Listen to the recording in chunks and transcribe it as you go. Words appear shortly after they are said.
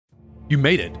You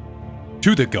made it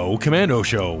to the Go Commando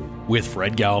Show with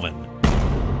Fred Galvin.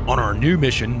 On our new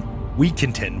mission, we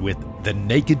contend with the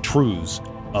naked truths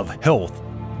of health,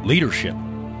 leadership,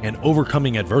 and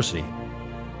overcoming adversity.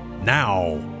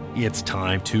 Now it's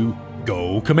time to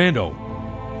Go Commando.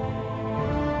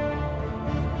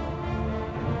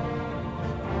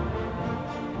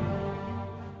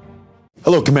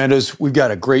 Hello, Commandos. We've got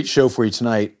a great show for you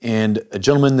tonight, and a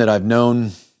gentleman that I've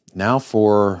known now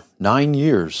for 9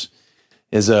 years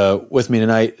is with me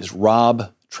tonight is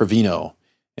Rob Trivino.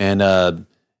 And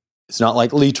it's not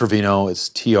like Lee Trivino, it's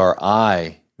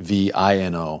Trivino.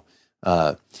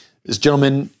 This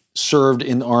gentleman served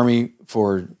in the Army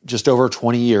for just over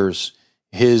 20 years.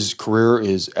 His career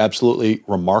is absolutely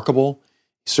remarkable.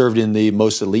 He served in the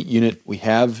most elite unit we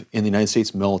have in the United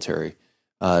States military.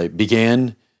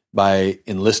 Began by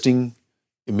enlisting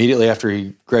immediately after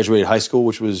he graduated high school,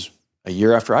 which was a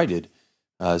year after I did.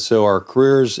 So our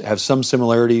careers have some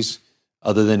similarities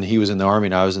other than he was in the Army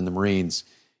and I was in the Marines.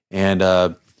 And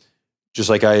just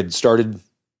like I had started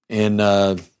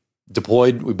and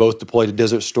deployed, we both deployed to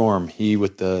Desert Storm. He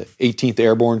with the 18th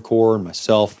Airborne Corps and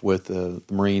myself with the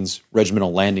Marines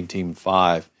Regimental Landing Team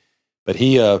 5. But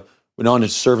he went on to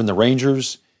serve in the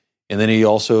Rangers, and then he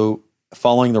also,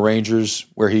 following the Rangers,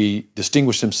 where he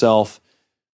distinguished himself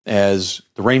as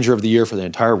the Ranger of the Year for the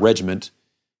entire regiment,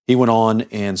 he went on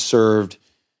and served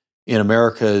in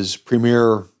America's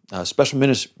premier Special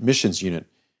Missions Unit.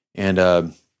 And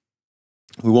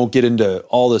we won't get into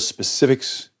all the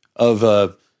specifics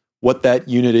of what that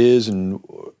unit is and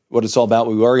what it's all about.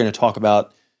 We are going to talk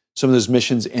about some of those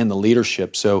missions and the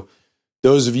leadership. So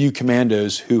those of you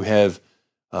commandos who have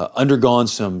undergone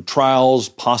some trials,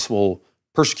 possible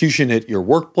persecution at your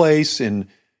workplace, and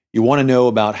you want to know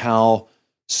about how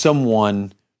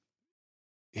someone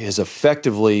has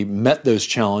effectively met those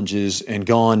challenges and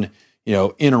gone,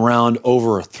 in, around,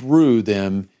 over, through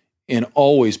them, and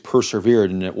always persevered.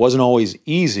 And it wasn't always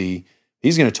easy.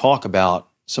 He's going to talk about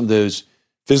some of those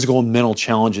physical and mental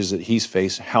challenges that he's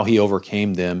faced, how he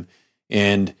overcame them.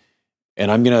 And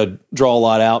I'm going to draw a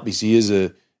lot out because he is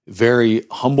a very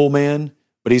humble man,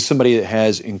 but he's somebody that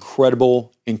has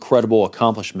incredible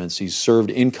accomplishments. He's served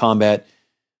in combat,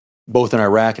 both in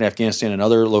Iraq and Afghanistan and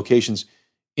other locations,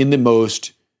 in the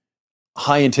most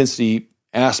high-intensity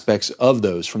aspects of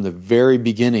those. From the very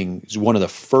beginning, he's one of the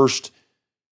first,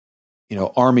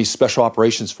 Army Special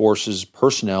Operations Forces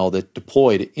personnel that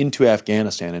deployed into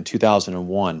Afghanistan in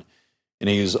 2001. And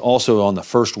he was also on the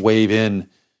first wave in,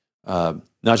 not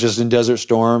just in Desert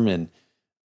Storm and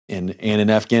in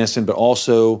Afghanistan, but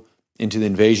also into the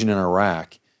invasion in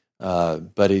Iraq.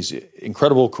 But he's an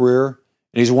incredible career,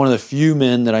 and he's one of the few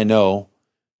men that I know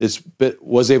that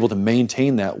was able to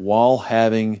maintain that while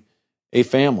having a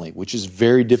family, which is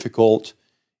very difficult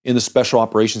in the special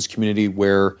operations community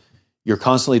where you're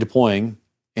constantly deploying,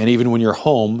 and even when you're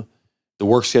home, the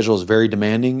work schedule is very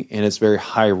demanding and it's very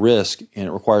high risk, and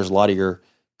it requires a lot of your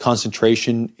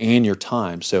concentration and your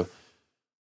time. So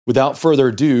without further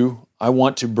ado, I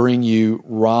want to bring you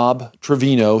Rob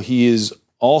Trivino. He is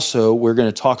also, we're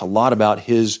going to talk a lot about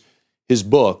his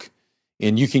book,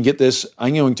 and you can get this.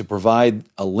 I'm going to provide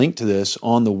a link to this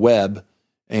on the web,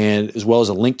 and as well as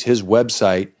a link to his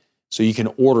website, so you can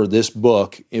order this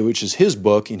book, which is his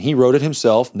book, and he wrote it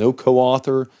himself, no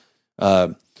co-author,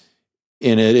 and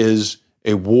it is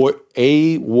a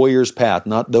Warrior's Path,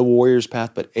 not the Warrior's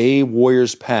Path, but a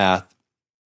Warrior's Path.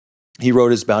 He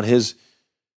wrote it about his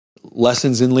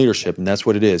lessons in leadership, and that's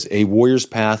what it is, a Warrior's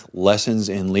Path, Lessons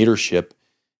in Leadership.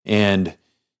 And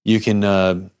you can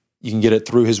get it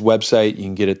through his website, you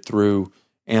can get it through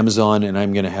Amazon, and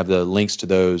I'm going to have the links to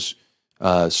those.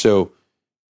 So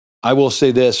I will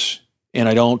say this, and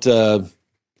I know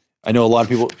a lot of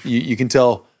people, you can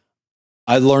tell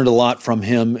I learned a lot from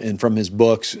him and from his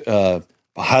books,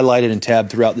 highlighted and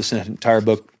tabbed throughout this entire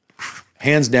book.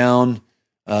 Hands down,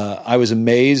 I was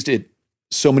amazed at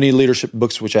so many leadership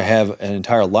books, which I have an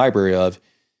entire library of,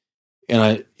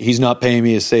 and he's not paying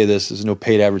me to say this. There's no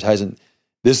paid advertising.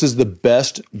 This is the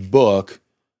best book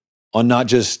on not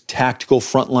just tactical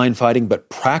frontline fighting, but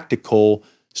practical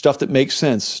stuff that makes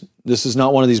sense. This is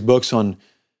not one of these books on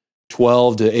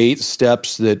 12 to 8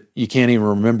 steps that you can't even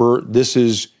remember. This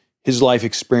is his life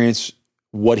experience,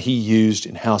 what he used,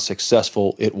 and how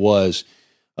successful it was.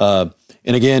 And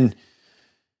again,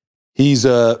 he's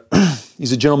a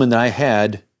gentleman that I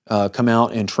had come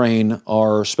out and train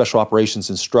our special operations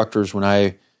instructors when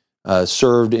I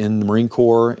served in the Marine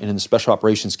Corps and in the special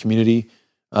operations community.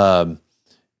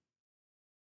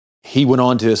 He went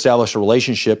on to establish a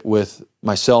relationship with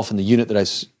myself and the unit that I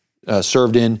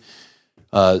served in,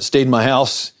 stayed in my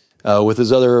house with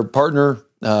his other partner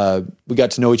we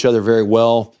got to know each other very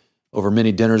well over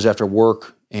many dinners after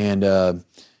work, and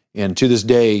to this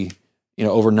day,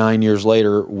 over 9 years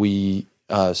later, we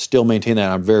still maintain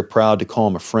that. I'm very proud to call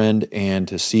him a friend and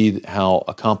to see how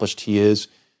accomplished he is.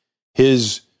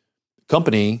 His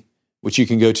company, which you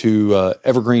can go to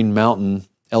Evergreen Mountain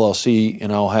LLC,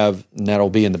 and that'll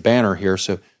be in the banner here.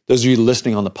 So those of you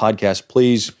listening on the podcast,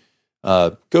 please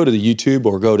go to the YouTube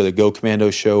or go to the Go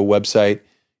Commando Show website,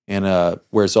 and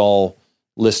where it's all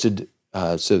listed,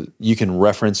 so you can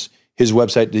reference his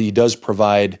website. He does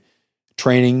provide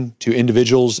training to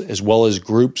individuals as well as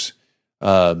groups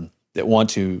that want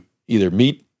to either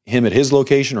meet him at his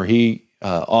location, or he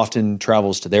often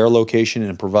travels to their location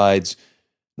and provides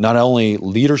not only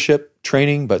leadership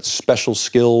training, but special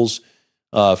skills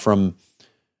from,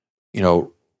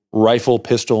 rifle,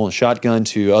 pistol, and shotgun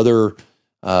to other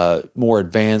more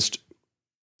advanced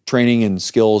training and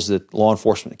skills that law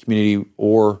enforcement community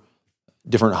or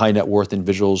different high net worth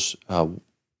individuals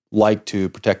like to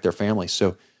protect their families.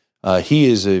 So he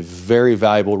is a very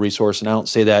valuable resource, and I don't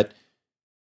say that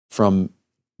from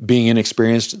being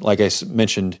inexperienced. Like I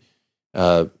mentioned,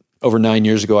 over 9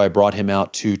 years ago, I brought him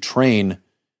out to train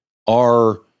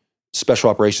our special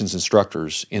operations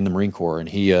instructors in the Marine Corps, and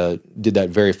he did that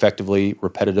very effectively,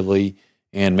 repetitively,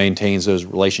 and maintains those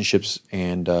relationships.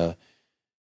 And so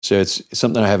it's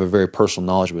something I have a very personal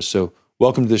knowledge with. So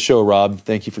welcome to the show, Rob.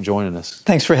 Thank you for joining us.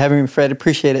 Thanks for having me, Fred.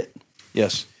 Appreciate it.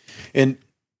 Yes. And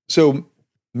so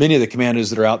many of the commandos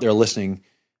that are out there listening,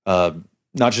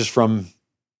 not just from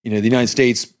the United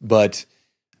States, but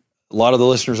a lot of the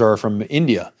listeners are from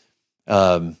India.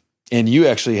 And you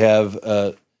actually have,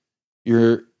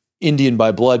 you're Indian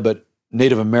by blood, but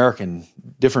Native American,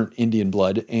 different Indian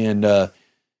blood. And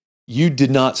you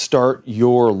did not start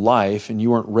your life, and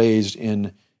you weren't raised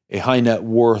in a high net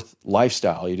worth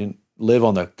lifestyle. You didn't live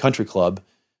on the country club,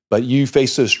 but you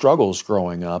faced those struggles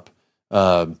growing up,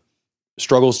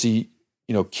 struggles to,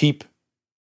 keep,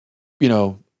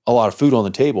 a lot of food on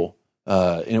the table.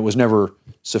 And it was never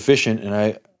sufficient.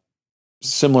 And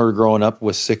similar to growing up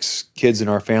with 6 kids in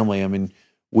our family, I mean,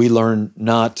 we learned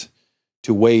not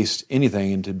to waste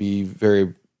anything and to be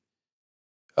very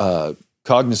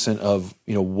cognizant of,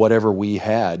 whatever we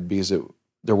had, because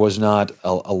there was not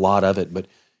a lot of it. But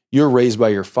you're raised by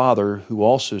your father, who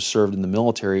also served in the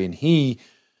military, and he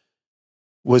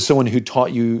was someone who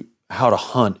taught you how to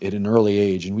hunt at an early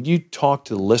age. And would you talk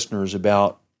to the listeners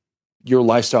about your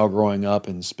lifestyle growing up,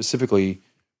 and specifically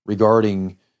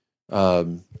regarding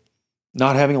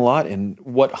not having a lot and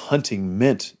what hunting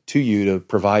meant to you to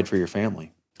provide for your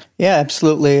family? Yeah,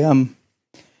 absolutely.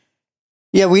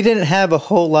 We didn't have a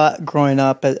whole lot growing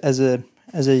up as a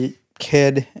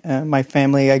kid. My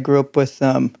family, I grew up with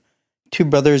 2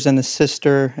 brothers and a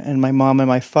sister, and my mom and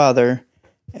my father,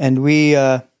 and we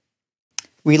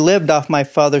lived off my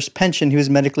father's pension. He was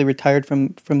medically retired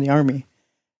from the Army,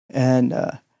 and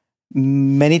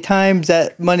many times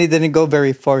that money didn't go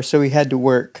very far, so we had to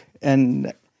work.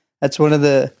 And that's one of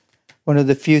the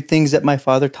few things that my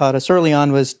father taught us early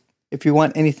on was, if you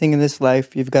want anything in this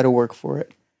life, you've got to work for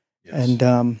it. Yes.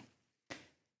 And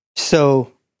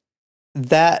so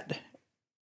that,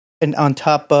 and on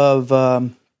top of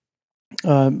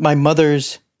my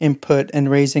mother's input and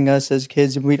raising us as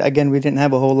kids, we didn't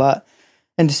have a whole lot.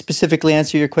 And to specifically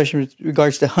answer your question with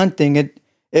regards to hunting,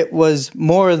 it was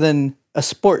more than a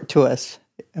sport to us.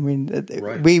 I mean,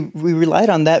 right. we relied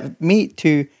on that meat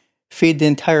to feed the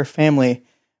entire family.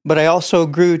 But I also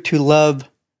grew to love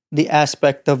the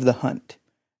aspect of the hunt.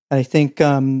 And I think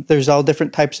there's all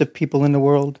different types of people in the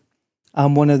world.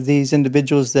 I'm one of these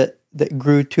individuals that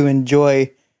grew to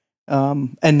enjoy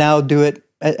and now do it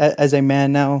as a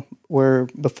man now, where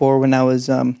before when I was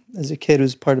as a kid, it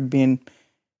was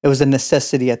it was a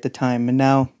necessity at the time. And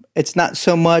now it's not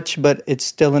so much, but it's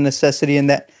still a necessity, in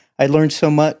that I learned so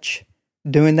much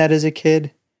doing that as a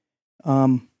kid.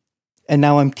 And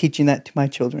now I'm teaching that to my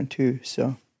children too.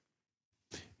 So,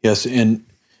 yes. And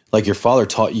like your father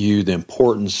taught you the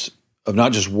importance of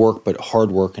not just work, but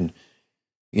hard work, and,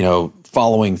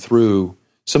 following through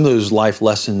some of those life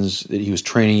lessons that he was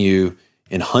training you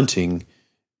in hunting,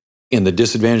 and the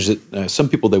disadvantage that some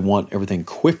people, they want everything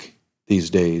quick these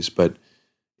days. But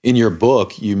in your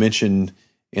book, you mentioned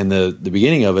in the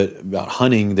beginning of it about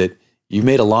hunting that you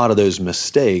made a lot of those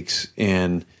mistakes,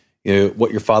 and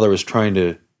what your father was trying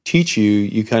to teach you,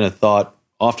 you kind of thought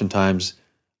oftentimes,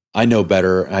 I know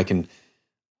better. I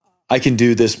can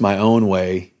do this my own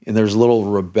way. And there's a little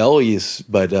rebellious,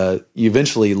 but you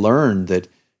eventually learned that,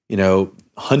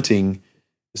 hunting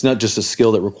is not just a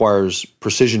skill that requires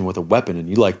precision with a weapon, and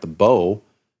you like the bow,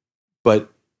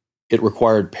 but it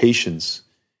required patience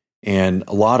and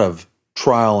a lot of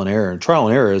trial and error. And trial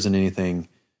and error isn't anything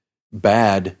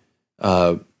bad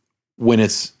when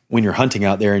you're hunting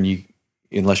out there, and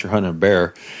unless you're hunting a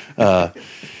bear,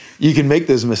 you can make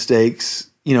those mistakes,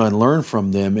 and learn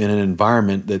from them in an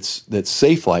environment that's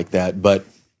safe like that. But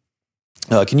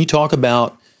can you talk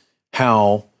about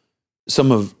how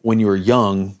when you were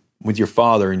young with your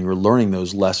father and you were learning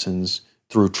those lessons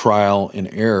through trial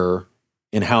and error,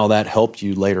 and how that helped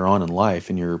you later on in life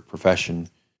in your profession?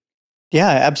 Yeah,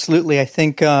 absolutely. I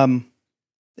think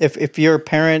if you're a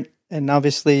parent, and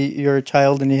obviously you're a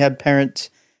child and you have parents,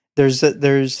 there's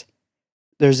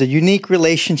a unique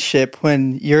relationship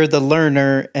when you're the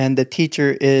learner and the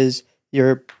teacher is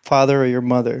your father or your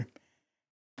mother,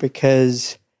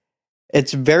 because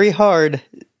it's very hard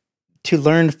to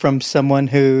learn from someone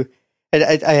who.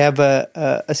 I have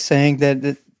a saying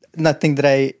that nothing that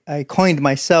I coined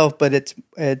myself, but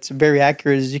it's very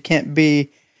accurate. Is you can't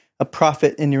be a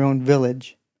prophet in your own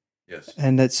village. Yes,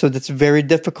 and that's very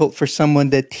difficult for someone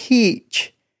to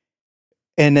teach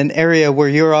in an area where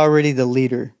you're already the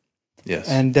leader. Yes,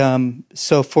 and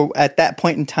so at that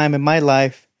point in time in my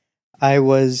life, I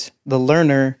was the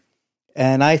learner,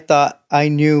 and I thought I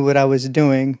knew what I was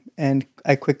doing, and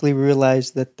I quickly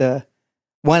realized that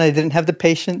one, I didn't have the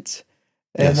patience.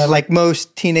 And yes. Like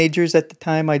most teenagers at the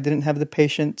time, I didn't have the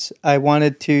patience. I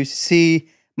wanted to see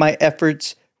my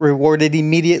efforts rewarded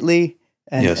immediately,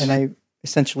 and I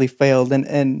essentially failed.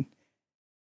 And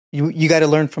you got to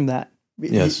learn from that.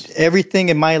 Yes. Everything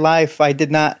in my life, I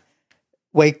did not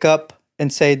wake up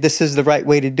and say, this is the right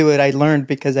way to do it. I learned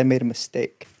because I made a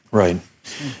mistake. Right.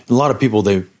 A lot of people,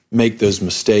 they make those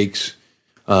mistakes.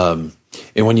 And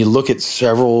when you look at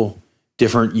several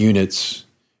different units,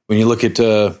 when you look at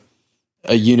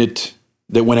a unit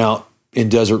that went out in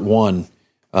Desert One,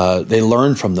 they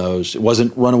learned from those. It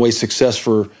wasn't runaway success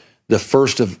for the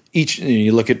first of each.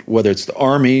 You look at whether it's the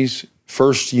Army's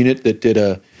first unit that did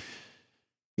a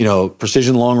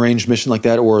precision long range mission like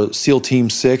that, or SEAL Team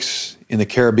 6 in the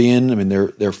Caribbean. I mean,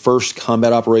 their first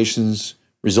combat operations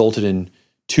resulted in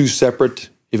 2 separate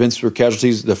events for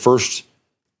casualties. The first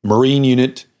Marine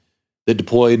unit that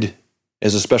deployed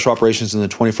as a special operations in the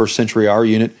 21st century, our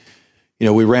unit,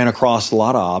 we ran across a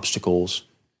lot of obstacles.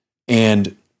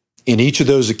 And in each of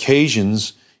those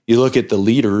occasions, you look at the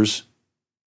leaders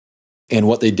and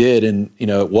what they did, and,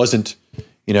 it wasn't,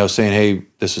 saying, hey,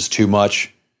 this is too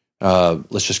much.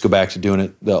 Let's just go back to doing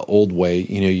it the old way.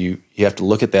 You have to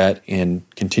look at that and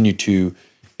continue to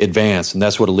advance. And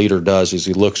that's what a leader does, is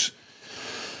he looks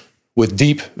with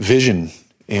deep vision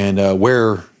and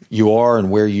where you are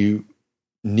and where you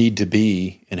need to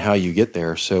be and how you get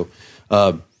there. So,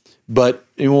 but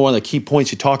one of the key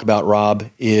points you talk about, Rob,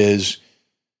 is,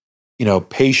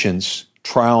 patience,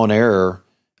 trial and error.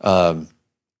 And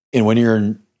when you're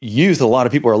in youth, a lot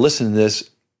of people are listening to this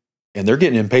and they're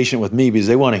getting impatient with me because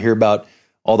they want to hear about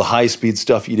all the high-speed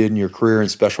stuff you did in your career in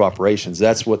special operations.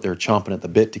 That's what they're chomping at the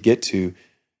bit to get to,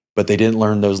 but they didn't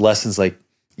learn those lessons. Like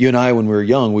you and I, when we were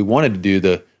young, we wanted to do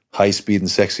the high-speed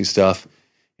and sexy stuff,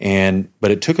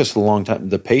 but it took us a long time,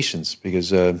 the patience,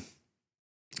 because,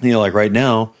 like right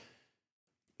now,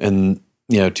 in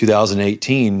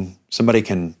 2018, somebody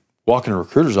can walk in a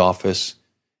recruiter's office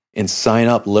and sign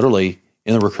up literally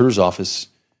in the recruiter's office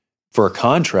for a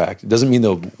contract. It doesn't mean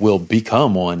they will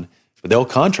become one, but they'll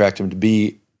contract them to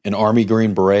be an Army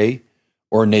Green Beret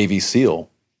or a Navy SEAL.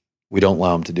 We don't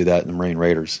allow them to do that in the Marine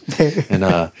Raiders.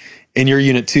 And in your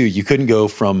unit too, you couldn't go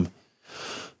from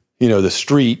the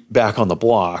street back on the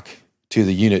block to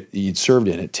the unit that you'd served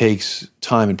in. It takes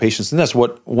time and patience, and that's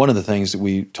one of the things that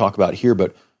we talk about here.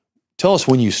 But tell us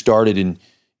when you started, and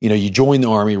you joined the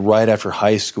Army right after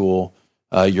high school.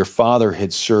 Your father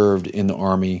had served in the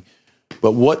Army,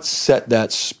 but what set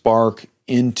that spark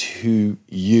into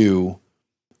you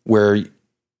where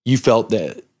you felt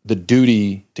that the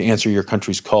duty to answer your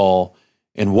country's call,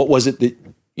 and what was it that,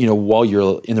 while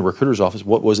you're in the recruiter's office,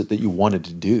 what was it that you wanted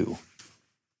to do?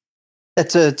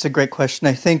 It's a great question.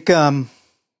 I think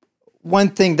one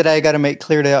thing that I got to make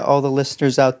clear to all the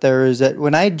listeners out there is that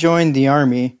when I joined the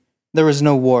Army, there was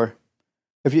no war.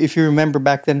 If you remember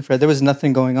back then, Fred, there was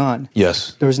nothing going on.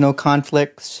 Yes. There was no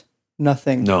conflicts,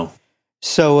 nothing. No.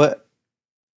 So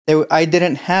I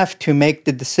didn't have to make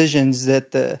the decisions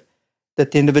that the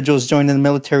individuals joining the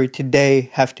military today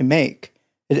have to make.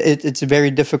 It's a very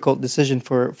difficult decision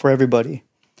for everybody.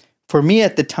 For me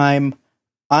at the time,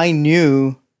 I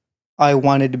knew I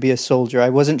wanted to be a soldier. I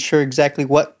wasn't sure exactly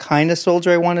what kind of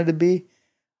soldier I wanted to be,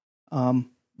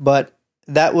 but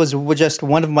that was just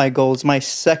one of my goals. My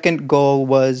second goal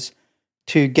was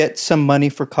to get some money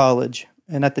for college.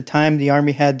 And at the time, the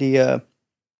Army had the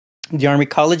Army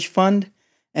College Fund,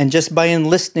 And just by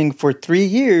enlisting for 3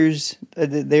 years,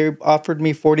 they offered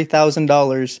me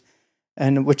 $40,000,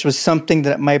 and which was something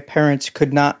that my parents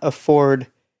could not afford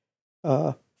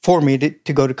for me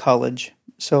to go to college.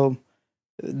 So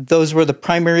those were the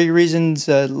primary reasons.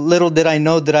 Little did I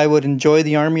know that I would enjoy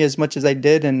the Army as much as I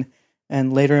did,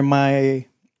 and later in my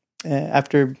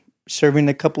after serving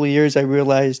a couple of years, I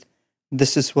realized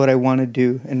this is what I want to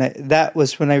do, and that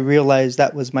was when I realized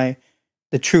that was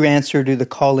the true answer to the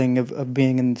calling of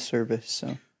being in the service.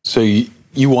 So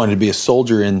you wanted to be a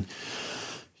soldier, and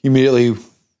you immediately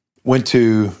went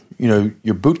to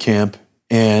your boot camp,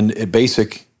 and at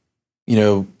basic,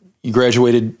 you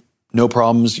graduated, no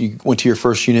problems. You went to your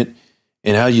first unit,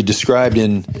 and how you described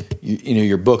in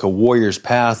your book, A Warrior's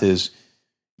Path, is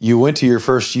you went to your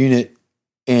first unit,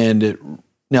 and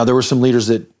now there were some leaders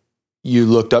that you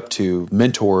looked up to,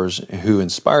 mentors who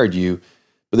inspired you,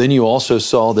 but then you also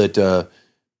saw that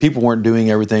people weren't doing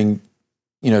everything,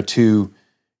 as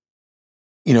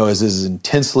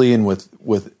intensely and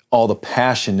with all the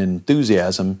passion and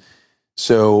enthusiasm.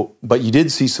 So, but you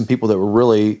did see some people that were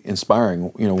really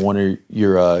inspiring. One of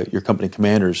your company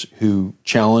commanders who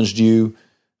challenged you,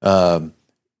 kind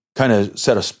of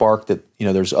set a spark that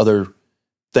there's other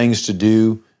things to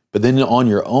do. But then on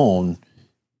your own,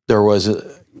 there was an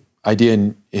idea,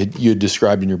 and you had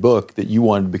described in your book that you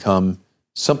wanted to become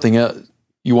something else.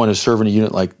 You wanted to serve in a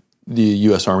unit like the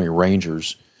U.S. Army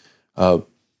Rangers.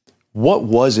 What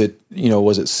was it?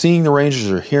 Was it seeing the Rangers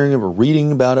or hearing them or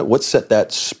reading about it? What set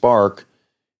that spark,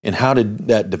 and how did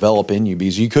that develop in you?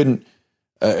 Because you couldn't,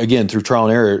 again, through trial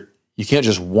and error, you can't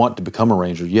just want to become a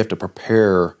Ranger. You have to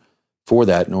prepare for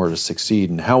that in order to succeed.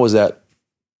 And how was that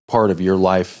part of your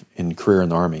life and career in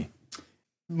the Army?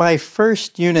 My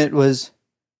first unit was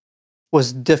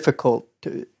difficult,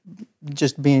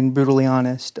 just being brutally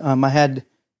honest. I had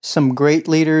some great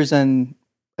leaders, and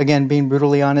again, being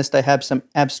brutally honest, I have some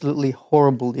absolutely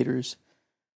horrible leaders.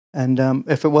 And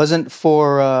if it wasn't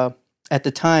for, at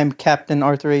the time, Captain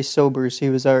Arthur A. Sobers, he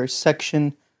was our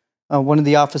section, one of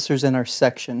the officers in our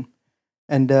section.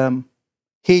 And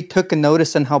he took a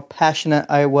notice on how passionate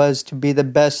I was to be the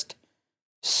best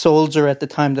soldier at the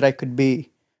time that I could be,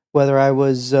 whether I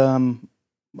was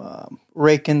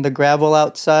raking the gravel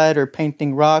outside or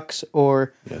painting rocks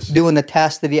or doing the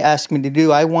task that he asked me to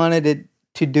do. I wanted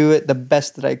to do it the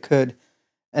best that I could.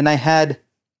 And I had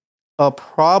a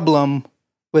problem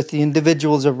with the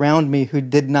individuals around me who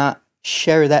did not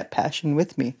share that passion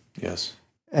with me. Yes.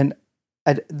 And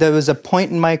there was a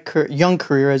point in my young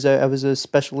career, as I was a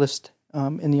specialist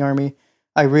in the Army,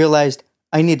 I realized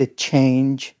I need to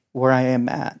change where I am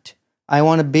at. I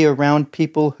want to be around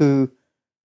people who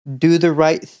do the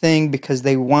right thing because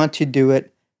they want to do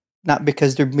it, not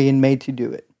because they're being made to do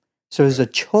it. So it's a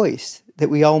choice that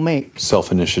we all make.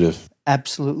 Self-initiative.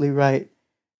 Absolutely right.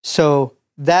 So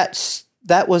that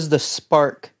was the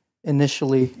spark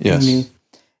initially in me.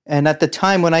 And at the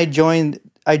time when I joined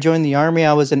the Army,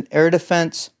 I was an air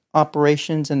defense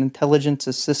operations and intelligence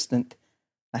assistant.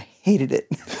 I hated it.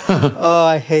 Oh,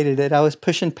 I hated it. I was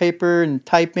pushing paper and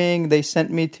typing. They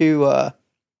sent me to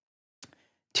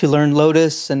learn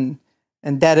Lotus and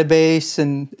database,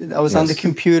 and I was on the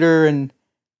computer, and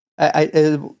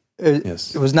it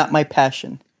was not my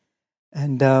passion.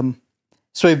 And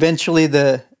so eventually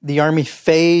the Army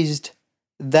phased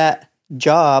that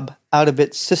job out of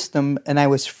its system, and I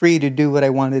was free to do what I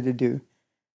wanted to do.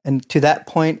 And to that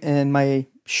point in my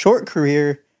short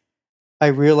career, I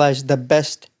realized the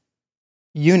best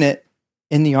unit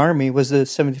in the Army was the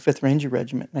 75th Ranger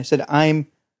Regiment. And I said,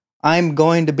 I'm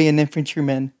going to be an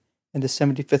infantryman in the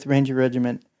 75th Ranger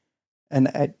Regiment.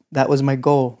 And that was my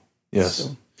goal. Yes.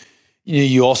 So.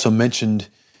 You also mentioned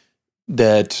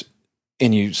that,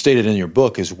 and you stated in your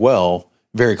book as well,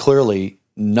 very clearly,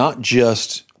 not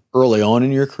just early on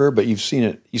in your career, but you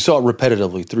saw it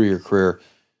repetitively through your career,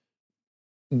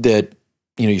 that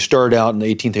you started out in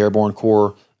the 18th Airborne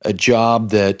Corps, a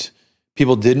job that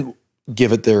people didn't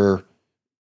give it their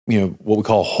what we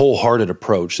call wholehearted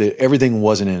approach. Everything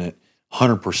wasn't in it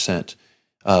 100%.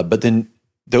 But then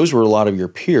those were a lot of your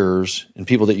peers and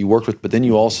people that you worked with. But then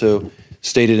you also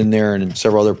stated in there and in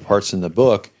several other parts in the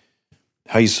book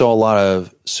how you saw a lot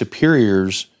of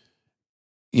superiors,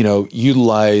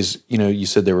 utilize, you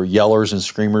said there were yellers and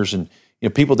screamers and,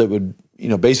 people that would,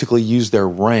 basically use their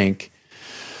rank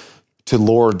to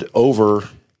lord over.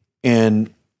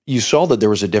 And you saw that there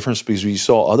was a difference because you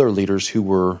saw other leaders who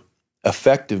were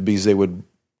effective because they would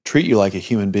treat you like a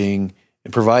human being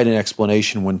and provide an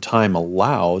explanation when time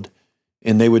allowed,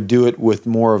 and they would do it with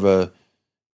more of a,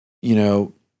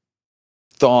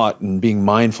 thought and being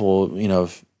mindful,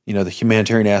 of, the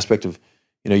humanitarian aspect of,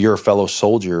 you're a fellow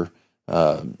soldier,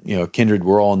 kindred.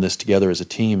 We're all in this together as a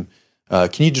team.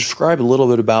 Can you describe a little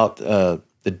bit about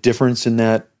the difference in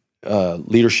that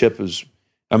leadership?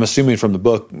 I'm assuming from the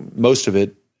book, most of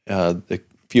it, the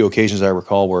few occasions I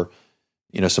recall were,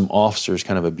 some officers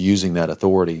kind of abusing that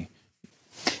authority.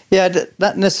 Yeah,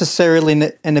 not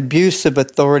necessarily an abuse of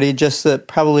authority, just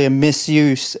probably a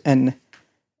misuse. And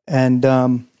at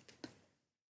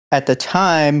the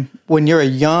time, when you're a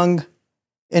young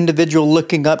individual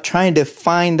looking up, trying to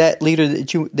find that leader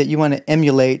that you want to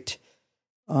emulate,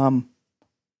 and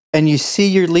you see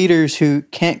your leaders who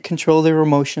can't control their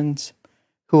emotions,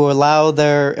 who allow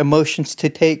their emotions to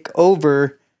take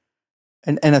over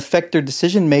and affect their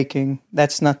decision making,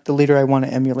 that's not the leader I want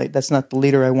to emulate. That's not the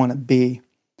leader I want to be.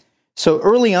 So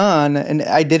early on, and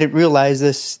I didn't realize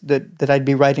this, that I'd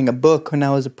be writing a book when I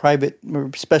was a private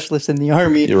specialist in the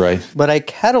Army. You're right. But I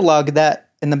cataloged that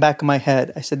in the back of my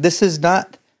head. I said, this is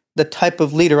not the type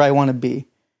of leader I want to be.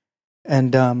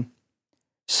 And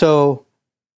so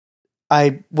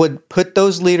I would put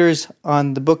those leaders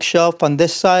on the bookshelf on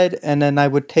this side, and then I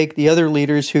would take the other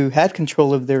leaders who had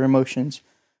control of their emotions,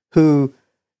 who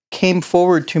came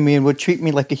forward to me and would treat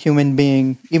me like a human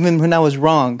being, even when I was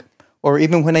wrong, or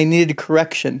even when I needed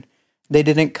correction. They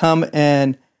didn't come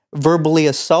and verbally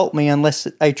assault me unless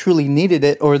I truly needed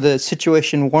it or the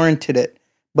situation warranted it.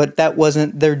 But that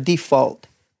wasn't their default.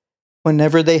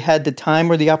 Whenever they had the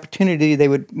time or the opportunity, they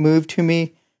would move to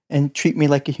me and treat me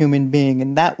like a human being.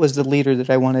 And that was the leader that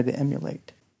I wanted to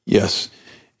emulate. Yes.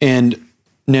 And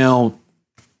now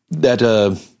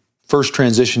that first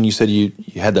transition, you said you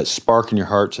had that spark in your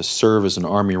heart to serve as an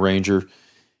Army Ranger.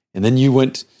 And then you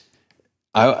went,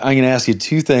 I'm going to ask you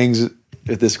two things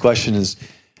with this question is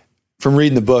from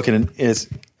reading the book. And it's,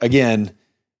 again,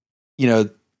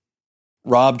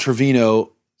 Rob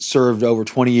Trivino served over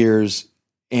 20 years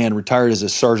and retired as a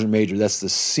sergeant major. That's the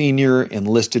senior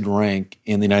enlisted rank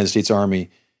in the United States Army.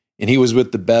 And he was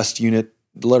with the best unit,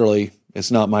 literally,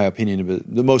 it's not my opinion,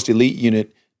 but the most elite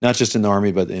unit, not just in the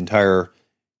Army, but the entire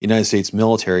United States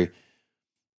military.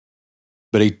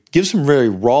 But he gives some very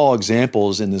raw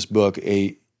examples in this book,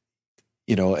 a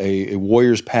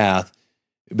warrior's path,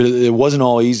 but it wasn't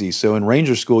all easy. So in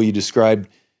Ranger School, you described,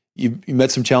 you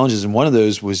met some challenges, and one of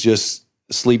those was just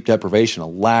sleep deprivation, a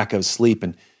lack of sleep,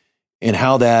 and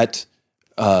how that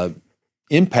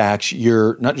impacts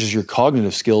not just your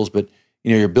cognitive skills, but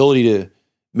your ability to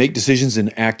make decisions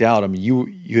and act out. I mean,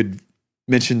 you had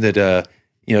mentioned that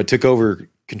it took over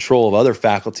control of other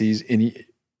faculties, and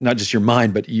not just your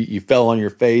mind, but you fell on your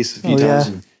face a few times.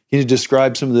 And can you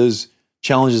describe some of those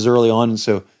challenges early on? And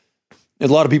so a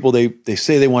lot of people, they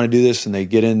say they want to do this and they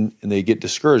get in and they get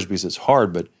discouraged because it's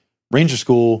hard, but Ranger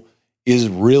School is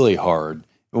really hard.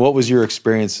 And what was your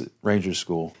experience at Ranger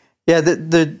School? Yeah,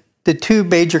 the two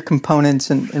major components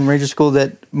in Ranger School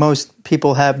that most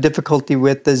people have difficulty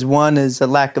with is one is a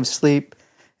lack of sleep,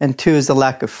 and two is a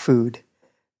lack of food.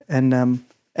 And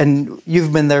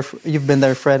you've been there,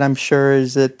 Fred, I'm sure,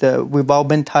 is that we've all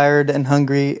been tired and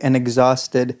hungry and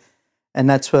exhausted, and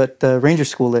that's what Ranger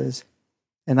School is.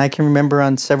 And I can remember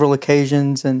on several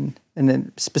occasions, and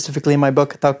then specifically in my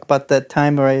book, I talk about that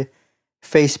time where I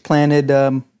face planted,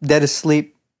 dead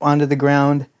asleep onto the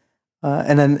ground.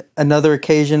 And then another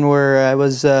occasion where I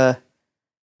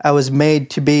was made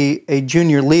to be a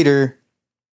junior leader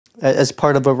as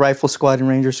part of a rifle squad in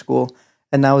Ranger School,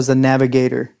 and I was a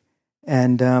navigator.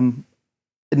 And a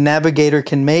navigator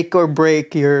can make or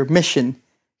break your mission,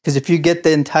 because if you get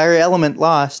the entire element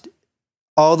lost,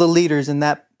 all the leaders in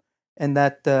that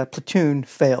platoon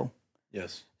fail.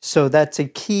 Yes. So that's a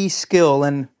key skill,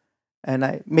 and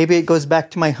maybe it goes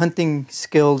back to my hunting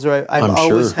skills, or I've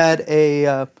always had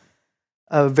a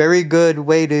very good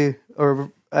way to,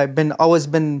 or I've always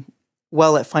been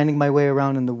well at finding my way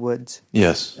around in the woods.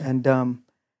 Yes. And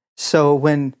so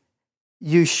when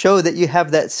you show that you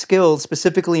have that skill,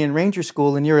 specifically in Ranger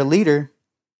School, and you're a leader,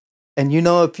 and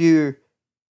if you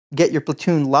get your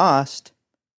platoon lost,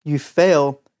 you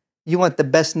fail, you want the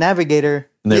best navigator.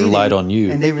 And they relied on you.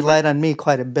 And they relied on me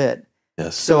quite a bit.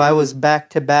 Yes. So I was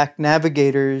back-to-back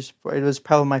navigators. It was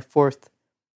probably my fourth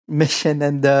mission,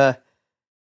 and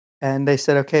they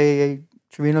said, "Okay,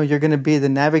 Trivino, you're going to be the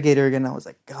navigator again." I was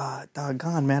like, "God,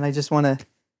 doggone, man!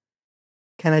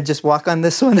 Can I just walk on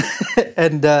this one?"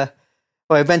 And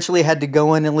I eventually had to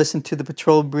go in and listen to the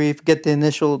patrol brief, get the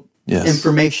initial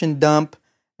information dump,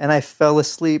 and I fell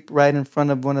asleep right in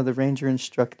front of one of the Ranger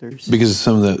instructors. Because of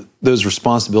some of those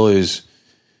responsibilities,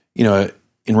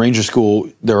 in Ranger School,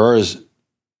 there are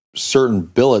certain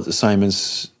billet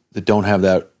assignments that don't have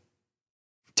that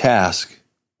task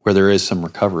where there is some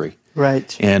recovery.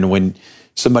 Right. And when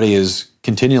somebody is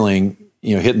continuing,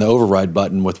 hitting the override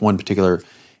button with one particular,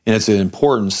 and it's an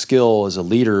important skill as a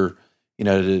leader,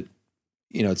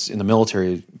 it's in the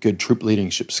military, good troop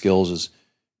leadership skills is,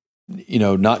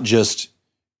 not just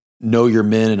know your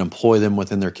men and employ them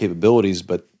within their capabilities,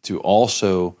 but to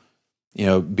also,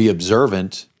 be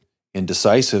observant and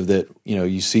decisive that,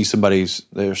 you see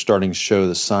they're starting to show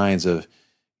the signs of,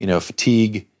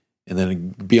 fatigue, and then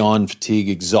beyond fatigue,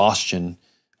 exhaustion.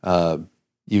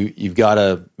 You've got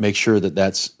to make sure that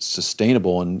that's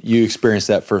sustainable. And you experience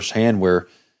that firsthand where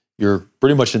you're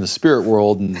pretty much in the spirit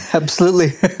world and absolutely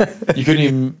you couldn't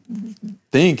even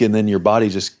think, and then your body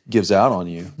just gives out on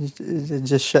you. It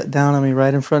just shut down on me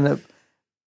right in front of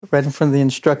the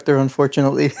instructor,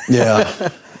 unfortunately. Yeah,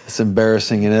 it's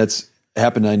embarrassing, and it's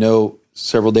happened. I know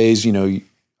several days.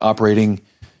 Operating.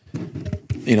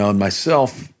 And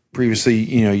myself previously.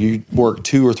 You work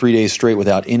 2 or 3 days straight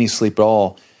without any sleep at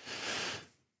all,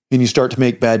 and you start to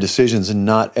make bad decisions. And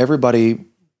not everybody,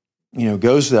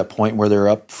 goes to that point where they're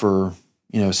up for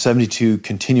 72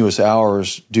 continuous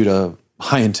hours due to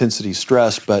high intensity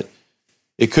stress, but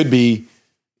it could be,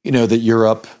 that you're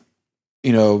up,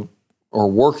 or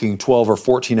working 12 or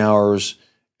 14 hours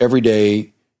every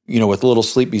day, with little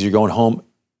sleep because you're going home,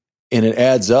 and it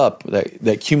adds up,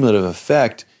 that cumulative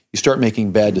effect. You start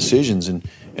making bad decisions. And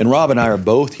Rob and I are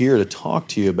both here to talk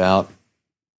to you about,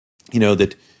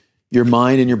 that your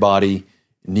mind and your body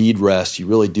need rest. You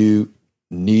really do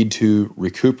need to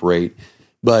recuperate.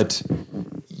 But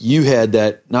you had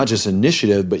that, not just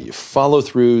initiative, but you follow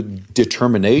through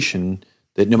determination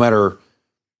that no matter,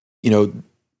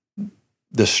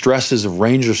 the stresses of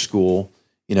Ranger School,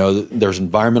 there's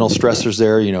environmental stressors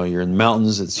there. You're in the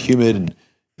mountains, it's humid, and,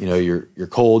 you're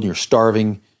cold and you're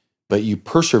starving, but you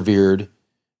persevered.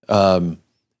 Then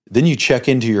you check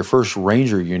into your first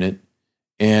Ranger unit,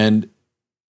 and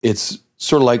it's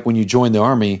sort of like when you joined the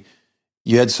Army,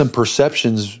 you had some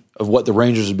perceptions of what the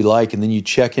Rangers would be like, and then you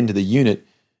check into the unit.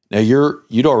 Now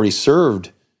you'd already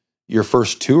served your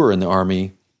first tour in the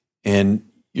Army, and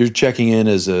you're checking in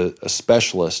as a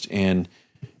specialist, and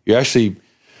you're actually,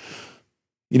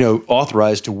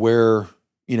 authorized to wear,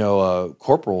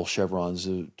 corporal chevrons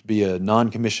to be a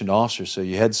non-commissioned officer. So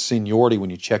you had seniority when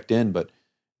you checked in, but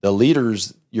the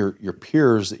leaders, your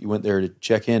peers that you went there to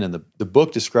check in, and the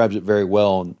book describes it very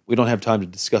well, and we don't have time to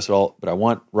discuss it all, but I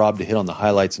want Rob to hit on the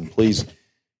highlights, and please,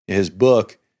 his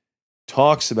book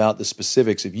talks about the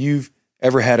specifics. If you've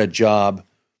ever had a job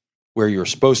where you're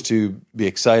supposed to be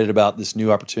excited about this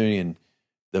new opportunity, and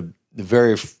the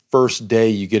very first day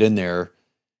you get in there,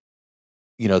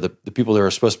 the people that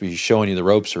are supposed to be showing you the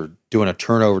ropes or doing a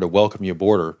turnover to welcome you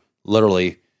aboard are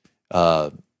literally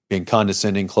being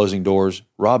condescending, closing doors.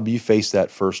 Rob, you faced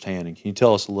that firsthand, and can you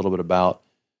tell us a little bit about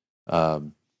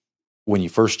when you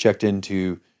first checked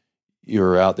into, you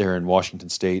were out there in Washington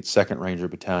State, 2nd Ranger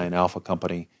Battalion, Alpha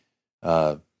Company,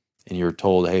 and you were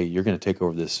told, hey, you're going to take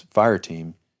over this fire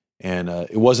team, and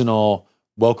it wasn't all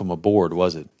welcome aboard,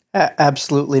 was it?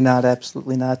 Absolutely not.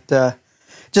 Absolutely not.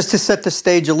 Just to set the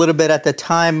stage a little bit, at the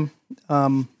time,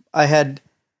 I had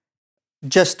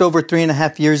just over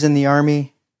 3.5 years in the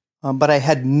Army, but I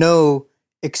had no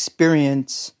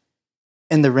experience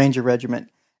in the Ranger Regiment.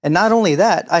 And not only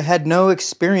that, I had no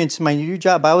experience in my new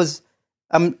job.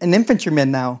 I'm an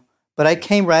infantryman now, but I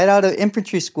came right out of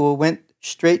infantry school, went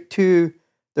straight to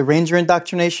the Ranger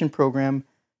indoctrination program,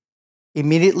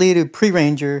 immediately to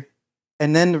pre-Ranger,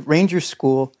 and then Ranger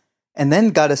School, and then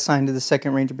got assigned to the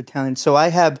 2nd Ranger Battalion. So I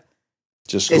have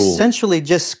essentially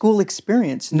just school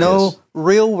experience, no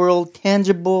real-world,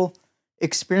 tangible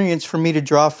experience for me to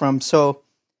draw from. So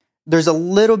there's a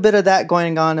little bit of that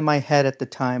going on in my head at the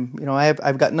time.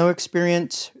 I've got no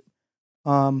experience,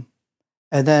 and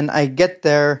then I get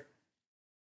there,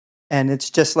 and it's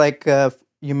just like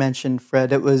you mentioned,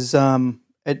 Fred. It was no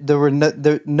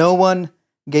one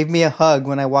gave me a hug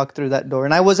when I walked through that door,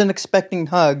 and I wasn't expecting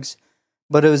hugs,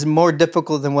 but it was more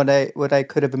difficult than what I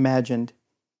could have imagined.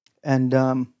 And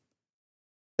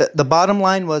the bottom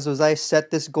line was I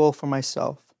set this goal for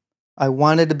myself. I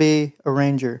wanted to be a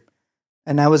Ranger,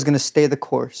 and I was going to stay the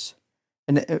course.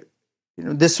 And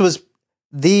this was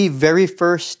the very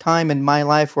first time in my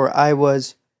life where I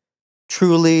was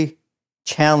truly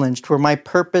challenged, where my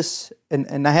purpose,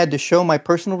 and I had to show my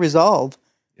personal resolve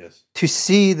to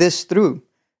see this through,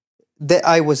 that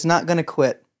I was not going to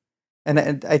quit.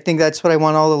 And I think that's what I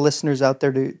want all the listeners out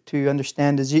there to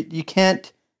understand, is you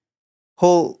can't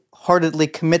wholeheartedly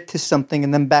commit to something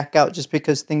and then back out just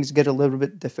because things get a little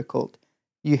bit difficult.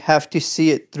 You have to see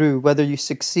it through. Whether you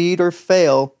succeed or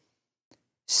fail,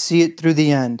 see it through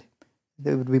the end.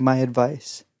 That would be my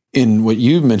advice. In what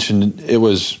you mentioned, it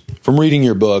was from reading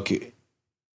your book,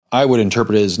 I would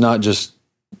interpret it as not just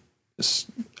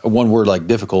a one word like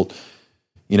difficult.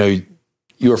 You know,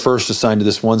 you were first assigned to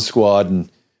this one squad,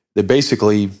 and they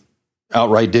basically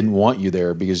outright didn't want you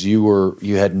there because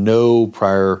you had no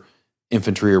prior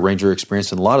infantry or ranger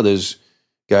experience. And a lot of those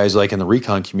guys, like in the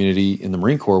recon community in the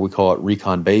Marine Corps, we call it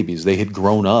recon babies. They had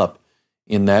grown up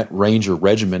in that Ranger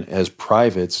Regiment as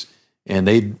privates, and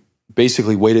they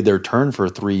basically waited their turn for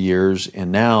 3 years.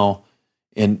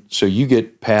 And so you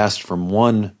get passed from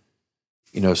one,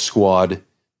 squad,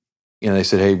 they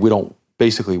said, hey, we don't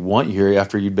basically want you here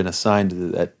after you've been assigned to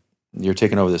that, you're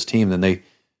taking over this team. Then they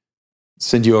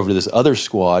send you over to this other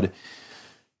squad.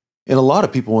 And a lot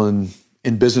of people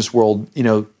in business world,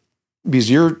 because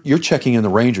you're checking in the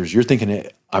Rangers, you're thinking,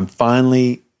 I'm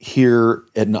finally here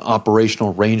at an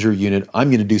operational Ranger unit. I'm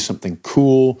going to do something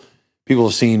cool. People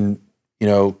have seen,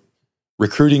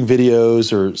 recruiting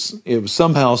videos, or it was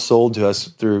somehow sold to us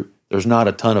through, there's not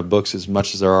a ton of books as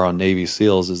much as there are on Navy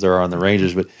SEALs as there are on the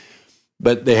Rangers,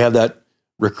 but they have that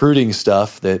recruiting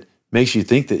stuff that makes you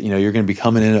think that, you're going to be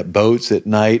coming in at boats at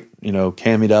night,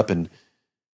 cammied up, and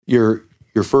your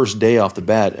first day off the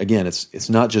bat, again, it's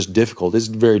not just difficult, it's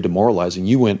very demoralizing.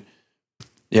 You had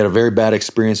a very bad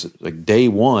experience like day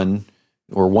one,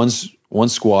 or one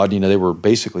squad, they were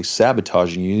basically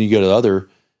sabotaging you. And you go to the other,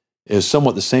 is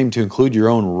somewhat the same, to include your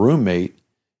own roommate,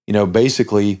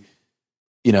 basically,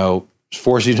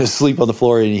 force you to sleep on the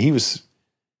floor. And he was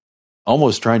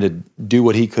almost trying to do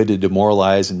what he could to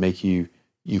demoralize and make you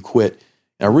quit.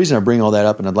 Now, the reason I bring all that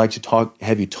up, and I'd like to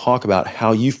have you talk about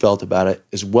how you felt about it,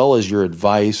 as well as your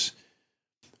advice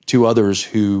to others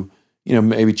who,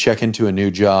 maybe check into a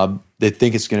new job. They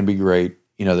think it's going to be great.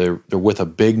 They're with a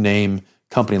big name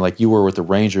company like you were with the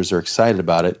Rangers. They're excited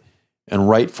about it. And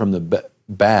right from the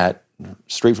bat,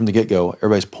 straight from the get-go,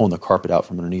 everybody's pulling the carpet out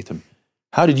from underneath them.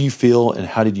 How did you feel, and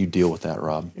how did you deal with that,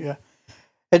 Rob? Yeah.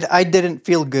 I didn't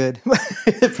feel good.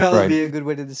 It'd probably be a good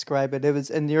way to describe it. It was,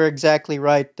 and you're exactly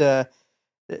right.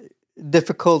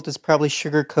 Difficult is probably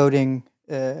sugarcoating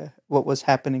what was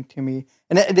happening to me.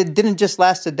 And it didn't just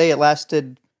last a day, it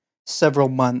lasted several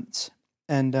months.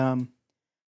 And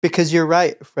because you're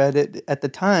right, Fred, at the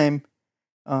time,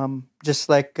 just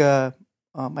like, I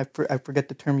forget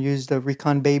the term used, the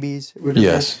recon babies.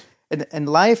 Yes. And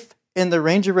life in the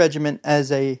Ranger Regiment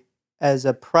as a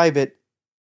private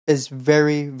is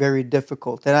very, very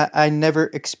difficult. And I never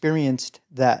experienced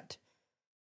that.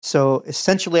 So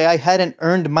essentially, I hadn't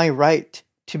earned my right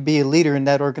to be a leader in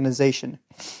that organization.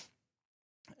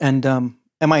 And am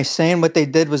I saying what they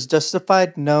did was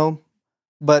justified? No.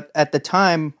 But at the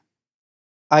time,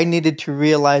 I needed to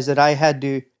realize that I had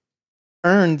to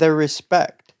earn their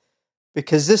respect,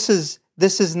 because this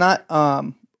is not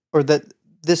or that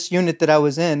this unit that I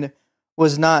was in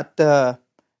was not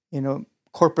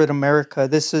corporate America.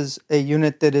 This is a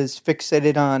unit that is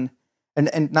fixated on,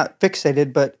 and not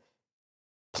fixated, but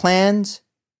plans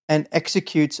and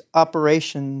executes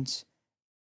operations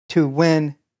to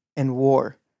win in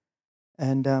war.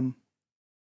 And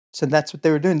so that's what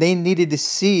they were doing. They needed to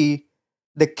see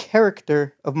the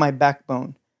character of my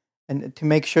backbone, and to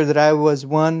make sure that I was,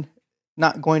 one,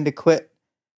 not going to quit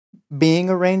being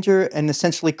a Ranger and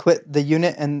essentially quit the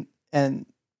unit and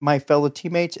my fellow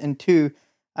teammates, and two,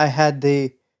 I had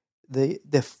the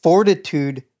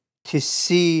fortitude to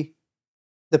see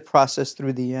the process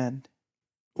through the end.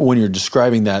 When you're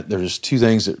describing that, there's two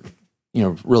things that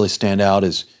really stand out,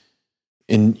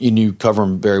 and you cover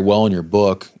them very well in your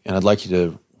book, and I'd like you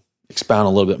to expound a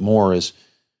little bit more. Is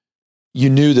you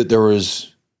knew that there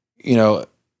was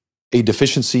a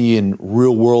deficiency in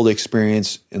real world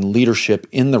experience and leadership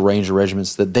in the Ranger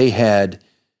regiments that they had,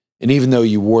 and even though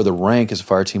you wore the rank as a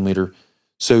fire team leader,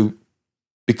 so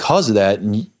because of that,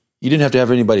 and you didn't have to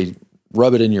have anybody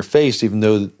rub it in your face, even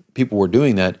though people were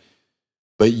doing that,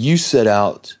 but you set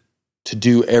out to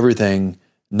do everything,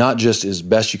 not just as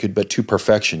best you could, but to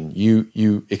perfection.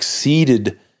 You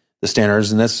exceeded the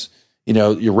standards, and that's,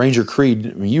 your Ranger creed.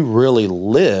 I mean, you really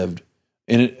lived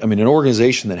in it. I mean, an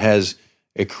organization that has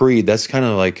a creed, that's kind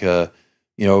of like a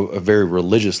very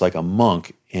religious, like a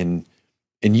monk, and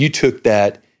you took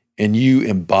that and you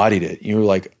embodied it. You were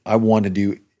like, I want to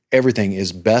do everything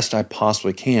as best I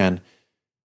possibly can.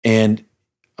 And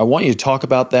I want you to talk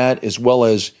about that, as well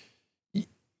as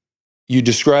you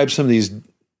describe some of these,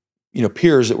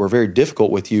 peers that were very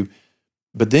difficult with you,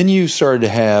 but then you started to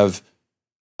have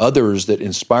others that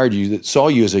inspired you, that saw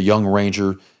you as a young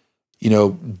Ranger,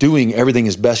 doing everything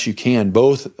as best you can,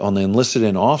 both on the enlisted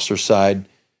and officer side,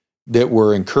 that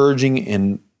were encouraging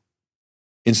and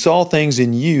saw things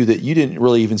in you that you didn't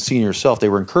really even see in yourself. They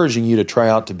were encouraging you to try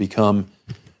out to become,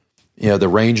 the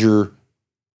Ranger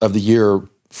of the Year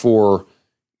for,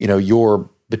 your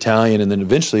battalion, and then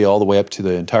eventually all the way up to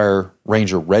the entire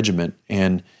Ranger Regiment.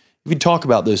 And if you talk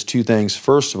about those two things,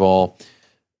 first of all,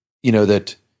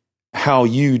 that how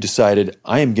you decided,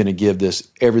 I am going to give this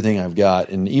everything I've got.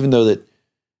 And even though that,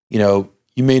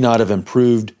 you may not have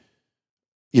improved,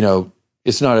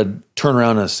 it's not a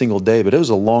turnaround in a single day, but it was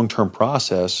a long-term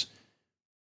process.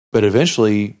 But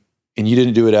eventually, and you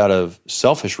didn't do it out of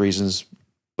selfish reasons,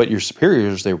 but your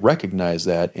superiors, they recognize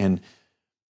that. And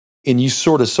you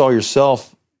sort of saw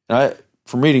yourself, and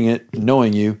from reading it,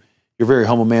 knowing you're a very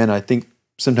humble man. I think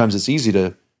sometimes it's easy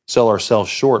to sell ourselves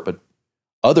short, but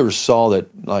others saw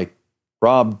that, like,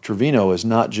 Rob Trivino is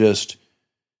not just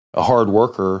a hard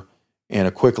worker and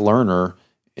a quick learner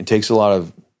and takes a lot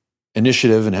of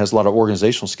initiative and has a lot of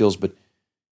organizational skills, but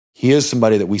he is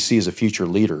somebody that we see as a future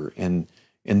leader. And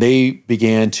they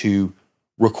began to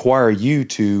require you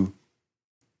to,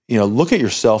 look at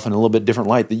yourself in a little bit different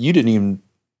light that you didn't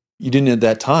at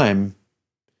that time,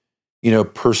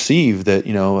 perceive that,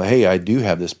 hey, I do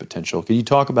have this potential. Can you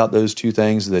talk about those two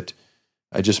things that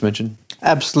I just mentioned?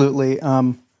 Absolutely.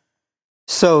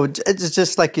 So it's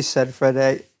just like you said,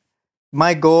 Fred,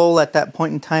 my goal at that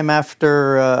point in time,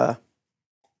 after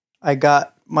I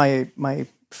got my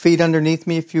feet underneath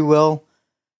me, if you will,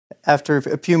 after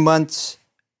a few months,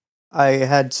 I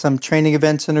had some training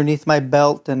events underneath my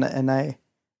belt, and I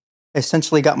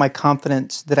essentially got my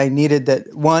confidence that I needed.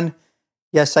 That one,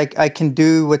 yes, I can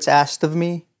do what's asked of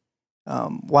me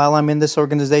while I'm in this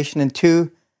organization, and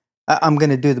two, I'm going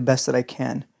to do the best that I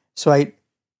can. So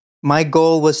my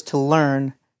goal was to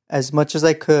learn as much as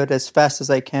I could, as fast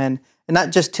as I can, and not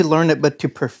just to learn it, but to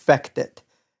perfect it.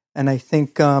 And I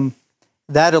think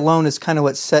that alone is kind of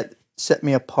what set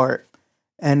me apart.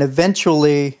 And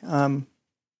eventually,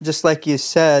 just like you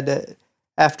said,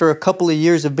 after a couple of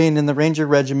years of being in the Ranger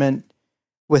Regiment,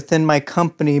 within my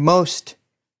company, most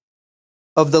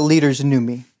of the leaders knew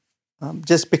me,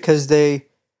 just because they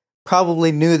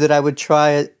probably knew that I would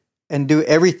try it and do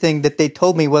everything that they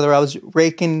told me, whether I was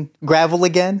raking gravel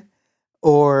again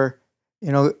or,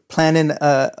 planning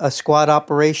a squad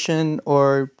operation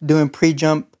or doing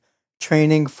pre-jump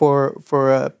training for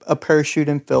a parachute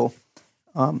infill.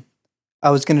 I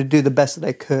was going to do the best that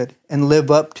I could and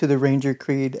live up to the Ranger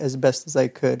Creed as best as I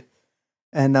could.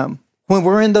 And when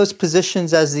we're in those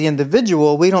positions as the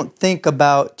individual, we don't think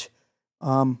about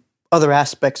other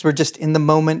aspects. We're just in the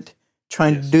moment,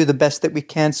 trying to do the best that we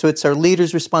can. So it's our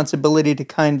leader's responsibility to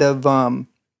kind of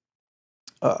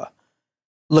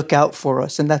look out for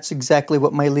us. And that's exactly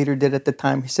what my leader did at the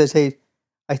time. He says, hey,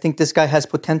 I think this guy has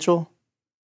potential.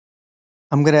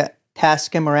 I'm going to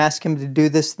task him or ask him to do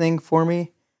this thing for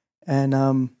me.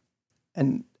 And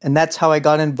that's how I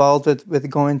got involved with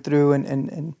going through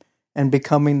and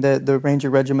becoming the Ranger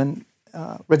Regiment,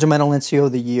 Regimental NCO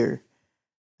of the Year.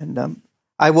 And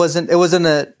it wasn't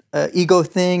a ego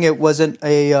thing. It wasn't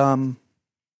a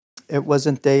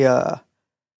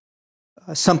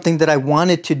something that I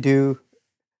wanted to do.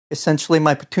 Essentially,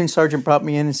 my platoon sergeant brought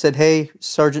me in and said, "Hey,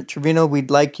 Sergeant Trivino,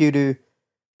 we'd like you to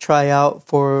try out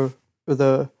for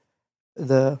the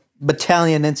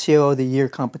Battalion NCO of the Year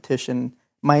competition."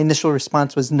 My initial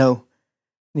response was no.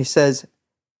 And he says,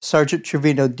 "Sergeant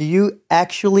Trivino, do you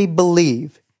actually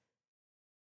believe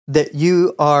that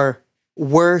you are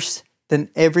worse than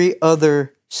every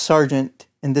other sergeant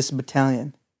in this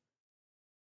battalion?"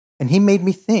 And he made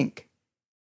me think.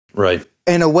 Right.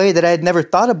 In a way that I had never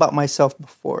thought about myself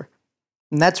before.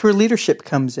 And that's where leadership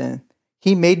comes in.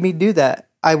 He made me do that.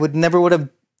 I would have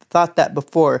thought that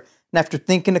before. And after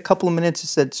thinking a couple of minutes, I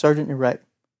said, "Sergeant, you're right.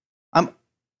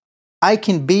 I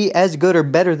can be as good or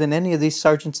better than any of these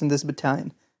sergeants in this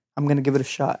battalion. I'm going to give it a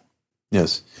shot."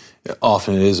 Yes.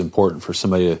 Often it is important for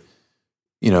somebody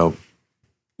to,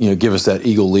 give us that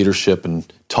eagle leadership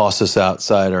and toss us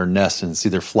outside our nest and see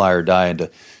their fly or die, and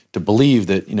to believe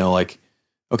that,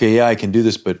 okay, yeah, I can do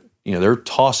this, but they're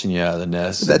tossing you out of the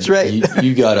nest. That's right.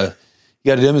 You gotta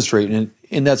demonstrate,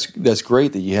 and that's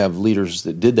great that you have leaders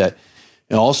that did that.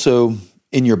 And also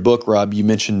in your book, Rob, you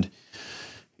mentioned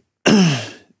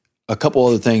a couple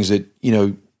other things that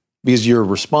because your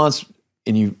response,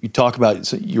 and you talk about,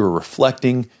 so you were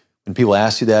reflecting when people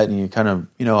ask you that, and you kind of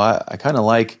I kind of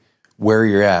like where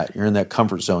you're at. You're in that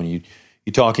comfort zone. You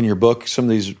talk in your book some of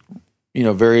these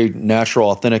very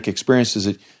natural, authentic experiences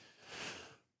that.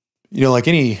 Like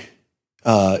any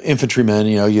infantryman,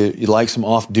 you like some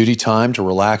off-duty time to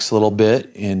relax a little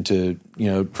bit and to,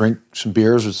 drink some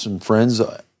beers with some friends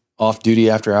off-duty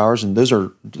after hours, and those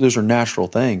are natural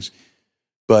things.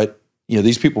 But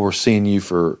these people were seeing you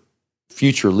for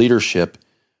future leadership.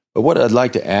 But what I'd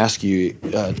like to ask you,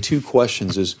 two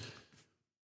questions is,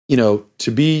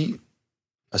 to be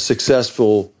a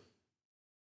successful,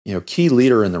 key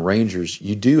leader in the Rangers,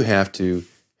 you do have to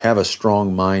have a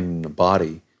strong mind and a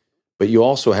body, but you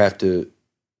also have to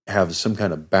have some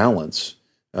kind of balance,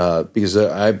 because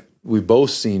we've both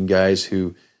seen guys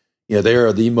who, they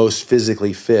are the most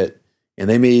physically fit, and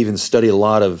they may even study a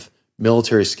lot of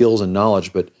military skills and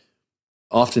knowledge, but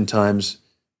oftentimes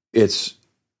it's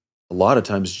a lot of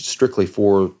times strictly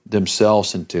for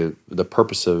themselves and to the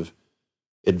purpose of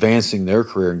advancing their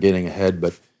career and getting ahead,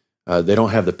 but they don't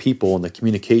have the people and the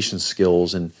communication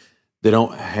skills, and they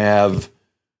don't have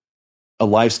a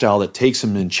lifestyle that takes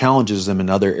them and challenges them in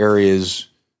other areas,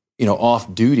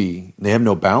 off duty. They have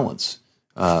no balance,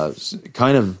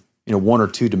 kind of, one or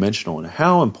two dimensional. And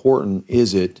how important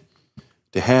is it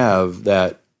to have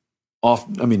that off?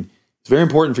 I mean, it's very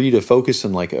important for you to focus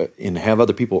and and have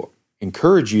other people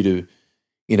encourage you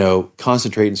to,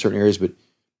 concentrate in certain areas, but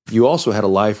you also had a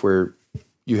life where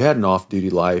you had an off-duty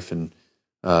life, and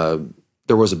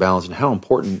there was a balance. And how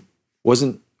important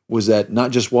was that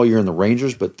not just while you're in the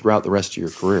Rangers, but throughout the rest of your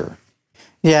career?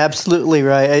 Yeah, absolutely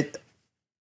right.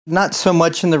 Not so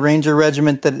much in the Ranger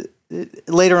Regiment. That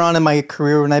later on in my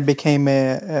career, when I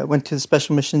went to the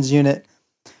Special Missions Unit,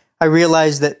 I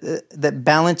realized that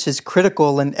balance is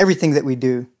critical in everything that we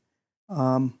do.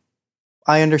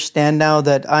 I understand now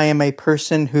that I am a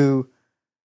person who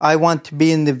I want to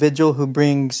be an individual who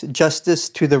brings justice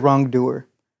to the wrongdoer.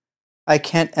 I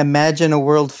can't imagine a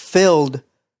world filled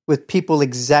with people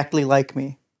exactly like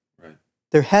me. Right.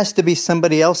 There has to be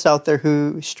somebody else out there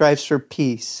who strives for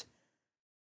peace.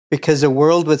 Because a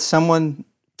world with someone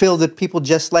filled with people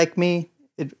just like me,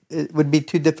 it would be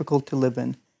too difficult to live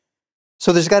in.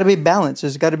 So there's got to be balance.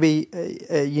 There's got to be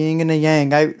a yin and a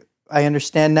yang. I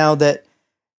understand now that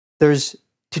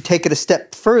to take it a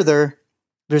step further,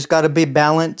 there's got to be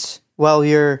balance while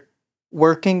you're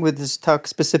working. With this talk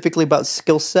specifically about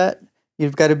skill set, a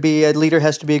leader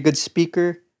has to be a good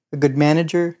speaker, a good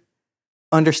manager,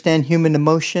 understand human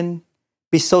emotion,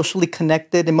 be socially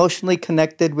connected, emotionally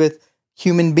connected with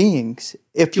human beings.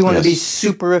 If you want to be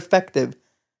super effective.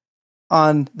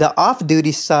 On the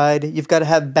off-duty side, you've got to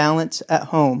have balance at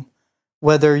home.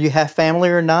 Whether you have family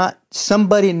or not,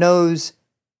 somebody knows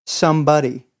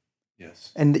somebody.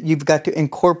 Yes. And you've got to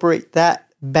incorporate that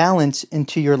balance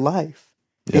into your life.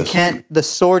 Yes. The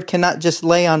sword cannot just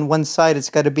lay on one side. It's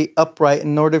got to be upright.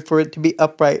 In order for it to be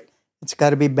upright, it's got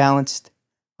to be balanced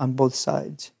on both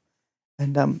sides.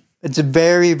 And it's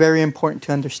very, very important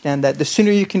to understand that. The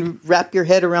sooner you can wrap your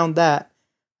head around that,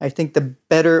 I think the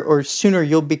better or sooner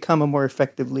you'll become a more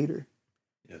effective leader.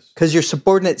 Yes. Because your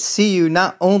subordinates see you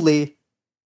not only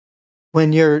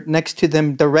when you're next to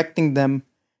them, directing them,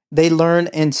 they learn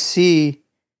and see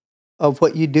of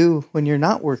what you do when you're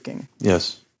not working.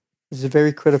 Yes. This is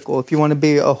very critical if you want to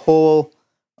be a whole,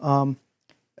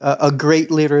 a great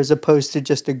leader as opposed to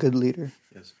just a good leader.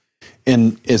 Yes.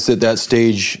 And it's at that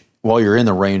stage while you're in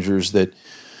the Rangers that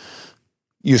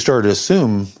you start to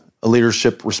assume a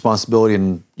leadership responsibility,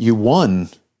 and you won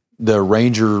the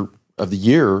Ranger of the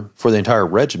Year for the entire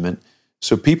regiment.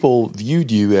 So people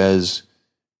viewed you as,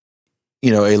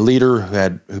 a leader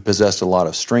who possessed a lot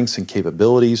of strengths and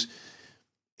capabilities.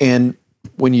 And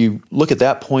when you look at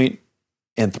that point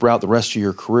and throughout the rest of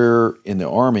your career in the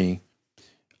Army,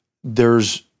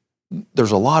 there's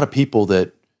a lot of people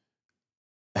that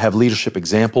have leadership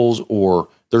examples, or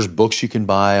there's books you can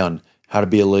buy on how to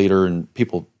be a leader, and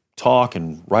people talk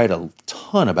and write a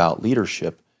ton about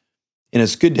leadership. And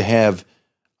it's good to have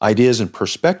ideas and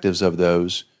perspectives of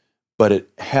those, but it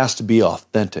has to be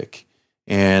authentic.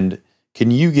 And can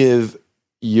you give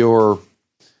your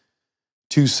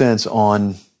 2 cents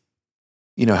on,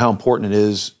 how important it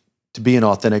is to be an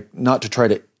authentic, not to try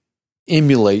to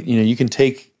emulate, you can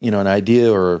take, an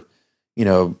idea or,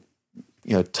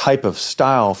 type of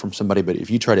style from somebody, but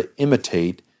if you try to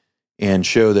imitate and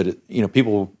show that,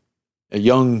 a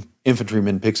young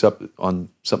infantryman picks up on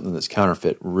something that's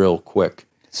counterfeit real quick.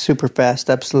 Super fast,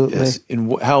 absolutely. Yes.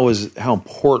 And how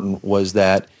important was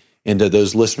that, and to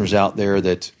those listeners out there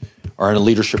that are in a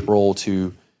leadership role,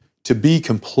 to be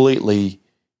completely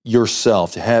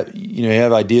yourself, to have you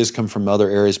have ideas come from other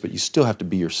areas, but you still have to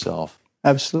be yourself.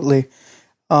 Absolutely.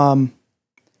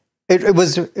 It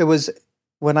was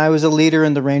when I was a leader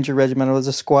in the Ranger Regiment, I was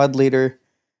a squad leader.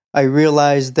 I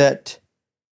realized that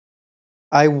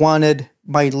I wanted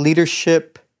my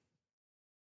leadership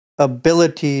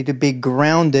ability to be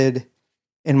grounded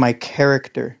in my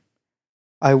character.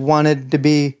 I wanted to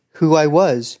be who I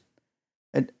was.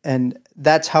 And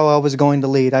that's how I was going to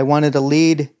lead. I wanted to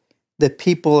lead the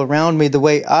people around me the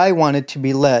way I wanted to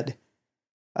be led.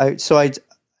 And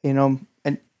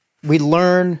we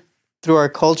learn through our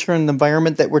culture and the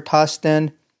environment that we're tossed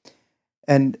in.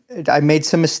 And I made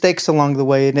some mistakes along the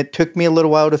way, and it took me a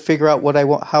little while to figure out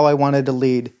how I wanted to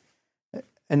lead.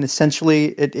 And essentially,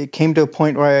 it came to a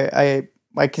point where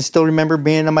I can still remember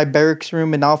being in my barracks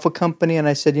room in Alpha Company, and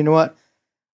I said, you know what?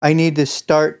 I need to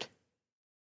start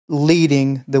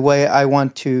leading the way I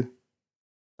want to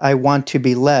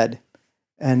be led.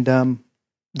 And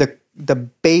the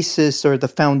basis or the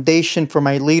foundation for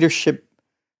my leadership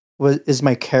is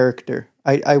my character.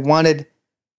 I wanted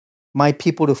my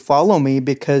people to follow me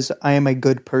because I am a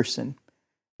good person.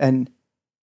 And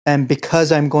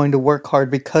because I'm going to work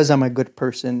hard because I'm a good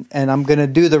person, and I'm going to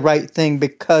do the right thing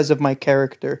because of my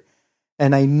character.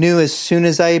 And I knew as soon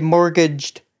as I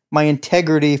mortgaged my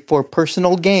integrity for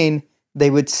personal gain, they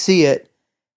would see it,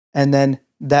 and then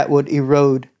that would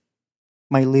erode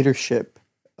my leadership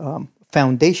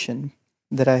foundation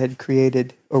that I had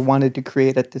created or wanted to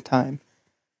create at the time.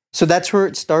 So that's where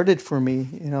it started for me.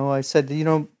 I said,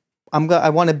 I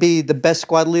want to be the best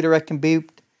squad leader I can be.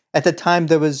 At the time,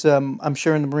 there was, I'm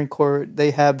sure in the Marine Corps,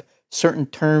 they have certain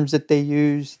terms that they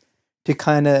use to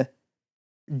kind of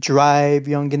drive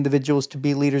young individuals to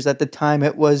be leaders. At the time,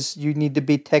 it was you need to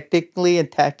be technically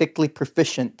and tactically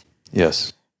proficient.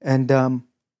 Yes. And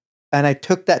I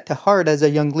took that to heart as a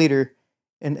young leader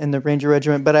in the Ranger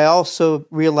Regiment. But I also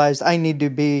realized I need to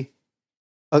be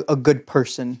a good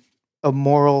person, a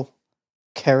moral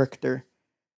character.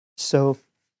 So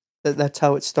that's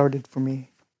how it started for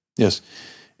me. Yes.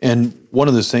 And one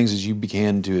of those things is you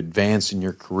began to advance in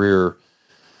your career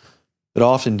that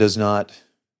often does not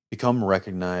become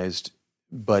recognized,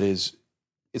 but it's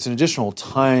an additional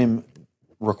time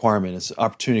requirement. It's an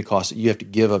opportunity cost that you have to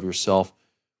give of yourself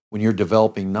when you're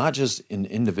developing not just an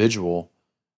individual,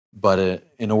 but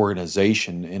an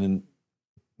organization. And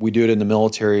we do it in the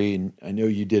military, and I know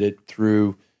you did it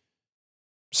through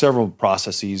several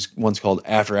processes. One's called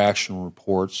after-action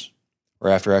reports or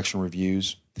after-action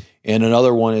reviews. And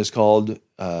another one is called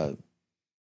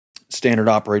standard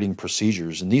operating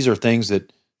procedures. And these are things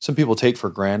that some people take for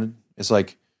granted. It's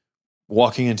like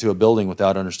walking into a building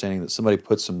without understanding that somebody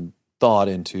put some thought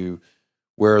into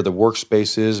where the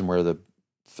workspace is and where the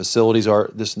facilities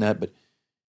are, this and that. But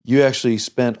you actually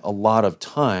spent a lot of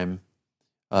time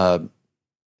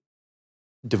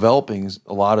developing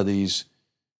a lot of these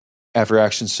after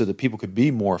actions so that people could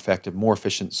be more effective, more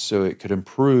efficient, so it could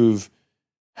improve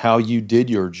how you did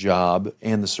your job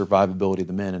and the survivability of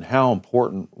the men. And how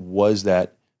important was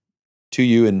that to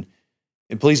you? And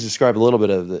please describe a little bit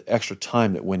of the extra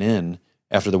time that went in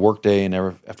after the workday and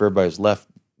after everybody's left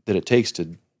that it takes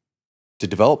to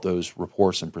develop those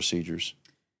reports and procedures.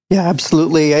 Yeah,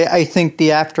 absolutely. I think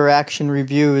the after-action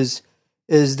review is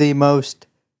the most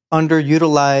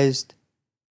underutilized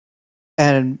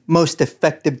and most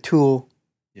effective tool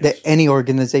that any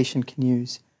organization can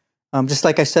use. Just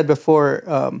like I said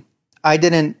before, I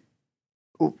didn't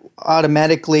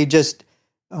automatically just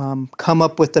come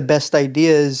up with the best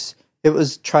ideas. It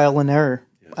was trial and error.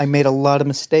 Yes. I made a lot of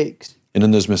mistakes. And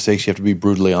in those mistakes, you have to be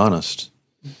brutally honest.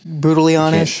 Brutally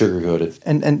honest. You can't sugarcoat it.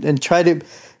 And try to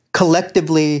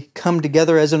collectively come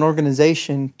together as an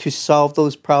organization to solve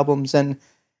those problems. And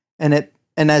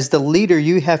as the leader,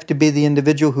 you have to be the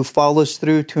individual who follows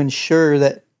through to ensure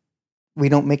that we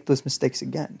don't make those mistakes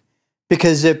again.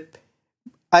 Because if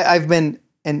I've been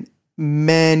in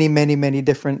many, many, many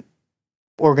different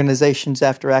organizations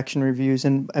after action reviews,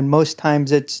 and most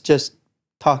times it's just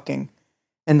talking.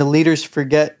 And the leaders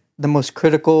forget the most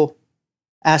critical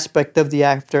aspect of the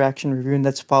after action review, and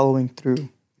that's following through.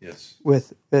 Yes.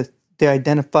 With the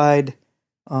identified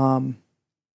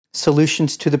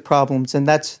solutions to the problems. And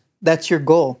that's your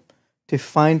goal, to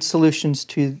find solutions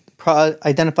to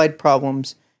identified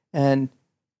problems and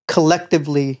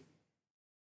collectively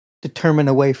determine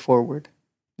a way forward.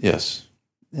 Yes.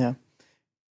 Yeah.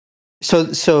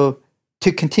 So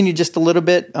to continue just a little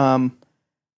bit,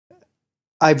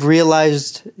 I've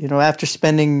realized, after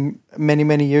spending many,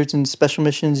 many years in Special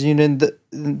Missions Unit,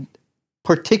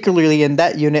 particularly in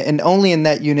that unit and only in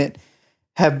that unit,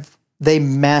 have they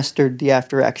mastered the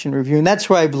after-action review. And that's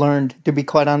where I've learned, to be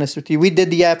quite honest with you. We did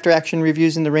the after-action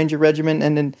reviews in the Ranger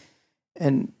Regiment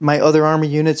and my other Army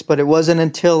units, but it wasn't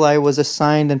until I was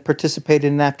assigned and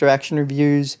participated in after-action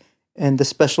reviews and the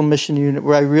Special Mission Unit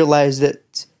where I realized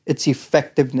that its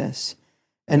effectiveness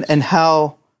and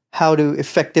how to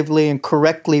effectively and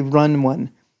correctly run one.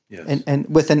 Yes. And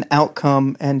with an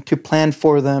outcome and to plan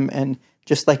for them. And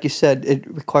just like you said, it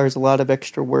requires a lot of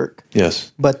extra work.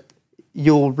 Yes. But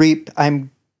you'll reap,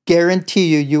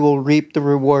 guarantee you will reap the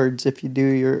rewards if you do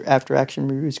your after-action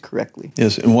reviews correctly.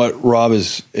 Yes, and what Rob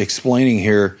is explaining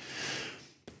here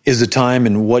is the time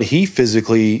and what he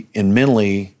physically and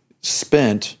mentally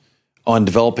spent on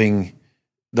developing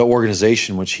the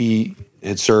organization which he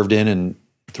had served in and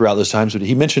throughout those times. But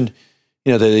he mentioned,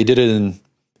 that they did it in,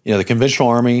 the conventional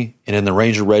army and in the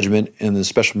Ranger Regiment and the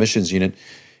Special Missions Unit.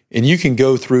 And you can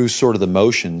go through sort of the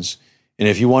motions. And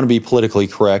if you want to be politically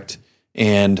correct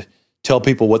and tell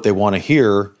people what they want to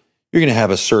hear, you're going to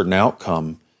have a certain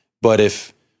outcome. But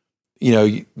if,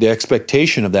 the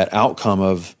expectation of that outcome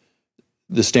of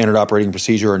the standard operating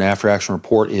procedure and after action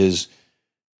report is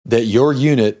that your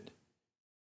unit,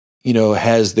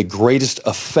 has the greatest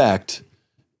effect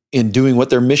in doing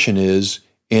what their mission is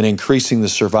and increasing the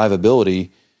survivability,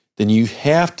 then you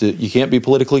can't be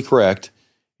politically correct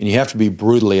and you have to be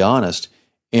brutally honest.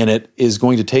 And it is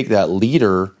going to take that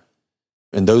leader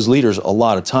and those leaders a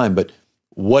lot of time. But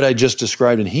what I just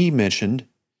described and he mentioned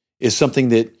is something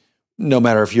that no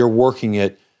matter if you're working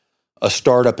at a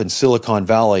startup in Silicon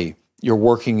Valley, you're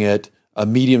working at a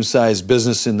medium-sized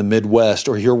business in the Midwest,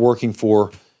 or you're working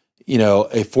for,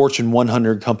 a Fortune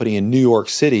 100 company in New York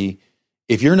City,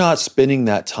 if you're not spending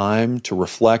that time to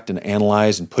reflect and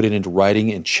analyze and put it into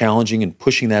writing and challenging and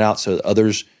pushing that out so that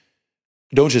others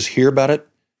don't just hear about it,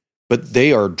 but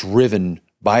they are driven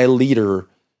by a leader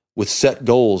with set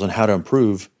goals on how to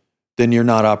improve, then you're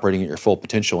not operating at your full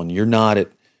potential and you're not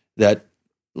at that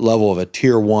level of a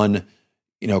tier one,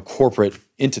 corporate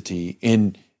entity.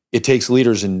 And it takes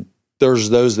leaders, and there's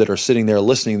those that are sitting there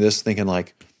listening to this thinking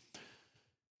like,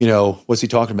 what's he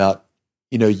talking about?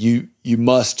 You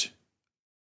must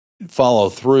follow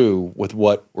through with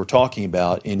what we're talking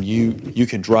about, and you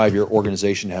can drive your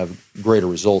organization to have greater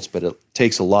results, but it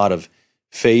takes a lot of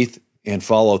faith and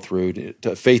follow through,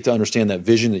 faith to understand that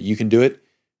vision that you can do it,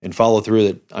 and follow through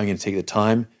that I'm going to take the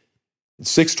time.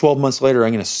 12 months later,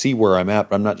 I'm going to see where I'm at,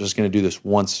 but I'm not just going to do this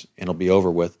once and it'll be over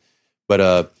with.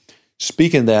 But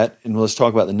speaking of that, and let's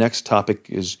talk about the next topic,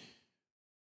 is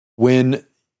when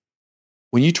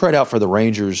you tried out for the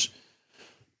Rangers,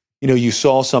 you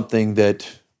saw something that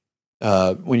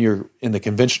when you're in the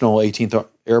conventional 18th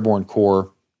Airborne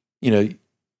Corps,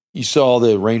 you saw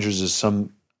the Rangers as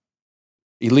some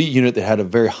elite unit that had a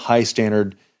very high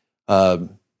standard, and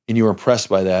you were impressed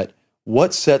by that.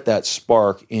 What set that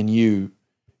spark in you?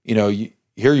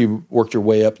 Here you worked your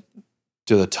way up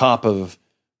to the top of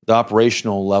the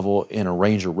operational level in a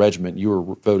Ranger regiment. You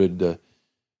were voted,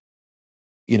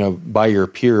 by your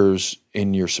peers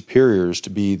and your superiors to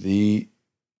be the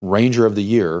Ranger of the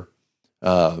Year,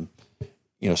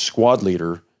 squad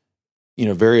leader,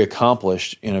 very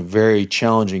accomplished in a very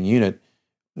challenging unit.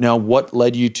 Now, what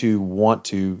led you to want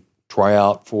to try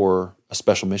out for a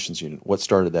special missions unit? What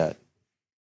started that?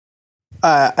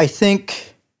 I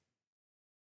think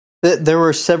that there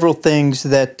were several things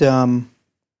that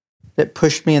that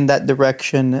pushed me in that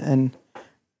direction, and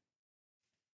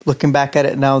looking back at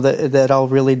it now, that all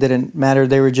really didn't matter.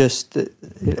 They were just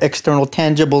external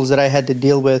tangibles that I had to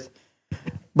deal with.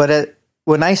 But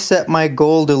when I set my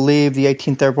goal to leave the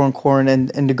 18th Airborne Corps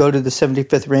and to go to the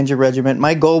 75th Ranger Regiment,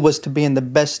 my goal was to be in the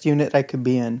best unit I could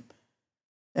be in.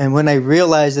 And when I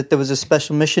realized that there was a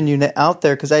special mission unit out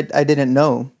there, because I didn't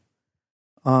know,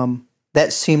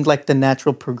 that seemed like the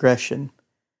natural progression.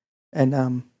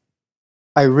 And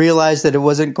I realized that it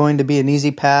wasn't going to be an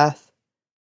easy path.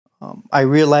 I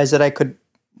realized that I could,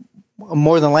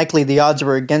 more than likely, the odds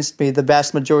were against me. The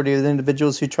vast majority of the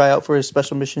individuals who try out for a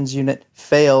special missions unit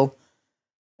fail.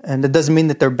 And it doesn't mean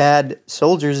that they're bad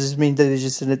soldiers. It just means that they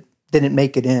just didn't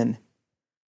make it in.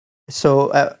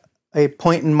 So at a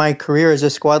point in my career as a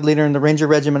squad leader in the Ranger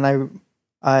Regiment,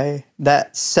 I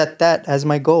set that as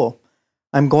my goal.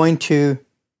 I'm going to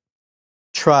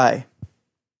try,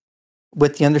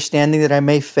 with the understanding that I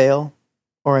may fail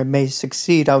or I may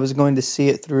succeed. I was going to see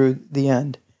it through the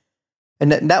end.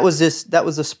 And that was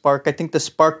a spark. I think the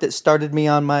spark that started me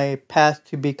on my path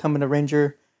to becoming a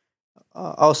Ranger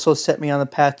also set me on the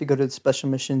path to go to the Special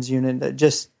Missions Unit.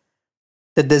 Just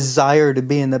the desire to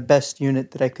be in the best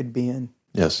unit that I could be in.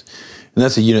 Yes. And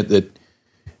that's a unit that,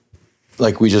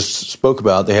 like we just spoke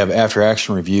about, they have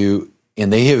after-action review,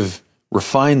 and they have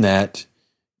refined that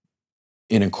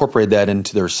and incorporated that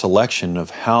into their selection of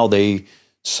how they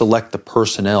select the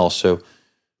personnel. So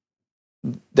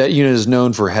that unit is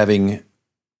known for having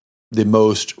the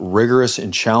most rigorous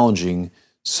and challenging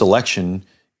selection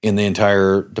in the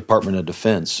entire Department of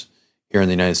Defense here in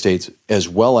the United States, as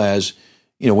well as,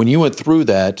 when you went through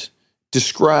that,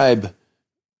 describe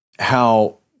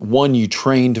how, one, you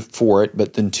trained for it,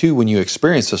 but then two, when you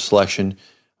experience the selection,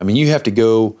 you have to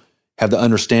go have the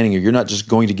understanding of you're not just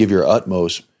going to give your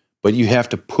utmost, but you have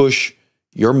to push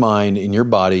your mind and your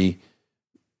body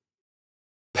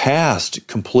past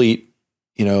complete,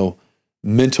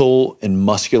 mental and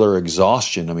muscular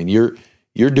exhaustion.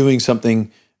 You're doing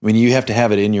something I mean, you have to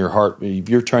have it in your heart. If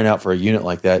you're trying out for a unit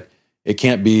like that, it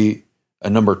can't be a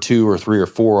number 2 or 3 or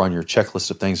 4 on your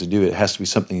checklist of things to do. It has to be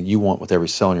something that you want with every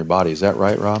cell in your body. Is that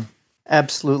right, Rob?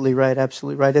 Absolutely right.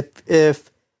 Absolutely right.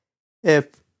 If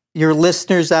your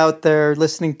listeners out there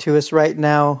listening to us right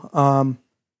now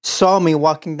saw me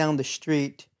walking down the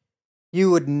street, you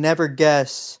would never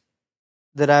guess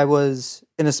that I was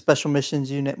in a special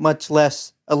missions unit, much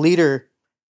less a leader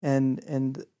in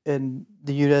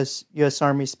the U.S.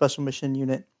 Army Special Mission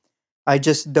Unit. I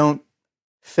just don't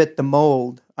fit the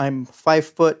mold. I'm 5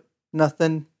 foot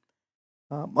nothing,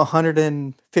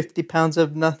 150 pounds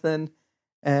of nothing,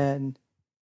 and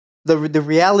the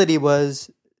reality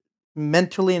was,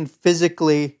 mentally and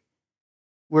physically,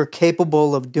 we're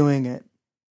capable of doing it.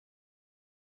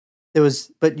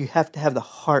 But you have to have the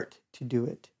heart to do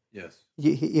it. Yes.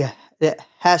 It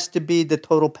has to be the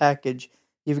total package.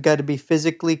 You've got to be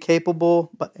physically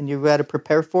capable, and you've got to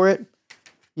prepare for it.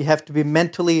 You have to be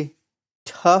mentally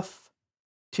tough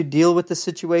to deal with the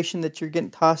situation that you're getting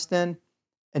tossed in,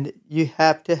 and you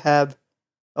have to have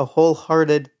a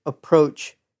wholehearted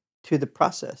approach to the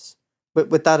process, but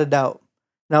without a doubt.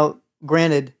 Now,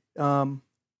 granted, in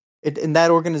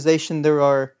that organization there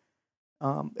are,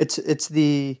 it's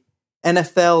the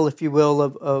NFL, if you will,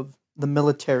 of the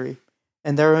military,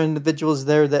 and there are individuals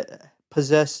there that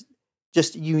possess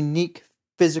just unique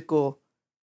physical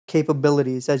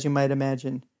capabilities, as you might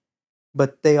imagine,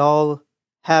 but they all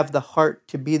have the heart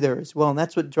to be there as well, and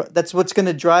that's what's going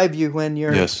to drive you when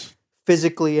you're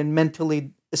physically and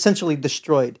mentally essentially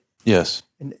destroyed. Yes,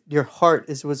 and your heart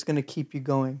is what's going to keep you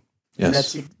going. Yes, and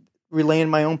that's relaying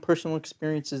my own personal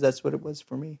experiences. That's what it was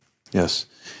for me. Yes,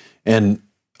 and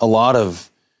a lot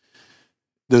of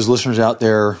those listeners out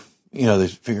there, they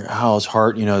figure, "Oh, it's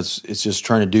hard." It's just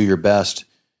trying to do your best.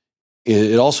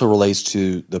 It also relates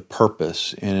to the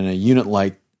purpose, and in a unit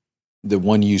like the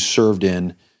one you served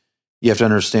in, you have to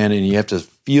understand and you have to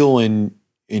feel in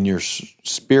your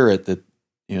spirit that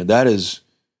that is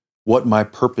what my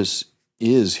purpose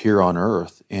is here on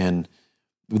earth, and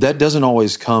that doesn't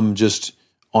always come just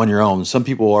on your own. Some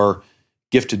people are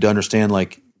gifted to understand,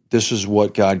 like, this is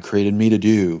what God created me to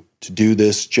do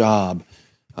this job.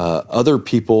 Other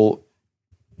people,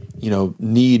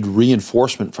 need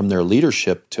reinforcement from their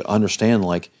leadership to understand,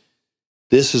 like,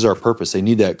 this is our purpose. They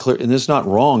need that clear, and it's not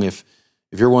wrong if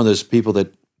you're one of those people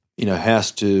that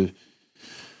has to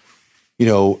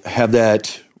have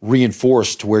that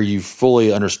reinforced to where you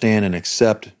fully understand and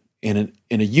accept. And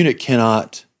a unit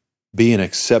cannot be an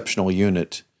exceptional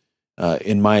unit,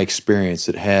 in my experience,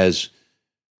 that has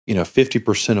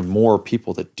 50% of more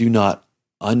people that do not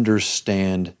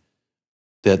understand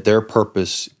that their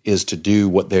purpose is to do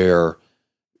what they're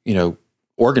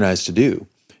organized to do.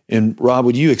 And Rob,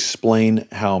 would you explain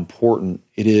how important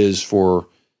it is for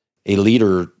a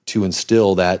leader to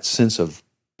instill that sense of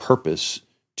purpose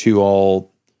to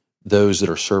all those that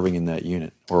are serving in that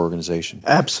unit or organization?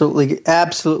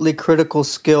 Absolutely critical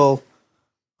skill,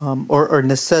 or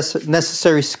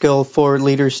necessary skill for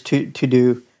leaders to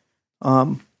do.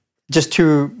 Just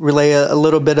to relay a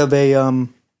little bit of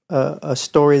a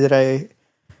story that I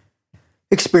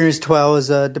experienced while I was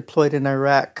deployed in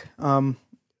Iraq,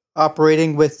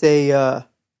 operating with a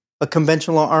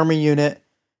conventional army unit,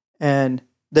 and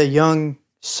the young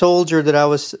soldier that I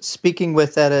was speaking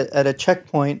with at a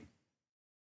checkpoint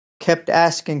kept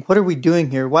asking, "What are we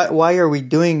doing here? Why are we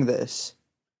doing this?"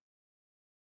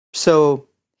 So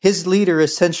his leader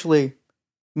essentially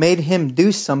made him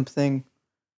do something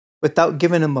without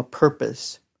giving him a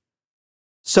purpose.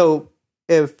 So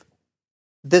if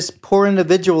this poor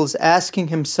individual is asking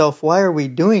himself, "Why are we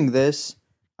doing this?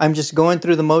 I'm just going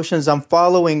through the motions. I'm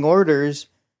following orders."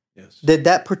 Yes. Did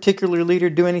that particular leader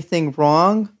do anything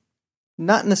wrong?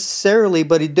 Not necessarily,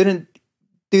 but he didn't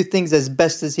do things as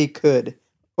best as he could,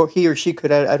 or he or she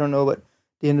could. I don't know what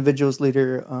the individual's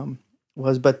leader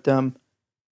was, but the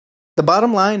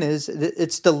bottom line is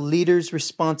it's the leader's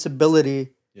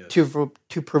responsibility to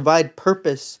provide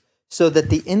purpose so that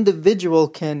the individual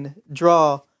can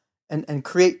draw and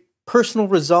create personal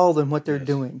resolve in what they're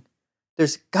doing.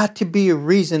 There's got to be a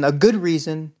reason, a good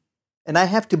reason, and I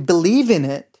have to believe in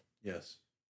it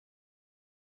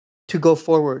to go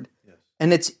forward. Yes.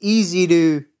 And it's easy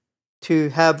to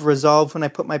have resolve when I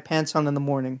put my pants on in the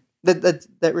morning.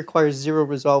 That requires zero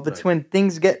resolve. It's when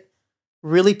things get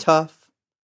really tough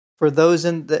for those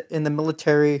in the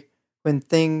military, when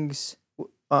things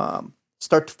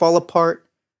start to fall apart.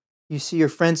 You see your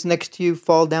friends next to you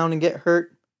fall down and get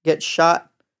hurt, get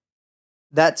shot.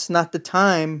 That's not the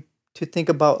time to think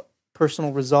about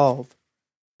personal resolve.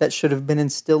 That should have been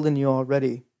instilled in you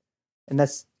already. And that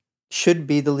should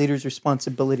be the leader's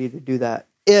responsibility to do that.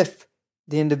 if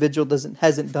the individual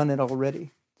hasn't done it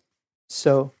already.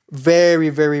 So very,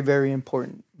 very, very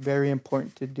important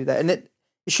to do that. And it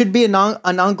should be an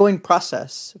ongoing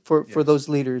process for those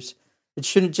leaders. It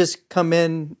shouldn't just come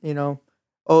in,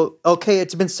 oh, okay,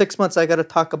 it's been 6 months, I got to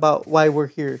talk about why we're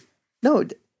here. No,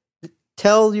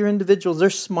 tell your individuals, they're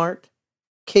smart,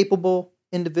 capable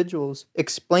individuals.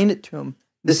 Explain it to them.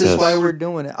 This is why we're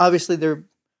doing it. Obviously, there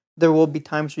will be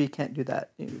times where you can't do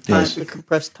that. A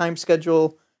compressed time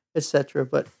schedule, etc.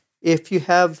 But if you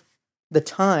have the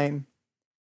time,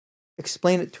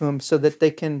 explain it to them so that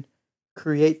they can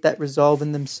create that resolve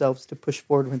in themselves to push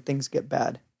forward when things get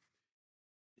bad.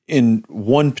 In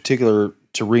one particular,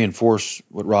 to reinforce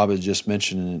what Rob had just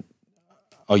mentioned,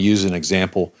 I'll use an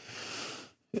example,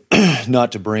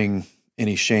 not to bring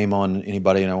any shame on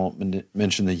anybody, and I won't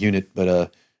mention the unit,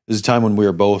 but this is a time when we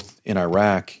were both in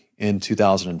Iraq in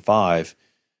 2005.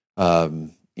 A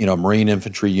Marine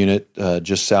infantry unit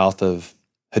just south of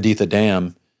Haditha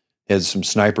Dam had some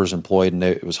snipers employed, and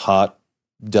it was hot,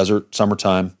 desert,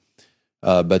 summertime.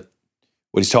 But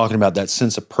what he's talking about, that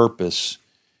sense of purpose,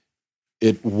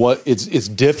 it's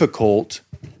difficult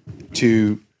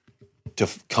to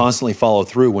constantly follow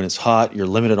through when it's hot. You're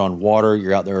limited on water.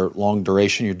 You're out there long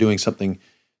duration. You're doing something,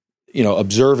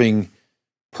 observing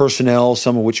personnel,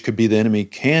 some of which could be the enemy,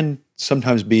 can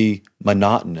sometimes be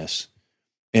monotonous.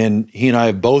 And he and I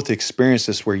have both experienced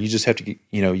this, where you just have to,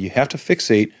 you have to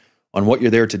fixate on what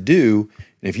you're there to do.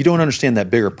 And if you don't understand that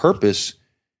bigger purpose,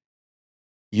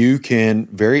 you can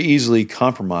very easily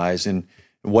compromise. And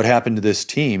what happened to this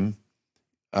team,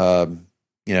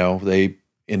 they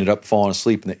ended up falling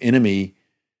asleep, and the enemy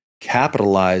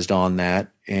capitalized on that,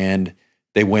 and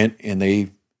they went and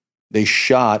they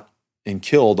shot and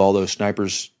killed all those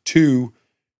snipers. Two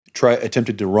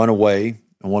attempted to run away,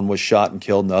 and one was shot and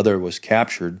killed, and the other was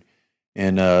captured.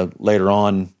 And later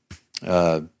on,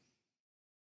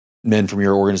 men from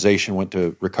your organization went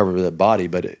to recover that body,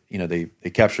 but they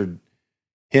captured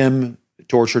him,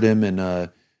 tortured him, and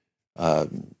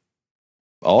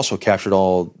also captured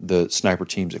all the sniper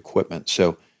team's equipment.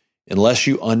 So unless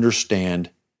you understand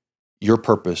your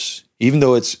purpose, even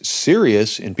though it's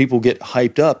serious and people get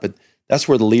hyped up, but that's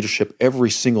where the leadership every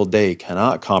single day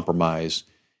cannot compromise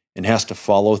and has to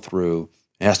follow through,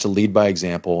 and has to lead by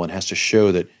example, and has to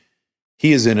show that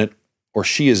he is in it or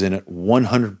she is in it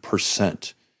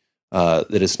 100%, that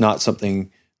it's not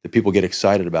something that people get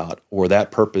excited about, or that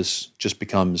purpose just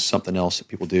becomes something else that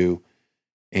people do.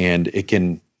 And it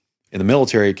can, in the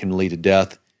military, it can lead to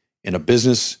death. In a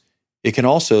business, it can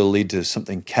also lead to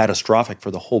something catastrophic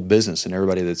for the whole business and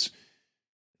everybody that's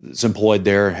employed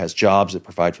there, has jobs that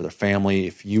provide for their family.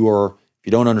 If you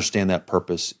don't understand that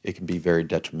purpose, it can be very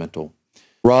detrimental.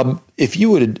 Rob, if you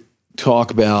would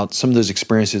talk about some of those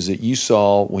experiences that you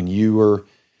saw when you were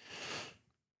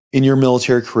in your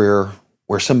military career,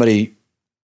 where somebody,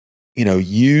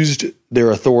 used their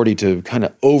authority to kind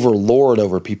of overlord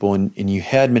over people, and you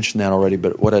had mentioned that already,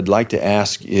 but what I'd like to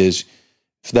ask is,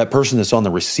 for that person that's on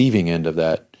the receiving end of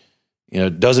that,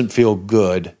 doesn't feel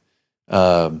good,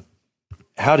 how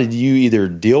did you either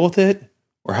deal with it,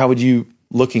 or how would you,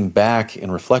 looking back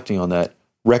and reflecting on that,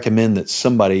 recommend that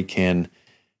somebody can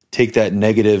take that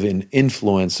negative and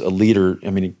influence a leader? I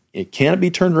mean, it can't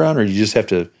be turned around, or you just have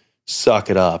to suck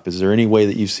it up. Is there any way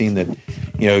that you've seen that,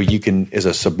 you can, as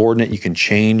a subordinate, you can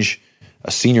change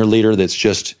a senior leader that's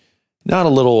just not a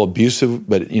little abusive,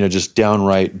 but, just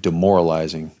downright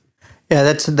demoralizing?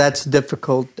 Yeah, that's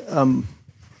difficult.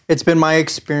 It's been my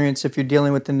experience, if you're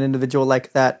dealing with an individual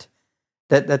like that's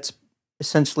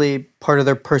essentially part of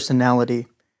their personality.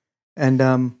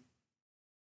 And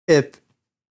if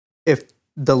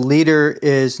the leader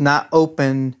is not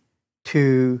open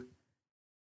to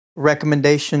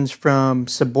recommendations from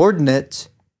subordinates,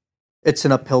 it's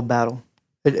an uphill battle.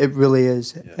 It really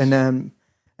is. Yes. And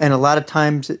a lot of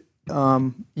times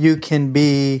you can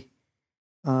be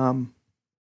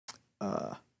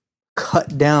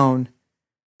cut down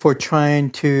for trying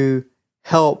to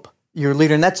help your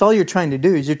leader. And that's all you're trying to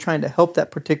do, is you're trying to help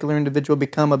that particular individual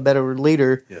become a better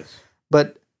leader. Yes.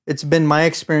 But it's been my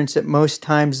experience that most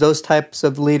times those types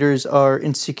of leaders are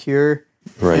insecure,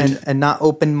 right, and not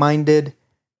open-minded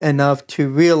enough to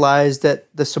realize that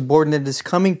the subordinate is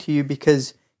coming to you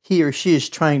because he or she is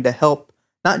trying to help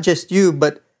not just you,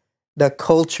 but the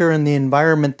culture and the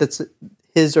environment that's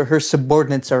his or her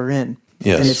subordinates are in.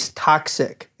 Yes. And it's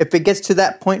toxic. If it gets to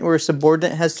that point where a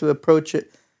subordinate has to approach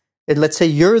it, and let's say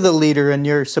you're the leader and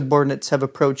your subordinates have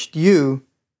approached you,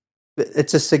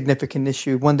 it's a significant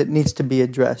issue, one that needs to be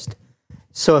addressed.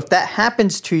 So if that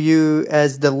happens to you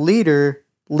as the leader,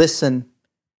 listen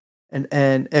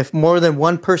And if more than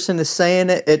one person is saying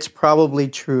it, it's probably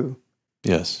true.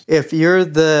 Yes. If you're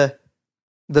the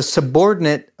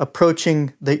subordinate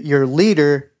approaching your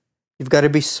leader, you've got to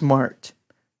be smart.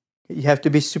 You have to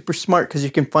be super smart because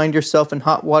you can find yourself in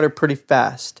hot water pretty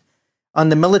fast. On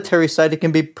the military side,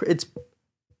 it's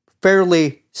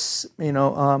fairly,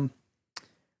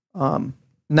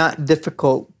 not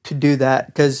difficult to do that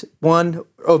because one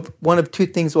of two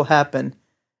things will happen.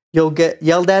 You'll get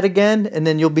yelled at again, and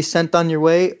then you'll be sent on your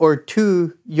way, or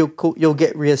two, you'll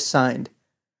get reassigned.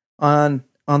 On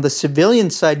the civilian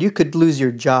side, you could lose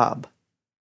your job.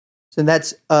 So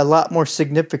that's a lot more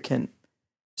significant.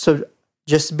 So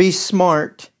just be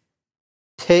smart.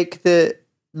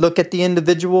 Look at the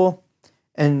individual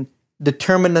and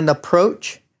determine an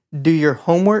approach. Do your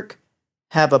homework.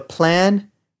 Have a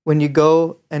plan when you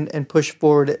go and push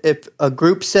forward. If a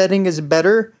group setting is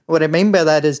better, what I mean by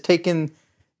that is taking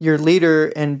your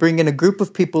leader and bringing a group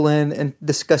of people in and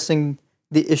discussing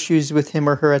the issues with him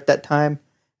or her at that time,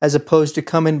 as opposed to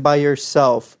coming by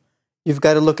yourself. You've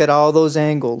got to look at all those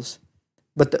angles.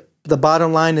 But the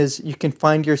bottom line is you can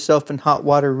find yourself in hot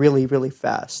water really, really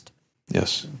fast.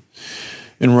 Yes.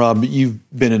 And Rob, you've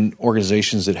been in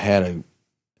organizations that had an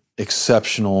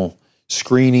exceptional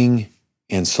screening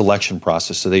and selection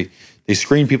process. So they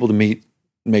screen people to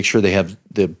make sure they have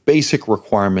the basic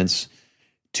requirements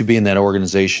to be in that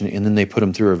organization, and then they put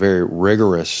them through a very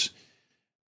rigorous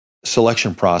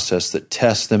selection process that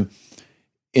tests them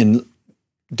and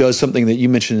does something that you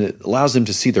mentioned that allows them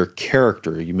to see their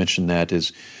character. You mentioned that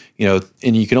is,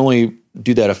 and you can only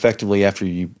do that effectively after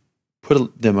you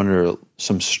put them under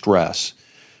some stress.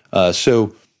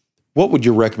 So what would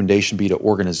your recommendation be to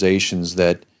organizations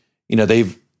that,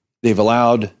 they've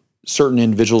allowed certain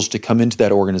individuals to come into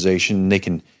that organization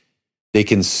and they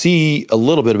can see a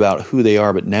little bit about who they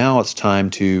are, but now it's time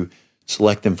to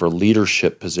select them for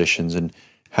leadership positions. And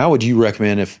how would you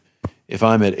recommend if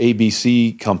I'm at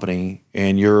ABC company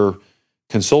and you're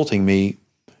consulting me,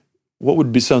 what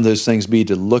would be some of those things be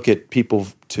to look at people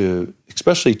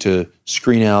especially to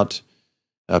screen out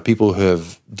people who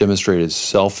have demonstrated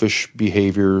selfish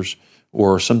behaviors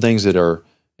or some things that are,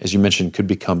 as you mentioned, could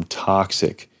become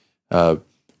toxic?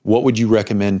 What would you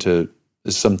recommend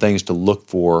as some things to look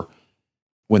for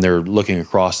when they're looking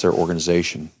across their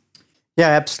organization? Yeah,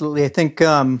 absolutely. I think,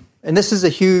 and this is a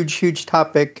huge, huge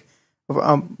topic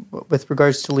with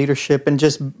regards to leadership and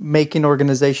just making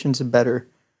organizations better.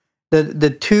 The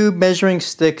two measuring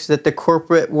sticks that the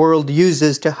corporate world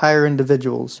uses to hire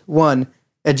individuals. One,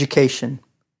 education.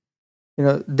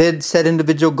 Did said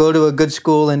individual go to a good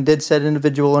school and did said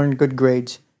individual earn good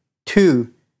grades?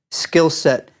 Two, skill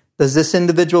set. Does this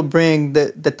individual bring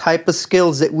the type of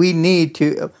skills that we need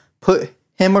to put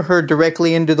him or her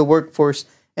directly into the workforce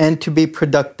and to be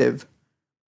productive?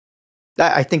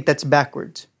 I think that's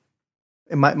backwards,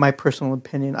 in my personal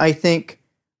opinion. I think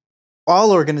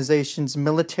all organizations,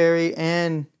 military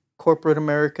and corporate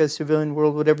America, civilian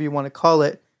world, whatever you want to call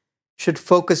it, should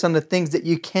focus on the things that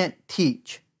you can't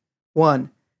teach. One,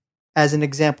 as an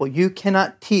example, you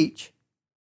cannot teach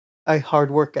a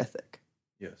hard work ethic.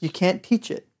 Yes. You can't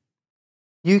teach it.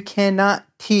 You cannot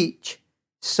teach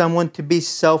someone to be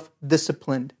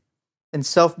self-disciplined. And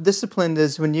self-disciplined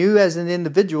is when you as an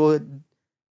individual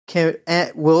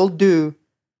will do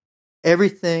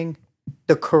everything,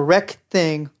 the correct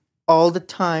thing all the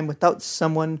time without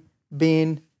someone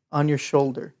being on your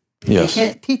shoulder. Yes. You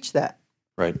can't teach that.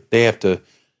 Right. They have to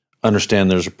understand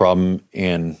there's a problem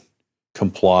and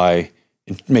comply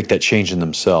and make that change in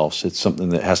themselves. It's something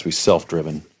that has to be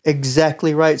self-driven.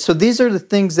 Exactly right. So these are the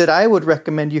things that I would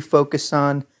recommend you focus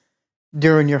on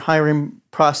during your hiring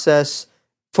process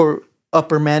for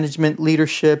upper management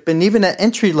leadership and even at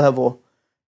entry level.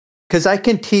 Because I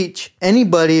can teach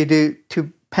anybody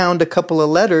to pound a couple of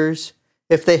letters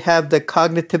if they have the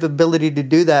cognitive ability to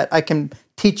do that. I can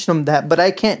teach them that, but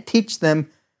I can't teach them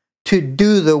to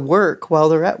do the work while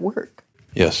they're at work.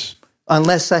 Yes.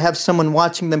 Unless I have someone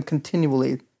watching them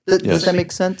continually. Does that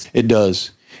make sense? It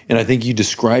does. And I think you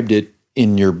described it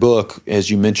in your book, as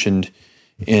you mentioned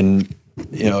in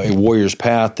A Warrior's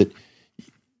Path, that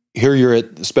here you're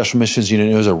at the Special Missions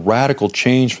Unit. It was a radical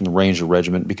change from the Ranger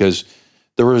Regiment because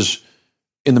there was,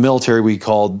 in the military,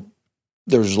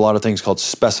 there was a lot of things called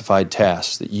specified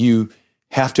tasks that you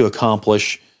have to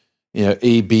accomplish,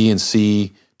 A, B, and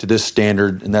C to this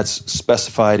standard, and that's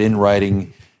specified in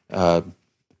writing.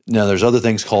 Now, there's other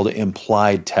things called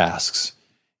implied tasks.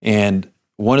 And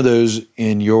one of those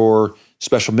in your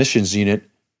Special Missions Unit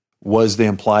was the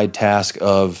implied task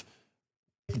of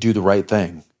do the right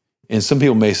thing. And some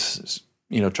people may,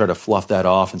 try to fluff that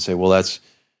off and say, well, that's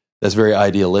very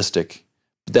idealistic.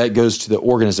 that goes to the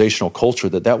organizational culture,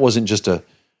 that wasn't just a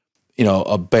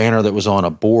banner that was on a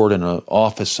board in an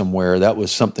office somewhere. That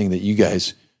was something that you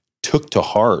guys took to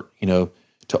heart,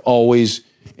 to always,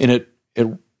 and it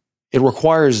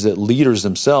requires that leaders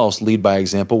themselves lead by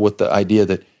example with the idea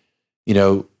that,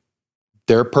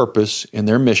 their purpose and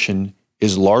their mission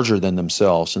is larger than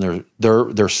themselves, and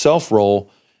their self-role,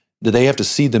 that they have to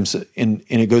see them, and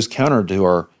it goes counter to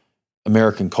our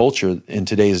American culture in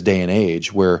today's day and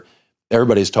age, where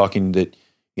everybody's talking that,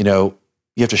 you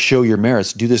have to show your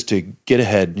merits, do this to get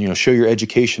ahead, show your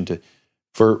education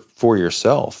for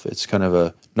yourself. It's kind of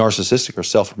a narcissistic or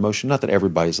self-promotion. Not that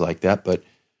everybody's like that, but,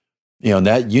 in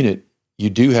that unit,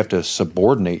 you do have to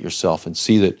subordinate yourself and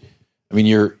see that,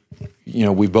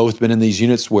 we've both been in these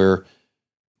units where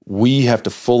we have to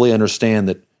fully understand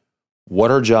that what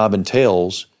our job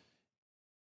entails,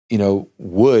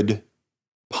 would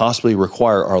possibly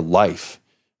require our life.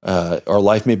 Our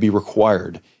life may be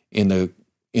required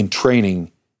in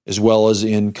training as well as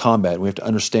in combat. We have to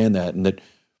understand that, and that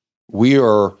we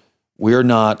are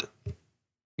not,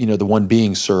 the one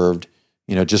being served.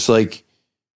 Just like,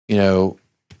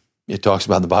 it talks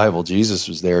about in the Bible, Jesus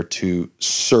was there to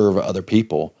serve other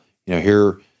people.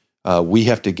 Here we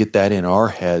have to get that in our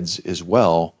heads as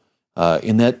well,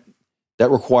 and that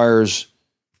requires,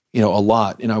 a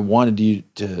lot. And I wanted you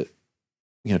to,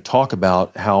 talk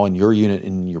about how in your unit,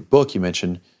 in your book, you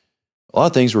mentioned a lot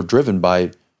of things were driven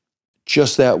by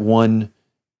just that one,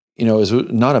 it was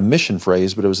not a mission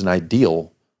phrase, but it was an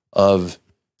ideal of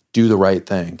do the right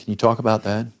thing. Can you talk about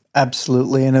that?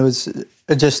 Absolutely. And it was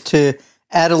just to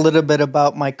add a little bit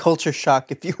about my culture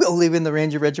shock, if you will, leaving the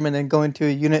Ranger Regiment and going to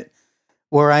a unit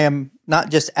where I am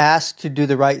not just asked to do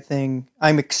the right thing,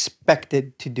 I'm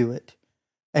expected to do it.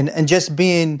 And just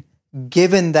being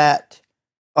given that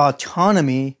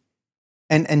autonomy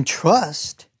and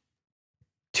trust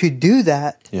to do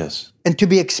that. Yes. And to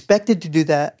be expected to do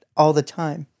that all the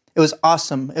time. It was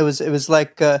awesome. It was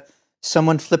like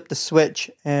someone flipped the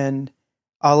switch, and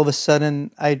all of a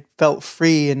sudden I felt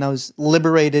free and I was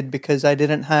liberated because I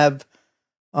didn't have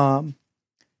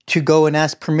to go and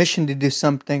ask permission to do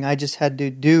something. I just had to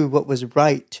do what was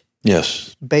right.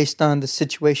 Yes. Based on the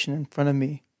situation in front of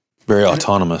me. Very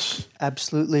autonomous.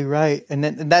 Absolutely right. And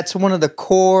that's one of the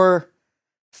core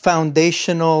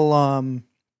foundational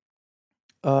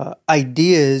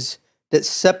ideas that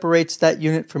separates that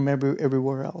unit from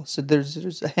everywhere else. So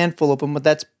there's a handful of them, but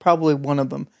that's probably one of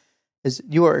them, is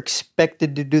you are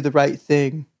expected to do the right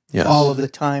thing all of the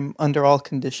time under all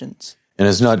conditions. And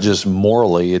it's not just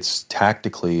morally, it's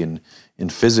tactically and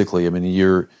physically.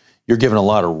 You're given a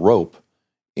lot of rope,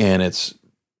 and it's,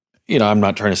 I'm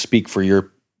not trying to speak for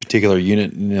your particular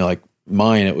unit, like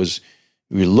mine, it was,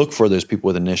 we look for those people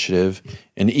with initiative,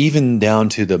 and even down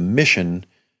to the mission,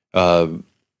 one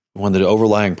of the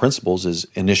overlying principles is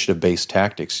initiative-based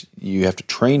tactics. You have to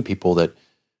train people that,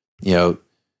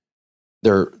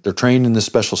 they're trained in this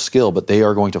special skill, but they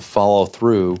are going to follow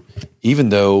through, even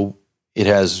though it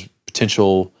has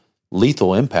potential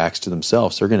lethal impacts to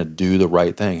themselves. They're going to do the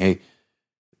right thing. Hey,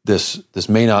 this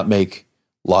may not make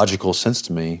logical sense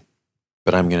to me,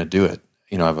 but I'm going to do it.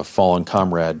 I have a fallen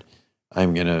comrade.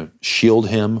 I'm going to shield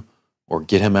him or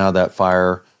get him out of that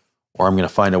fire, or I'm going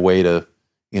to find a way to,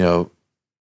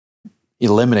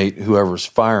 eliminate whoever's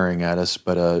firing at us.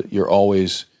 But you're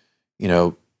always,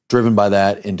 driven by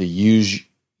that, and to use,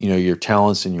 your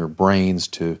talents and your brains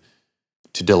to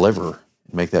deliver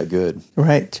and make that good.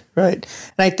 Right. And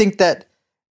I think that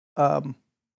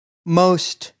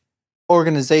most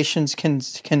organizations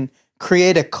can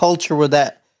create a culture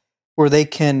where they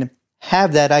can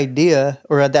have that idea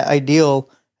or that ideal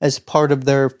as part of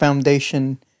their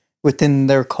foundation within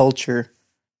their culture.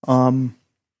 And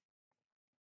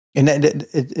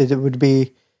it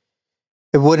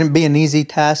wouldn't be an easy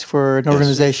task for an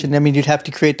organization. Yes. You'd have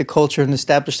to create the culture and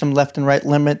establish some left and right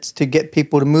limits to get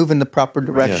people to move in the proper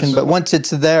direction. Yes. But once it's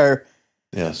there,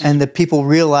 and the people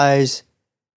realize,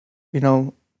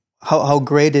 how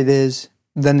great it is,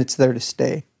 then it's there to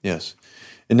stay. Yes.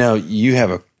 And now you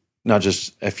have not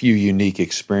just a few unique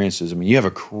experiences. You have a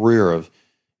career of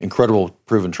incredible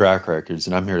proven track records,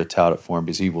 and I'm here to tout it for him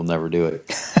because he will never do it.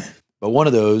 But one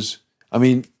of those,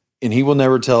 and he will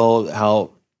never tell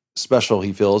how special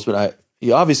he feels, but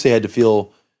he obviously had to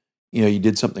feel, you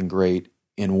did something great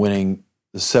in winning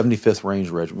the 75th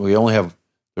Ranger Regiment.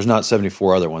 There's not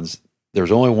 74 other ones.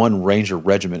 There's only one Ranger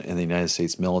Regiment in the United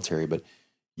States military, but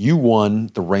you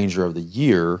won the Ranger of the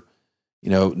Year,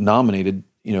 nominated,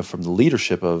 from the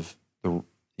leadership of the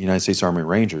United States Army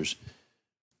Rangers.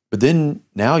 But then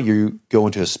now you go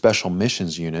into a special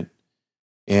missions unit,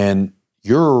 and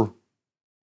you're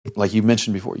like you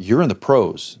mentioned before, you're in the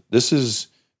pros. This is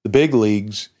the big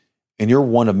leagues, and you're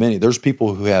one of many. There's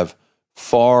people who have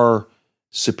far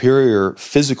superior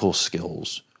physical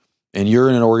skills, and you're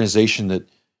in an organization that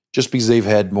just because they've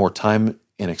had more time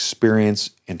and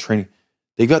experience and training,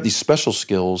 they've got these special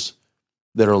skills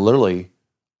that are literally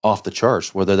off the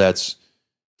charts, whether that's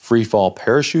free fall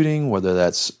parachuting, whether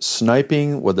that's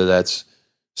sniping, whether that's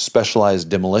specialized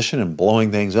demolition and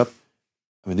blowing things up.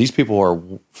 I mean, these people are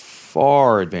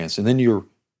far advanced. And then you're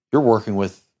working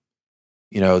with,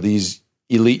 these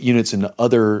elite units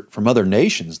from other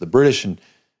nations, the British. And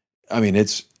I mean,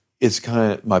 it's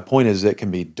kind of, my point is it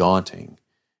can be daunting.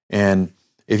 And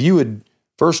if you would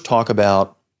first talk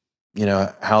about,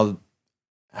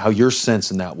 how your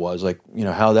sense in that was, like,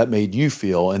 how that made you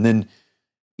feel. And then,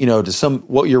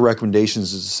 what your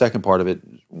recommendations is the second part of it,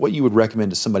 what you would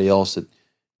recommend to somebody else that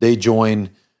they join,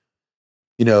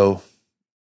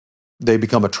 they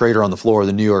become a trader on the floor of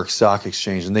the New York Stock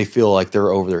Exchange and they feel like they're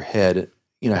over their head.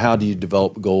 How do you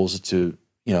develop goals to,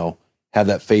 have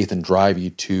that faith and drive you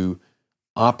to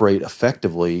operate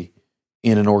effectively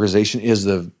in an organization is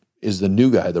the new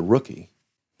guy, the rookie?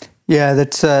 Yeah,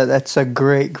 that's a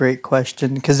great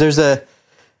question, because I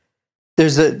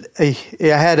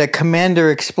had a commander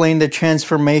explain the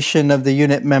transformation of the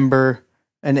unit member,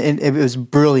 and it was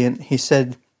brilliant. He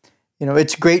said,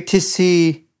 it's great to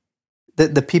see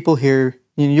the people here.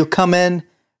 You'll come in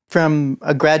from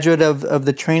a graduate of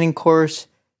the training course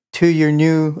to your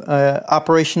new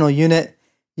operational unit.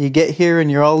 You get here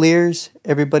and you're all ears.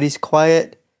 Everybody's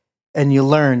quiet, and you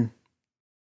learn.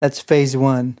 That's phase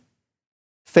 1.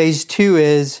 Phase 2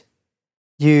 is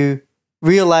you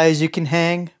realize you can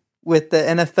hang with the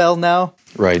NFL now,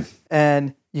 right?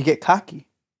 And you get cocky.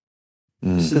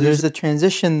 So there's a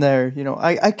transition there.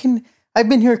 I've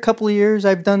been here a couple of years.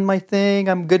 I've done my thing.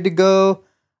 I'm good to go.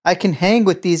 I can hang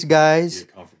with these guys.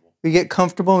 We get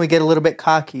comfortable and we get a little bit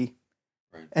cocky,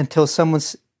 right, until someone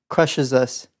crushes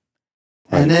us.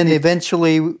 Right. And then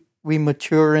eventually we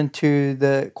mature into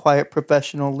the quiet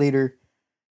professional leader.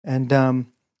 And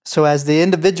so as the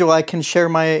individual, I can share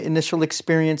my initial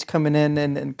experience coming in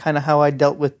and kind of how I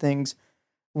dealt with things.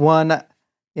 One,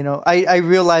 I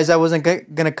realized I wasn't going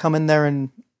to come in there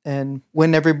and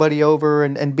win everybody over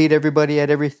and beat everybody at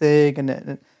everything.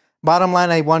 And bottom line,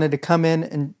 I wanted to come in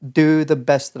and do the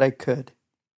best that I could,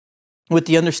 with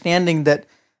the understanding that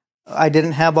I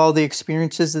didn't have all the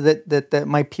experiences that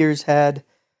my peers had.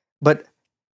 But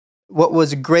what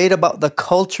was great about the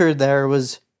culture there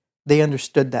was they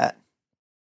understood that.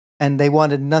 And they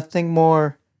wanted nothing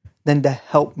more than to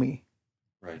help me.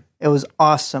 Right. It was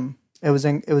awesome. It was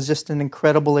just an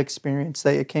incredible experience.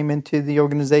 They came into the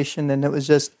organization, and it was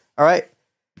just, all right.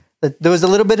 There was a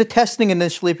little bit of testing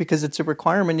initially because it's a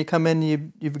requirement. You come in,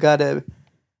 you've got to,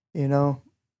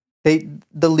 the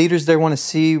leaders there want to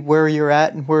see where you're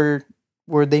at and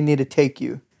where they need to take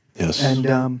you. Yes.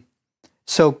 And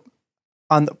so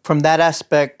from that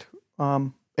aspect,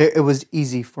 it was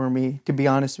easy for me, to be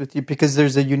honest with you, because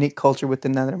there's a unique culture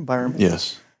within that environment.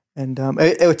 Yes. And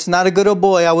it's not a good old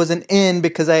boy. I wasn't in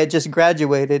because I had just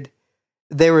graduated.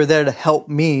 They were there to help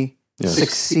me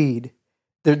succeed.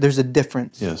 There's a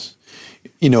difference. Yes.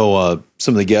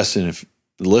 Some of the guests, and if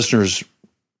the listeners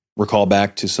recall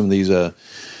back to some of these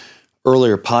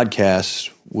earlier podcasts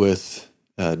with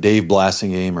Dave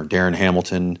Blassingame or Darren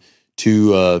Hamilton,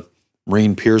 two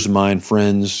Marine peers of mine,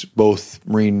 friends, both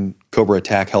Marine Cobra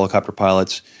attack helicopter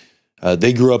pilots.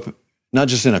 They grew up not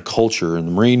just in a culture, in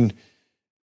the Marine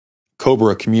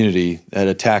Cobra community, that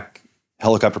attack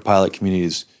helicopter pilot community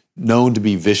is known to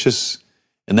be vicious.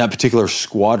 And that particular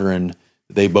squadron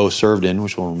they both served in,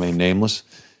 which will remain nameless,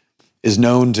 is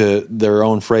known to their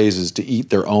own phrases to eat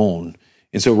their own.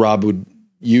 And so, Rob,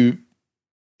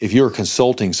 if you're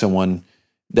consulting someone,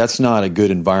 that's not a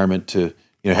good environment to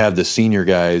have the senior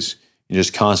guys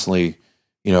just constantly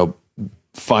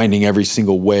finding every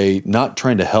single way, not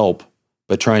trying to help,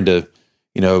 but trying to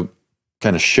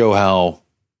kind of show how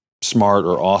smart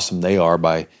or awesome they are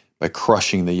by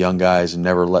crushing the young guys and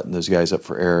never letting those guys up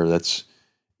for air.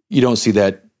 You don't see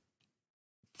that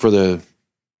for the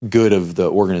good of the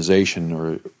organization,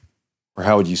 or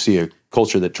how would you see a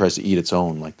culture that tries to eat its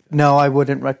own like that? No, I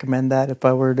wouldn't recommend that if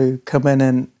I were to come in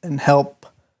and help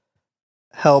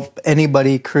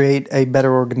anybody create a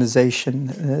better organization.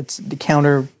 It's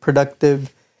counterproductive,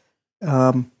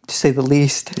 to say the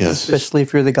least, yes, especially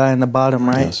if you're the guy on the bottom,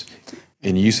 right? Yes.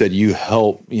 And you said you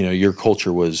help, your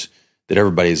culture was that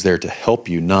everybody is there to help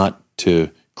you, not to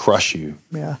crush you.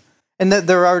 Yeah. And that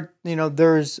there are,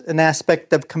 there's an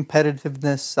aspect of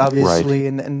competitiveness, obviously,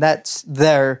 right, and that's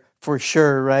there for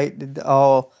sure, right?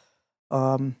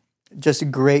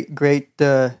 just great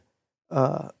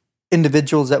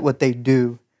individuals at what they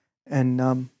do.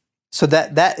 And so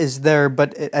that is there.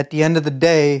 But at the end of the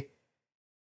day,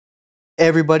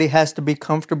 everybody has to be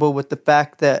comfortable with the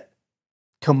fact that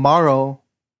tomorrow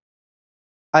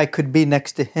I could be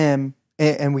next to him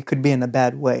and we could be in a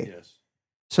bad way. Yes.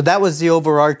 So that was the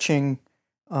overarching,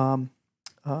 not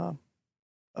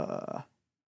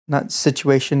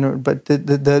situation, but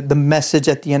the message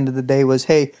at the end of the day was,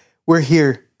 hey, we're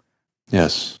here.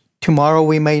 Yes. Tomorrow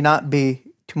we may not be.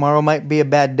 Tomorrow might be a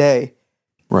bad day.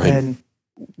 Right. And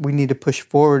we need to push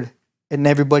forward and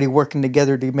everybody working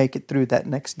together to make it through that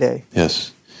next day.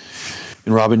 Yes.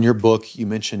 And Rob, in your book, you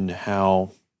mentioned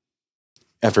how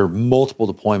after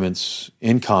multiple deployments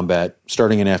in combat,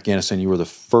 starting in Afghanistan, you were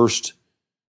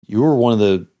one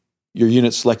of your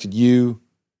unit selected you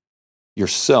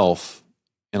yourself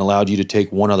and allowed you to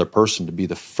take one other person to be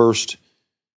the first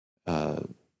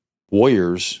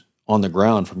warriors on the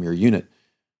ground from your unit.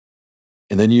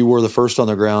 And then you were the first on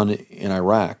the ground in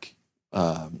Iraq.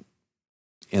 And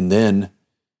then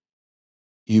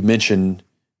you mentioned,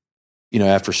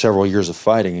 after several years of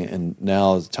fighting, and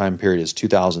now the time period is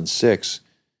 2006,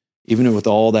 even with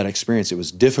all that experience, it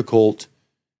was difficult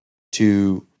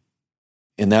to,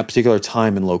 in that particular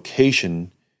time and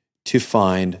location, to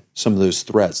find some of those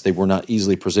threats. They were not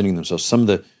easily presenting themselves. Some of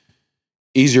the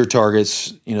easier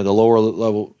targets, the lower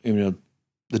level,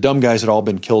 the dumb guys had all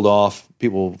been killed off.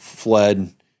 People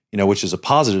fled, which is a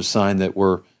positive sign that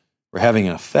we're having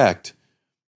an effect.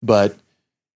 But,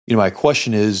 my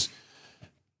question is,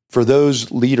 for those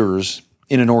leaders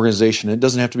in an organization, it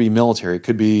doesn't have to be military. It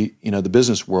could be, the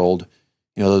business world.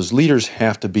 Those leaders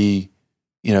have to be,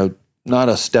 not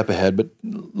a step ahead, but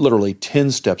literally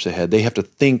 10 steps ahead. They have to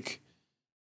think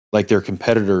like their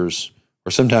competitors,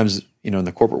 or sometimes, in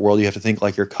the corporate world, you have to think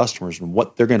like your customers and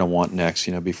what they're going to want next.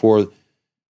 Before,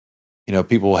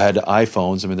 people had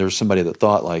iPhones. There was somebody that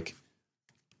thought like,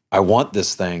 I want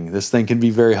this thing. This thing can be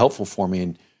very helpful for me.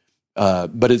 And,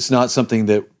 but it's not something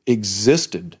that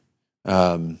existed.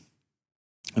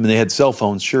 They had cell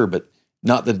phones, sure, but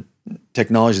not the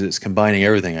technology that's combining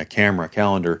everything, a camera, a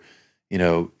calendar,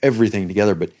 everything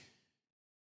together. But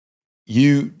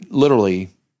you literally,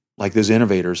 like those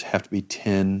innovators, have to be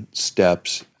 10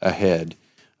 steps ahead.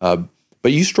 But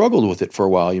you struggled with it for a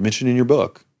while. You mentioned in your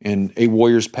book, in A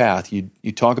Warrior's Path, you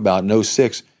talk about in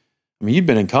 06, you'd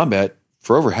been in combat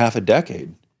for over half a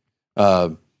decade.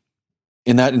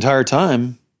 In that entire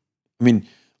time,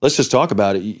 let's just talk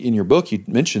about it. In your book, you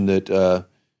mentioned that,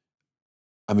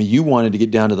 you wanted to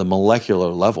get down to the molecular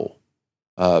level.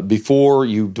 Before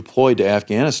you deployed to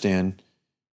Afghanistan,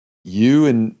 you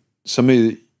and some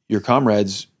of your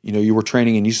comrades, you were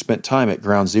training and you spent time at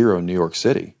Ground Zero in New York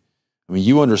City.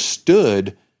 You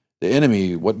understood the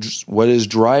enemy, what is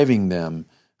driving them.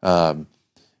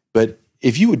 But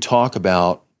if you would talk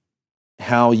about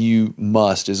how you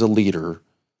must, as a leader,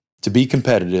 to be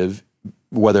competitive,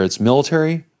 whether it's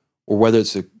military or whether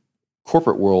it's the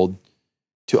corporate world,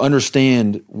 to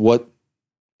understand what,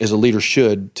 as a leader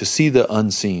should, to see the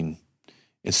unseen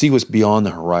and see what's beyond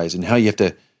the horizon, how you have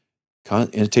to,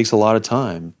 and it takes a lot of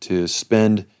time to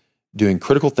spend doing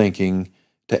critical thinking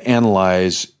to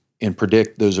analyze and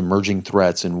predict those emerging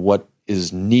threats and what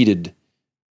is needed,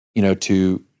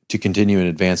 to continue and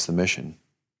advance the mission.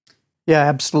 Yeah,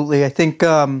 absolutely. I think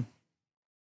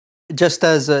just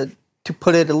as to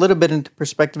put it a little bit into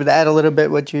perspective, to add a little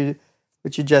bit what you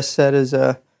just said is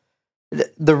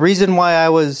the reason why I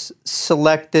was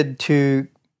selected to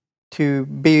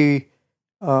be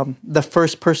the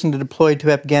first person to deploy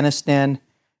to Afghanistan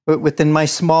within my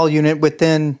small unit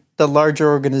within the larger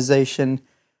organization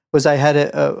was I had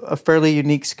a fairly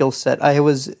unique skill set. I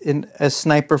was a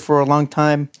sniper for a long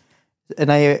time,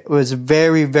 and I was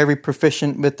very, very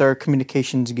proficient with our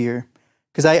communications gear.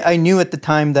 Because I knew at the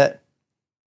time that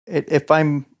if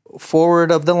I'm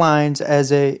forward of the lines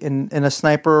in a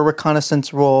sniper or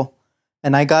reconnaissance role,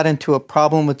 and I got into a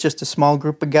problem with just a small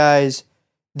group of guys,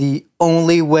 the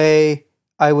only way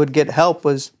I would get help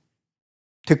was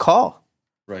to call,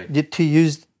 right? To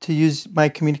use my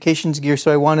communications gear.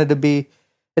 So I wanted to be,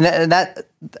 and that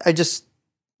I just,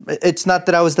 it's not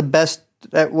that I was the best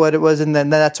at what it was, and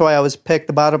then that's why I was picked.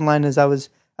 The bottom line is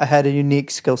I had a unique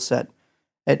skill set.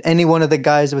 And any one of the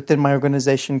guys within my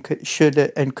organization should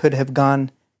and could have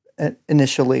gone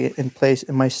initially in place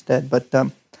in my stead, but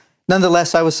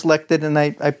nonetheless, I was selected, and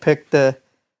I picked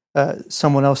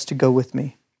someone else to go with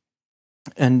me.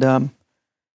 And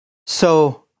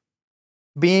so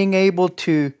being able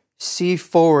to see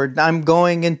forward, I'm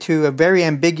going into a very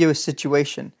ambiguous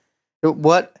situation.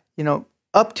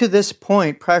 Up to this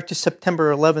point, prior to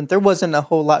September 11th, there wasn't a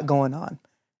whole lot going on.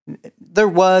 There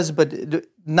was, but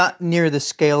not near the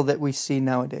scale that we see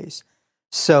nowadays.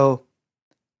 So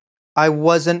I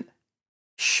wasn't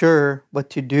sure what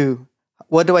to do.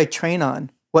 What do I train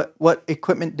on? What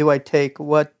equipment do I take?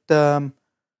 What do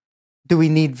we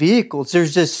need vehicles?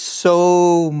 There's just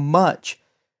so much.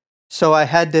 So I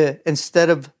had to,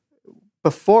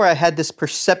 before I had this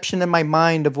perception in my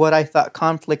mind of what I thought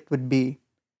conflict would be.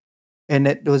 And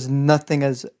it was nothing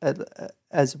as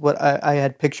what I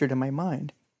had pictured in my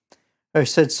mind. I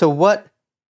said, so what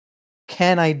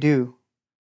can I do?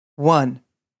 One,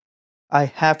 I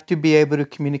have to be able to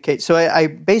communicate. So I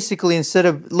basically, instead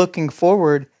of looking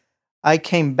forward, I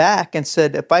came back and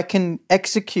said, if I can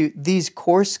execute these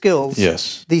core skills,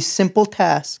 Yes. these simple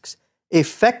tasks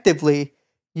effectively,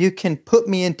 you can put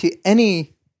me into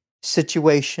any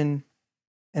situation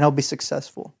and I'll be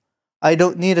successful. I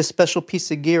don't need a special piece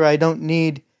of gear. I don't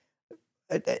need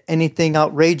anything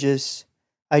outrageous.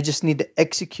 I just need to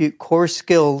execute core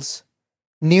skills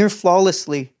near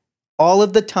flawlessly all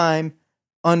of the time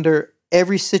under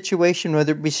every situation,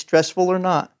 whether it be stressful or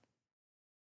not.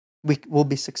 We will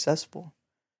be successful.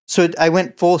 So I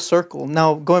went full circle.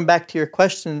 Now, going back to your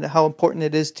question, how important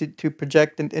it is to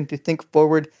project and to think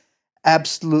forward,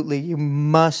 absolutely. You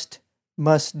must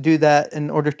do that in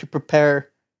order to prepare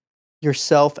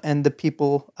yourself and the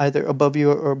people either above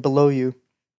you or below you.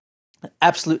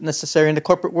 Absolute necessary. In the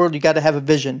corporate world, you got to have a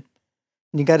vision.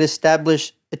 And you got to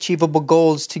establish achievable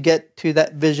goals to get to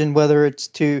that vision, whether it's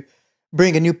to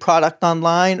bring a new product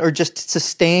online or just to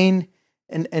sustain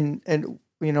and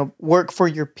work for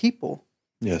your people.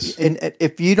 Yes. And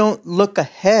if you don't look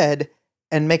ahead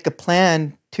and make a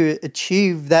plan to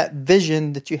achieve that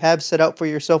vision that you have set out for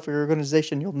yourself or your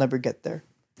organization, you'll never get there.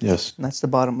 Yes. And that's the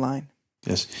bottom line.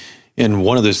 Yes. And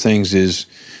one of those things is,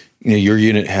 your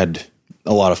unit had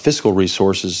a lot of fiscal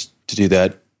resources to do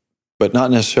that, but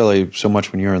not necessarily so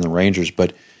much when you're in the Rangers,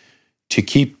 but to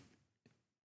keep,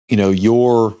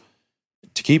 to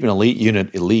keep an elite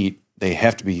unit elite, they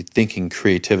have to be thinking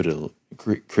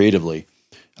creatively.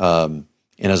 And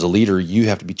as a leader, you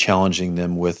have to be challenging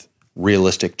them with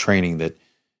realistic training that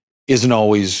isn't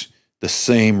always the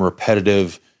same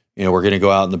repetitive, we're going to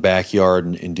go out in the backyard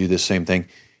and do the same thing.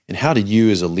 And how did you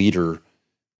as a leader,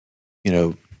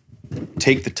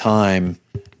 take the time,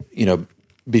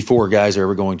 before guys are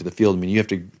ever going to the field? I mean, you have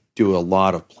to do a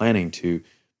lot of planning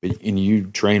and you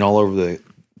train all over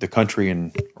the country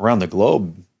and around the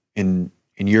globe in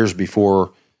years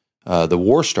before the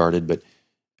war started. But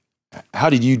how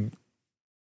did you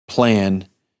plan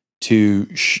to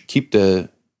keep the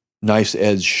knife's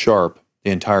edge sharp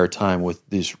the entire time with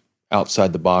this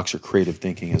outside the box or creative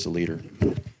thinking as a leader?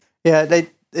 Yeah,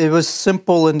 it was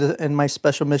simple in my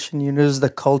special mission unit. It was the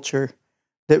culture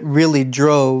that really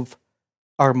drove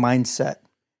our mindset.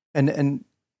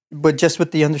 But just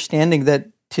with the understanding that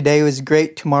today was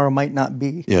great, tomorrow might not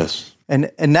be. Yes.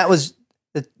 And that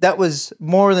was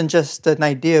more than just an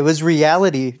idea. It was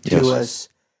reality to us.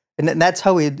 And that's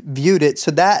how we viewed it.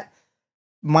 So that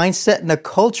mindset and the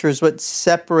culture is what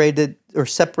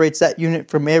separates that unit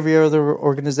from every other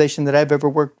organization that I've ever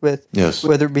worked with. Yes.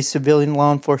 Whether it be civilian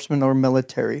law enforcement or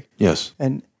military. Yes.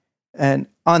 And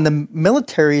on the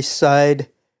military side,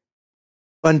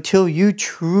 until you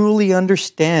truly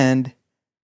understand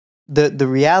the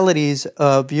realities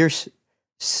of your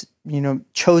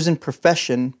chosen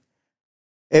profession,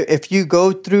 if you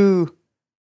go through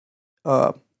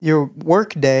your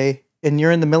work day and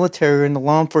you're in the military or in the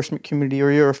law enforcement community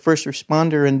or you're a first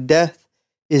responder and death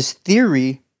is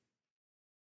theory,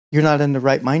 you're not in the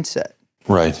right mindset.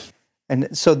 Right.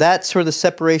 And so that's where the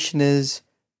separation is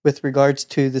with regards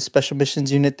to the special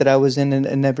missions unit that I was in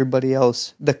and everybody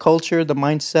else. The culture, the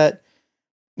mindset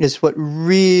is what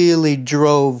really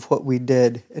drove what we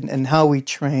did and how we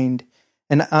trained.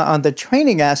 And on the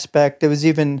training aspect, it was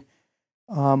even,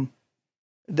 I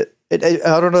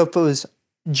don't know if it was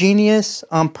genius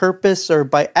on purpose or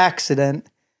by accident.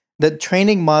 The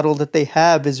training model that they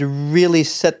have is really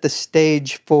set the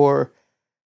stage for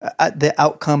the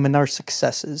outcome and our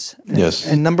successes. Yes.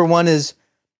 And number one is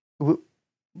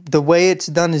the way it's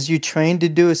done is you train to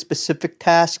do a specific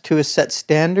task to a set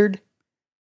standard,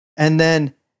 and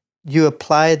then you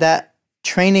apply that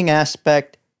training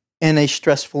aspect in a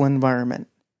stressful environment.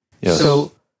 Yes.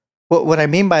 So what I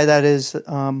mean by that is,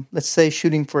 let's say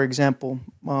shooting, for example.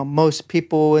 Most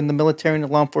people in the military and the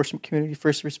law enforcement community,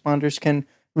 first responders, can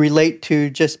relate to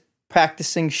just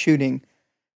practicing shooting.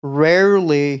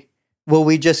 Rarely will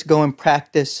we just go and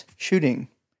practice shooting.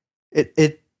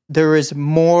 There is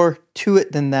more to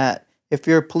it than that. If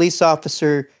you're a police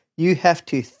officer, you have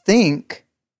to think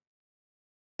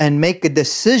and make a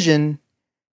decision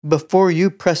before you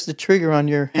press the trigger on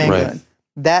your handgun. Right.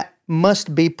 That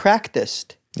must be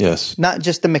practiced. Yes. Not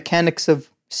just the mechanics of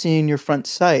seeing your front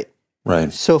sight.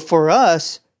 Right. So for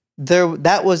us,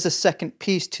 that was the second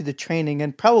piece to the training,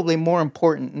 and probably more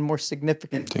important and more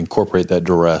significant. To incorporate that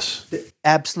duress.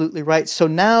 Absolutely right. So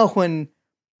now when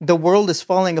the world is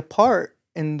falling apart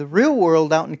in the real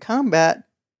world out in combat,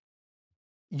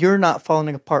 you're not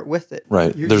falling apart with it.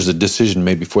 Right. There's a decision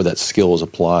made before that skill is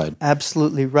applied.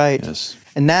 Absolutely right. Yes.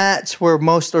 And that's where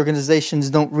most organizations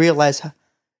don't realize.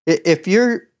 If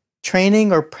you're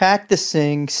training or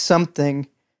practicing something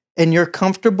and you're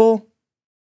comfortable,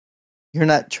 you're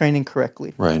not training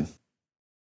correctly. Right.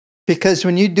 Because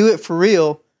when you do it for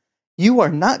real, you are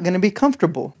not going to be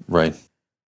comfortable. Right.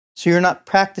 So you're not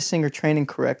practicing or training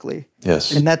correctly.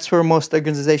 Yes. And that's where most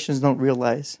organizations don't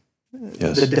realize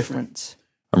the difference.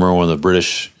 I remember one of the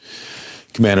British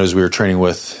commandos we were training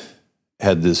with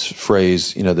had this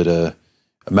phrase, that a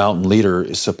mountain leader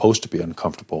is supposed to be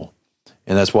uncomfortable.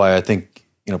 And that's why I think,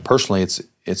 personally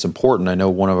it's important. I know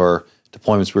one of our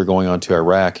deployments we were going on to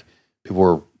Iraq, people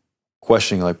were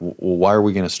questioning like, well, why are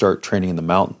we going to start training in the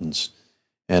mountains?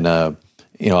 And,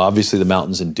 obviously the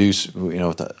mountains induce,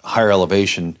 with the higher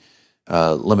elevation,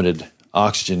 limited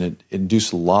oxygen, it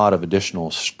induced a lot of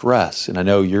additional stress. And I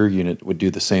know your unit would do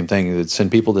the same thing. It would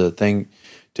send people to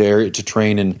to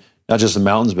train in not just the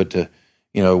mountains, but to,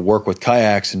 work with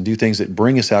kayaks and do things that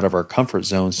bring us out of our comfort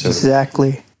zone. So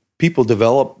exactly. People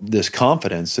develop this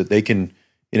confidence that they can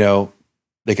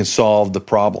solve the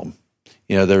problem.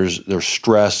 There's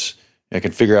stress. I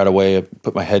can figure out a way to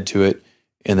put my head to it.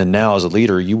 And then now as a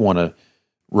leader, you want to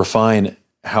refine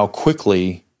how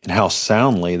quickly and how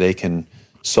soundly they can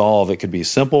solve. It could be a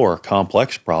simple or a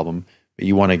complex problem, but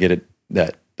you want to get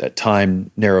that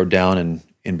time narrowed down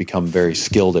and become very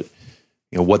skilled at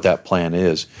what that plan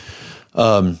is.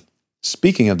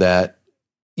 Speaking of that,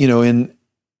 in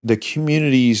the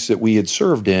communities that we had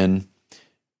served in,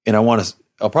 and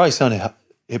I'll probably sound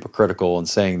hypocritical in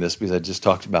saying this because I just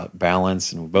talked about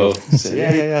balance and we both said,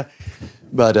 yeah.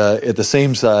 But at the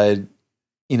same side,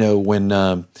 when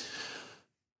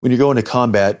you go into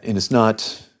combat and it's not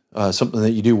something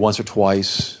that you do once or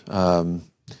twice, and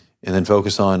then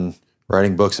focus on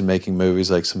writing books and making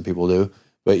movies like some people do,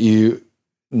 but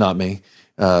not me,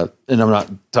 and I'm not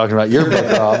talking about your book,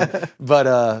 Rob,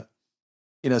 but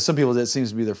some people that seems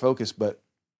to be their focus. But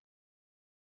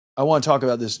I want to talk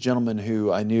about this gentleman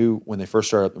who I knew when they first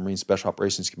started up the Marine Special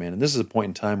Operations Command, and this is a point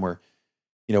in time where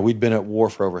we'd been at war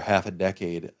for over half a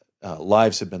decade.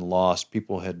 Lives had been lost.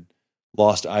 People had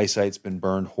lost eyesight's been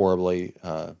burned horribly,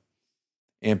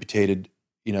 amputated.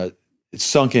 It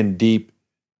sunk in deep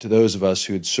to those of us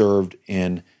who had served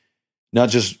in not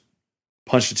just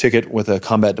punched a ticket with a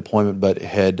combat deployment, but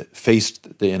had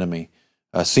faced the enemy,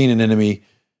 seen an enemy,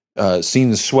 seen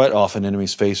the sweat off an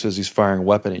enemy's face as he's firing a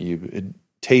weapon at you. It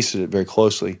tasted it very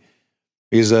closely.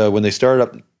 Because when they started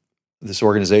up this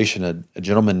organization, a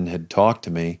gentleman had talked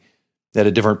to me that had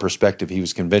a different perspective. He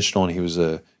was conventional and he was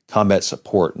a combat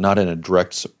support, not in a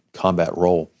direct combat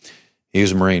role. He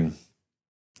was a Marine.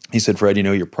 He said, Fred,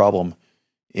 your problem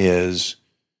is,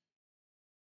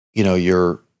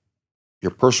 your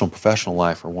personal and professional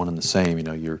life are one and the same.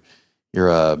 You're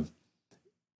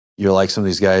like some of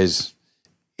these guys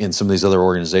in some of these other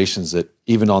organizations that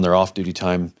even on their off-duty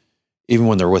time, even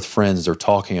when they're with friends, they're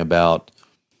talking about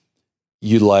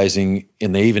utilizing,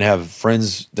 and they even have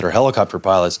friends that are helicopter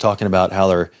pilots talking about how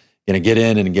they're going to get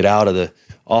in and get out of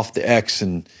off the X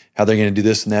and how they're going to do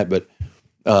this and that. But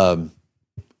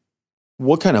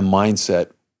what kind of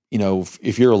mindset,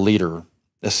 if you're a leader,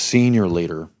 a senior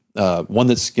leader, one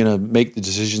that's going to make the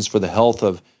decisions for the health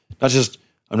of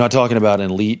I'm not talking about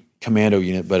an elite commando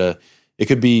unit, but it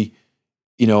could be,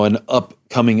 an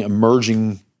upcoming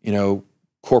emerging,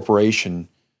 corporation,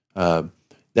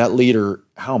 that leader,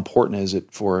 how important is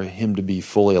it for him to be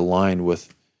fully aligned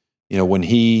with, when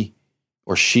he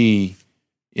or she,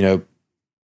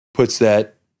 puts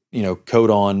that, coat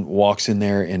on, walks in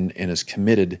there and is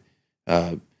committed,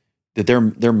 that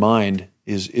their mind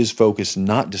is focused,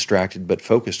 not distracted, but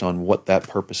focused on what that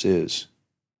purpose is.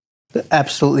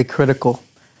 Absolutely critical.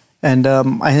 And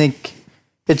I think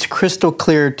it's crystal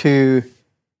clear to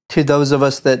those of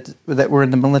us that were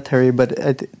in the military, but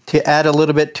to add a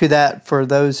little bit to that for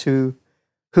those who,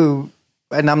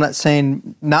 and I'm not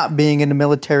saying not being in the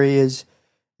military is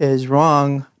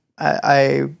wrong.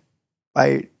 I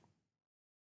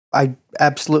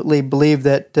absolutely believe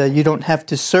that you don't have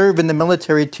to serve in the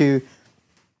military to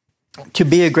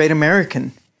be a great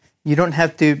American. You don't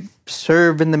have to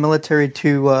serve in the military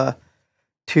to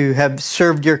have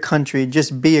served your country.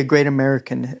 Just be a great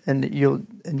American, and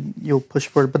you'll push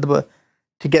forward. But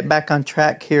to get back on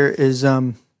track here is,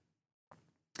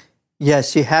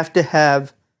 yes, you have to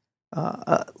have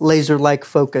a laser-like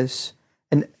focus.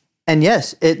 And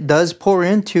yes, it does pour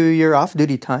into your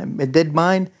off-duty time. It did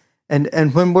mine.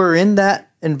 And when we're in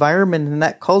that environment and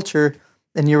that culture,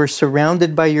 and you were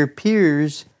surrounded by your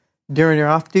peers during your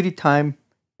off-duty time,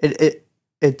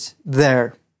 it's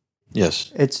there.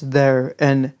 Yes. It's there.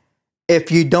 And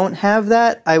if you don't have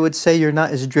that, I would say you're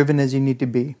not as driven as you need to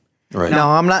be. Right.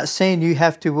 Now, I'm not saying you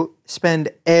have to spend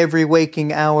every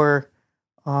waking hour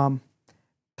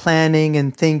planning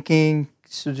and thinking,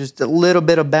 so just a little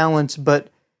bit of balance, but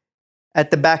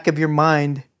at the back of your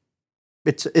mind,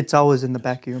 it's always in the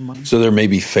back of your mind. So there may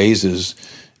be phases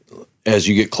as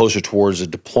you get closer towards a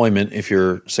deployment, if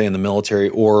you're, say, in the military,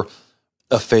 or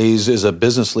a phase as a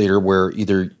business leader where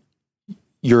either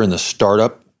you're in the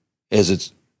startup as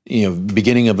it's,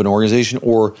 beginning of an organization,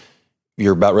 or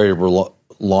you're about ready to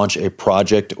launch a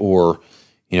project or,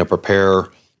 prepare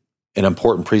an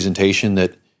important presentation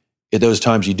that at those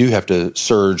times you do have to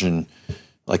surge and,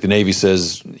 like the Navy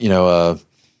says, go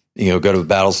to the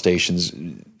battle stations.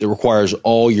 It requires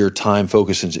all your time,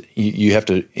 focus, and you have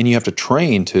to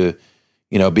train to,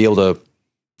 be able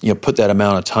to, put that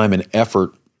amount of time and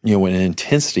effort, and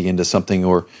intensity into something.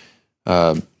 Or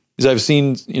because I've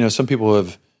seen, some people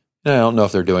have, I don't know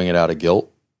if they're doing it out of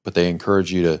guilt, but they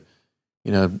encourage you to,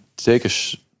 take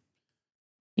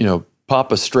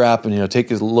pop a strap and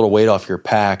take a little weight off your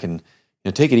pack and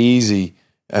take it easy.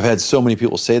 I've had so many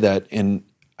people say that, and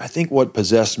I think what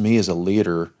possessed me as a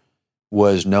leader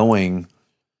was knowing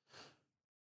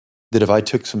that if I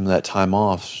took some of that time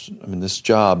off, this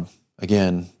job,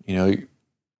 again,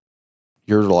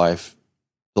 your life,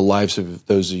 the lives of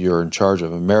those you're in charge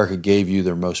of, America gave you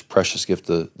their most precious gift,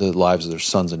 the lives of their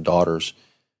sons and daughters.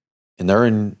 And they're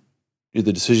in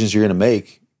the decisions you're going to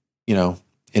make,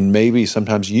 and maybe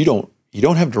sometimes you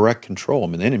don't have direct control.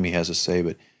 The enemy has a say,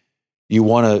 but you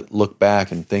want to look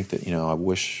back and think that, I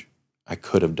wish I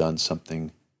could have done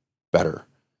something better.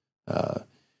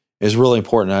 It's really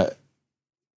important.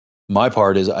 My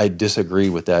part is I disagree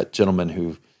with that gentleman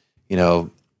who,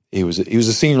 he was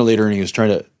a senior leader, and he was trying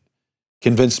to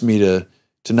convince me to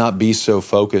not be so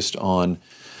focused on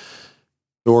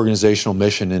the organizational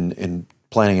mission and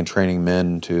planning and training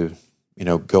men to,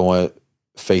 go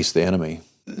face the enemy.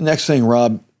 The next thing,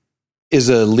 Rob, is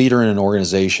a leader in an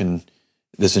organization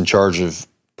that's in charge of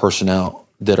personnel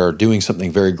that are doing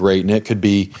something very great, and it could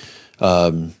be,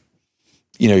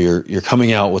 you're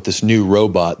coming out with this new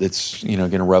robot that's,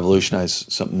 going to revolutionize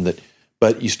something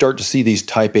but you start to see these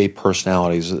type A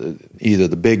personalities, either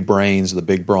the big brains, the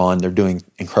big brawn, they're doing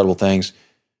incredible things,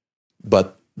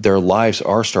 but their lives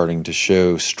are starting to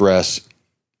show stress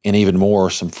and even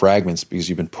more some fragments because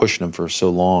you've been pushing them for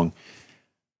so long.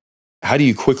 How do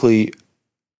you quickly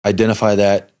identify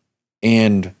that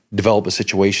and develop a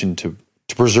situation to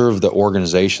preserve the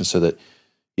organization so that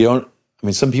you don't,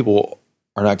 some people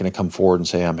are not going to come forward and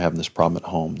say, I'm having this problem at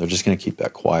home. They're just going to keep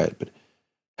that quiet. But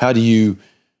how do you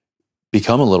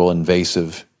become a little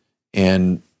invasive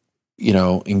and,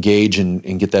 engage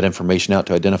and get that information out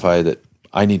to identify that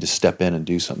I need to step in and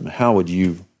do something? How would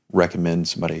you recommend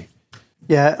somebody?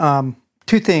 Yeah,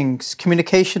 two things,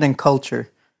 communication and culture.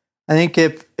 I think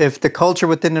if the culture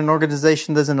within an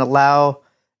organization doesn't allow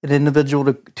an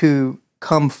individual to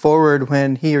come forward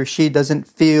when he or she doesn't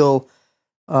feel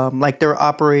like they're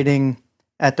operating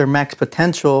at their max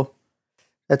potential,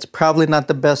 that's probably not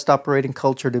the best operating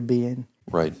culture to be in.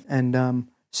 Right. And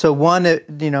so one,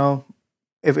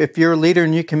 if you're a leader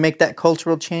and you can make that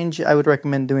cultural change, I would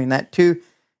recommend doing that. Two,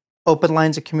 open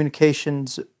lines of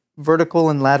communications, vertical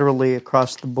and laterally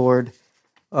across the board.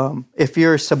 If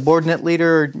you're a subordinate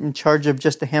leader or in charge of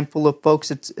just a handful of folks,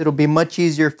 it'll be much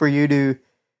easier for you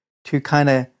to kind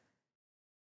of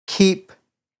keep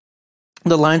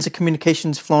the lines of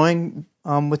communications flowing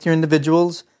with your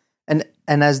individuals. And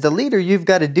as the leader, you've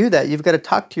got to do that. You've got to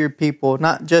talk to your people,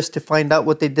 not just to find out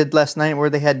what they did last night, where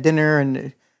they had dinner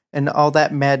and all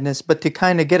that madness, but to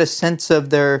kind of get a sense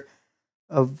of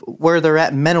where they're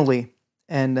at mentally.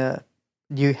 And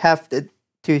you have to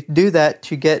do that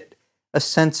to get a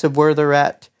sense of where they're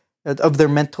at, of their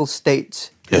mental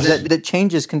states. Yes. That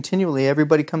changes continually.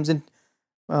 Everybody comes in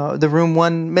the room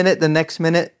 1 minute, the next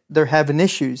minute they're having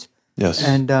issues. Yes.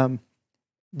 And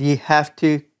you have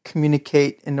to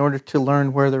communicate in order to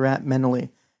learn where they're at mentally.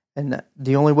 And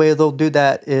the only way they'll do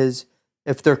that is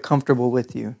if they're comfortable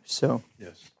with you. So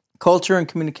yes, culture and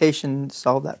communication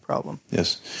solve that problem.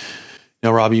 Yes.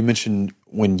 Now, Rob, you mentioned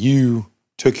when you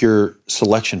took your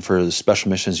selection for the Special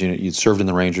Missions Unit, you'd served in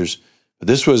the Rangers. But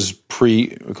this was we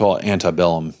call it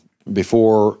antebellum,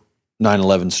 before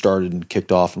 9/11 started and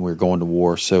kicked off and we were going to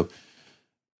war. So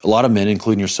a lot of men,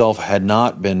 including yourself, had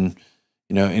not been,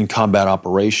 in combat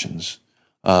operations.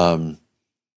 And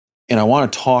I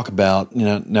want to talk about,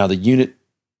 now the unit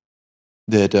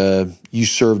that you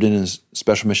served in as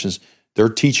special missions, they're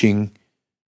teaching,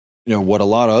 what a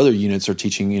lot of other units are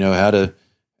teaching, how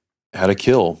to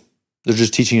kill. They're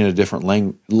just teaching at a different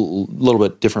little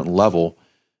bit different level.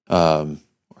 I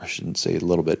shouldn't say a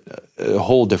little bit, a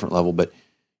whole different level, but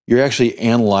you're actually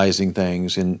analyzing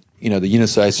things. And, the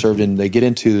units that I served in, they get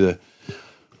into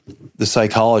the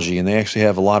psychology, and they actually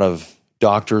have a lot of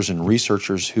doctors and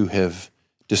researchers who have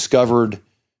discovered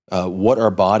what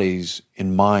our bodies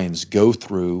and minds go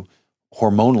through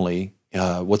hormonally,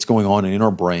 what's going on in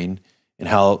our brain, and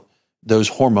how those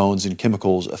hormones and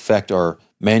chemicals affect our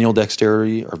manual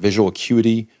dexterity, our visual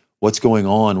acuity, what's going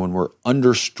on when we're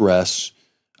under stress,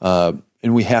 and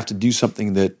we have to do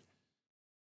something that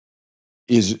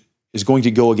is going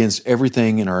to go against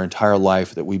everything in our entire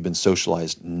life that we've been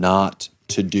socialized not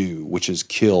to do, which is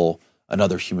kill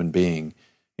another human being.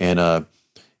 And,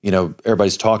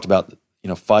 everybody's talked about,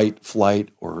 fight, flight,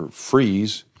 or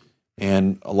freeze.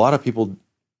 And a lot of people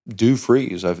do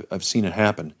freeze. I've seen it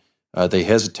happen. They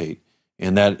hesitate.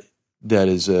 And that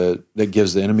gives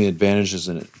the enemy advantages,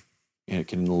 and it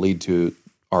can lead to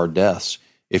our deaths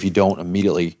if you don't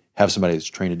immediately have somebody that's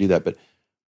trained to do that. But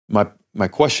my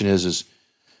question is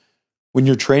when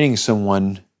you're training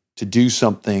someone to do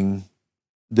something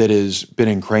that has been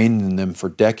ingrained in them for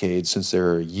decades since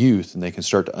they're a youth, and they can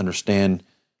start to understand,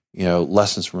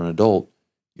 lessons from an adult,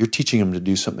 you're teaching them to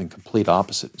do something complete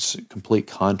opposite, complete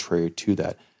contrary to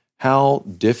that. How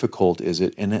difficult is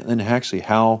it? And actually,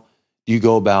 how do you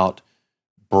go about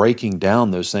breaking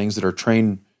down those things that are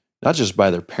trained not just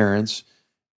by their parents,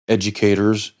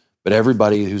 educators, but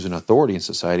everybody who's an authority in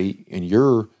society, and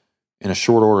you're in a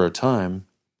short order of time,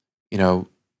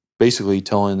 basically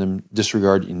telling them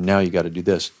disregard, and now you got to do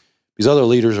this. These other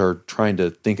leaders are trying to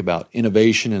think about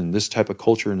innovation and this type of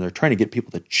culture, and they're trying to get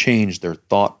people to change their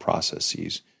thought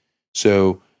processes.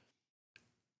 So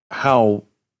how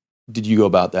did you go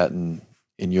about that in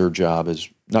your job as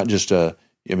not just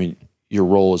your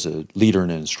role as a leader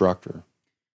and an instructor?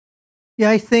 Yeah,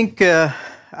 I think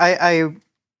I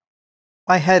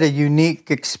had a unique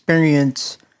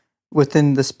experience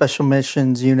within the Special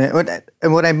Missions Unit.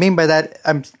 And what I mean by that,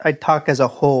 I talk as a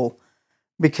whole,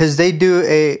 because they do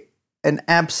an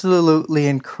absolutely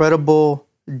incredible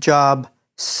job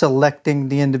selecting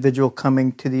the individual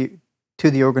coming to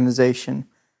the organization.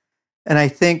 And I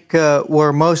think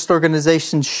where most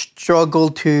organizations struggle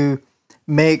to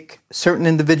make certain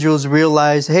individuals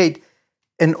realize, hey,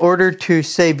 in order to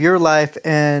save your life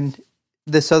and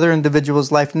this other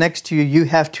individual's life next to you, you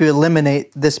have to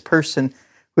eliminate this person,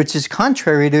 which is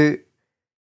contrary to,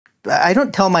 I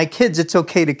don't tell my kids it's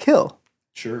okay to kill.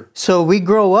 Sure. So we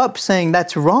grow up saying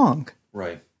that's wrong.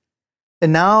 Right.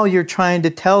 And now you're trying to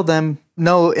tell them,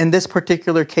 no, in this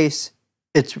particular case,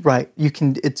 it's right. You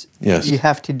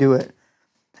have to do it.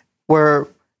 Where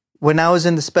when I was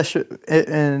in the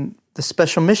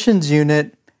Special Missions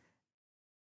Unit,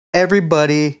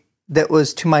 everybody that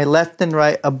was to my left and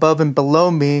right, above and below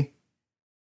me,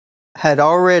 had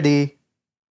already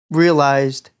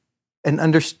realized and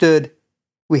understood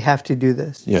we have to do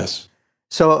this. Yes.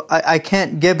 So I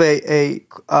can't give an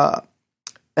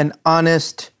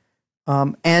honest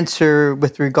answer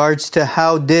with regards to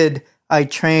how did I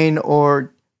train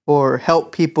or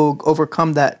help people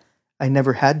overcome that. I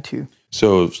never had to.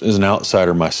 So as an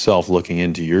outsider myself looking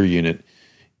into your unit,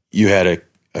 you had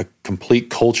a complete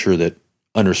culture that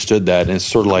understood that. And it's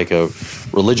sort of like a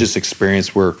religious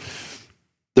experience where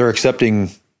they're accepting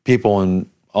people in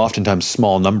oftentimes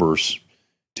small numbers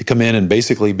to come in and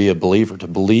basically be a believer, to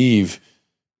believe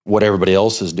what everybody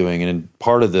else is doing. And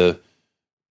part of the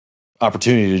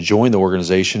opportunity to join the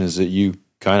organization is that you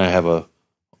kind of have a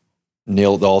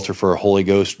nail at the altar for a Holy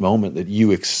Ghost moment that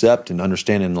you accept and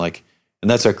understand, and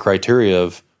that's a criteria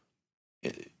of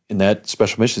in that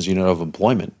Special Missions Unit of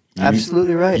employment.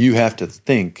 Absolutely right. You have to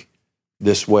think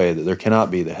this way, that there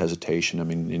cannot be the hesitation. I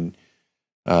mean,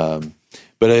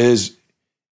 but it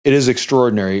is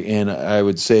extraordinary, and I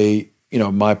would say,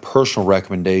 my personal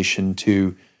recommendation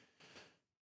to,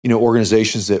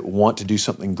 organizations that want to do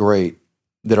something great,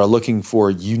 that are looking for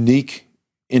unique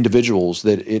individuals,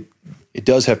 that it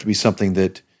does have to be something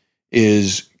that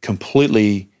is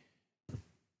completely,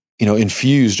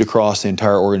 infused across the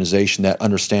entire organization, that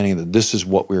understanding that this is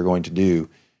what we're going to do.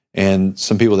 And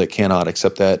some people that cannot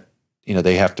accept that,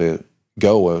 they have to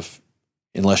go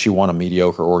unless you want a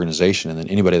mediocre organization. And then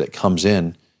anybody that comes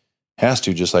in has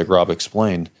to, just like Rob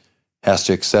explained, has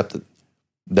to accept that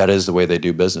that is the way they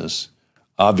do business.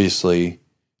 Obviously,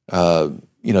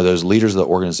 those leaders of the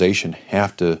organization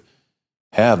have to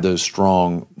have those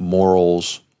strong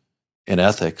morals and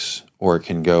ethics, or it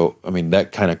can go. I mean,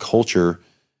 that kind of culture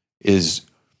is,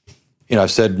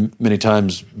 I've said many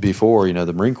times before,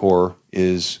 the Marine Corps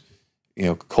is,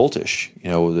 cultish.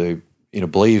 They,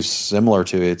 believes similar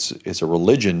to it's a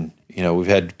religion. We've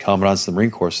had commandants of the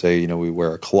Marine Corps say, we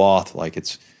wear a cloth like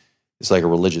it's like a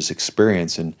religious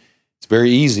experience, and it's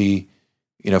very easy,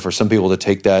 for some people to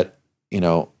take that,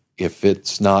 if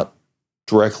it's not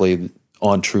directly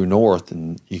on true north,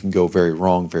 and you can go very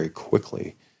wrong very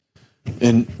quickly.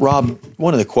 And Rob,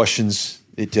 one of the questions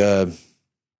that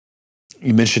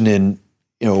you mentioned in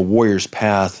a warrior's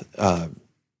path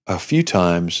a few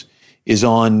times is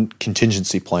on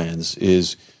contingency plans.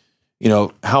 Is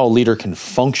how a leader can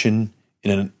function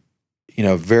in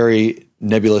a very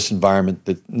nebulous environment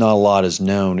that not a lot is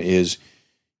known. Is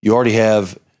you already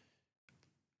have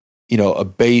a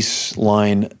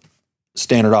baseline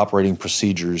standard operating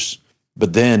procedures,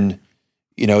 but then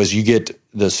as you get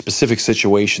the specific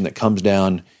situation that comes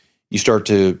down, you start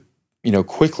to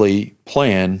quickly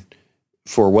plan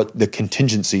for what the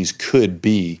contingencies could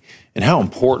be, and how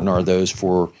important are those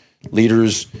for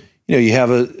leaders. You have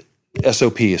a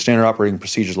SOP, a standard operating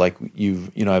procedures, like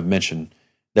I've mentioned.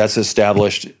 That's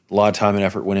established. A lot of time and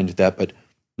effort went into that, but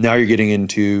now you're getting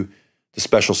into the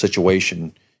special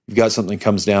situation. You've got something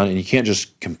comes down, and you can't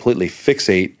just completely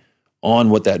fixate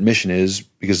on what that mission is,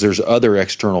 because there's other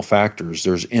external factors.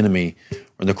 There's enemy,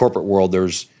 or in the corporate world,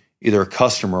 there's either a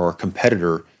customer or a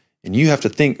competitor, and you have to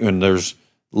think, and there's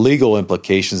legal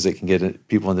implications that can get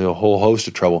people into a whole host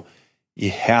of trouble. You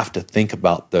have to think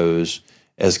about those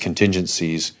as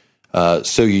contingencies, because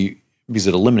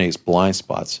it eliminates blind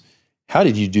spots. How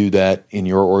did you do that in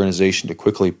your organization to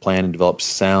quickly plan and develop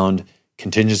sound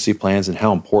contingency plans, and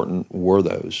how important were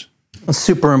those?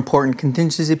 Super important.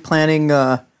 Contingency planning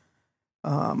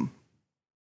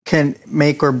can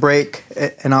make or break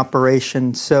an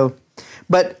operation.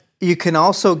 But you can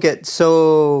also get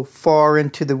so far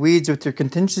into the weeds with your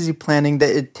contingency planning that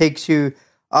it takes you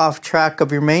off track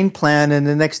of your main plan, and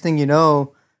the next thing you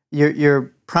know,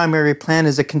 your primary plan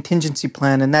is a contingency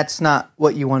plan, and that's not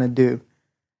what you want to do.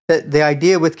 The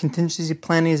idea with contingency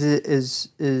planning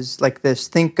is like this.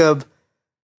 Think of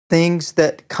things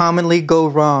that commonly go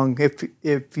wrong.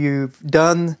 If you've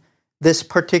done this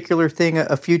particular thing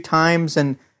a few times,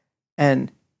 and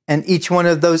each one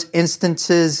of those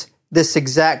instances, this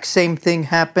exact same thing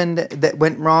happened that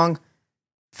went wrong,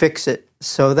 fix it.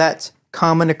 So that's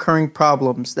common occurring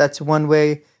problems. That's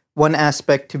one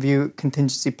aspect to view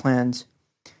contingency plans.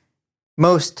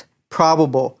 Most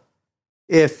probable.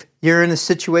 If you're in a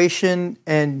situation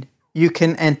and you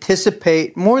can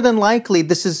anticipate, more than likely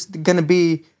this is going to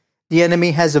be, the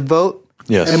enemy has a vote,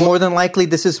 yes, and more than likely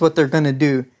this is what they're going to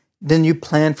do, then you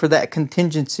plan for that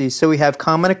contingency. So we have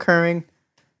common occurring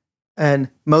and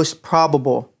most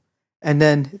probable. And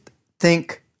then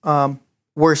think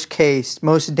worst case,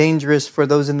 most dangerous for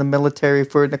those in the military.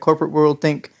 For the corporate world,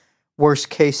 think worst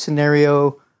case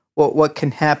scenario, what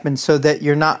can happen, so that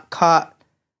you're not caught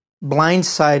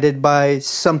blindsided by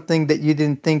something that you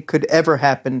didn't think could ever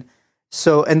happen.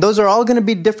 So, and those are all going to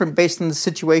be different based on the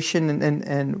situation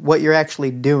and what you're actually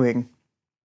doing.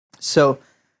 So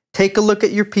take a look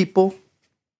at your people,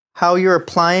 how you're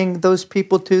applying those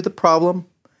people to the problem,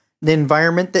 the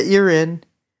environment that you're in,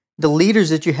 the leaders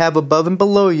that you have above and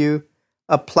below you.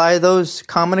 Apply those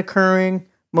common occurring,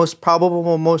 most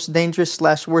probable, most dangerous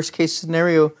 / worst case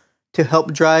scenario to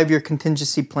help drive your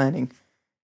contingency planning.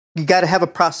 You got to have a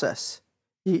process.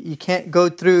 You can't go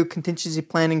through contingency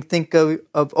planning, think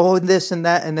of this and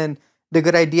that, and then the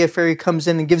good idea fairy comes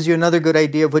in and gives you another good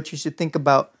idea of what you should think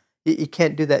about. You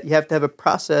can't do that. You have to have a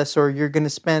process, or you're going to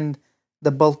spend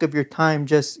the bulk of your time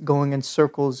just going in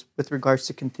circles with regards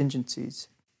to contingencies.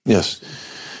 Yes.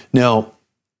 Now,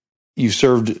 you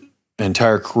served an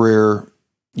entire career.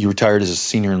 You retired as a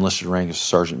senior enlisted rank as a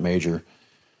sergeant major.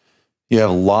 You have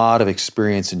a lot of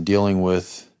experience in dealing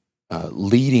with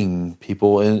leading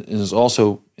people, and is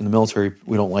also in the military.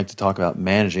 We don't like to talk about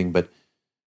managing, but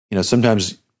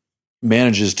sometimes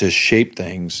manages to shape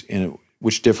things,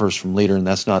 which differs from leader, and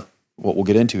that's not what we'll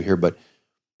get into here. But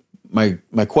my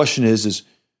question is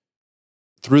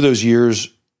through those years,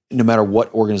 no matter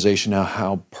what organization, now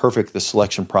how perfect the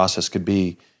selection process could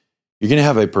be, you're going to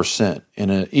have a percent.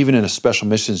 Even in a special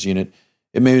missions unit,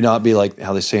 it may not be like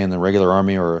how they say in the regular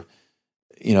Army, or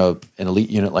an elite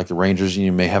unit like the Rangers.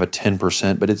 You may have a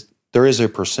 10%, but there is a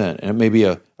percent, and it may be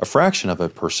a fraction of a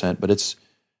percent, but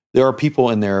there are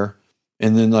people in there.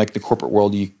 And then like the corporate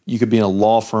world, you could be in a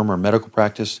law firm or medical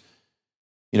practice.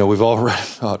 we've all read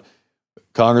about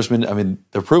congressmen. I mean,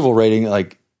 the approval rating,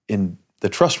 like in the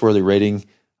trustworthy rating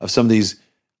of some of these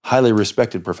highly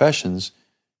respected professions,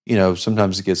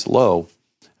 sometimes it gets low.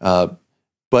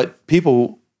 But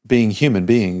people being human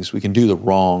beings, we can do the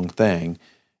wrong thing.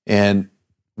 And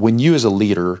when you as a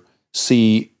leader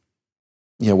see,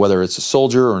 whether it's a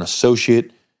soldier or an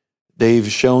associate,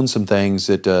 they've shown some things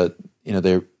that,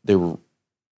 they were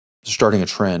starting a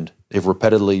trend. They've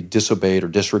repeatedly disobeyed or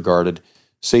disregarded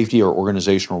safety or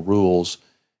organizational rules,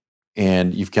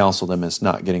 and you've counseled them it's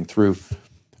not getting through.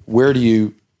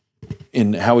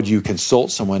 How would you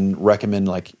consult someone, recommend,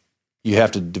 like, you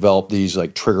have to develop these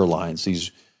like trigger lines,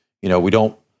 these, we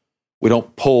don't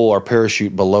pull our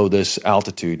parachute below this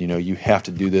altitude. You have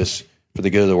to do this for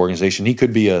the good of the organization. He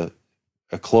could be a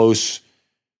close,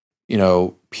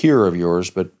 peer of yours,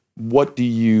 but what do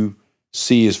you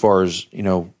see as far as,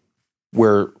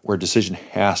 where decision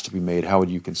has to be made? How would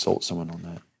you consult someone on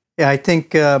that? Yeah, I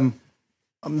think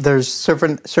there's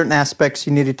certain aspects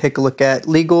you need to take a look at: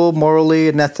 legal, morally,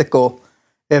 and ethical.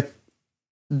 If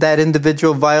that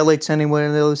individual violates any one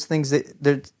of those things,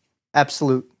 they're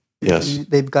absolute. Yes,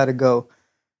 they've got to go.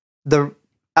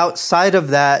 Outside of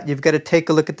that, you've got to take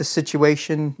a look at the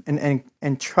situation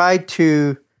and try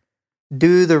to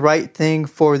do the right thing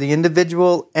for the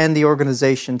individual and the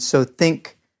organization. So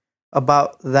think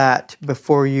about that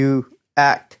before you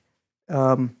act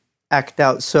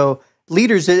out. So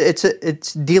leaders,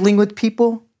 it's dealing with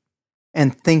people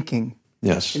and thinking.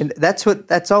 Yes, and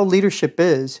that's all leadership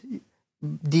is: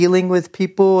 dealing with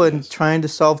people and trying to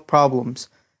solve problems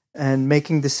and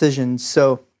making decisions.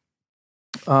 So,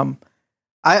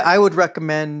 I would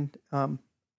recommend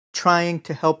trying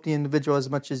to help the individual as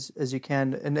much as you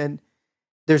can, and then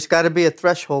there's got to be a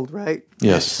threshold, right?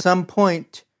 Yes. At some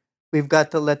point, we've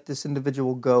got to let this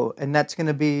individual go, and that's going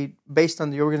to be based on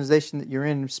the organization that you're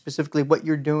in, specifically what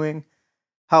you're doing.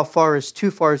 How far is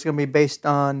too far is going to be based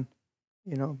on,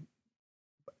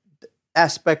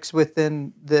 aspects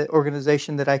within the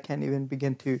organization that I can't even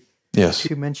begin to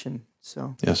mention.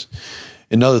 So yes,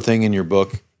 another thing in your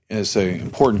book is an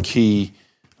important key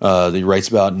that he writes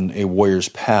about in A Warrior's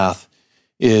Path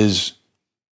is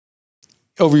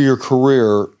over your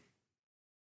career.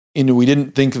 We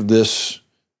didn't think of this,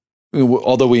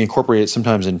 although we incorporate it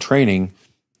sometimes in training.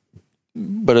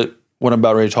 But what I'm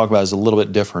about ready to talk about is a little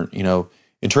bit different.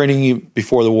 In training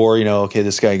before the war, okay,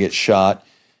 this guy gets shot.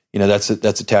 That's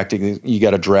a tactic. You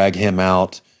got to drag him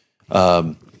out.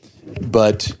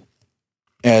 But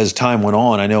as time went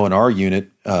on, I know in our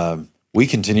unit, we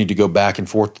continued to go back and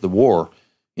forth to the war,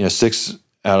 6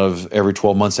 out of every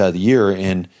 12 months out of the year.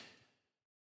 And,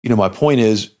 my point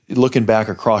is, looking back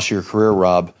across your career,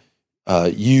 Rob,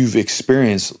 you've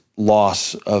experienced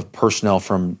loss of personnel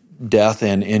from death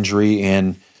and injury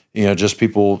and, just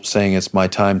people saying it's my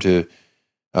time to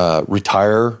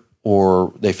retire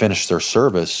or they finish their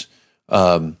service.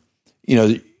 A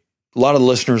lot of the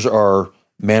listeners are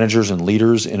managers and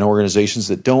leaders in organizations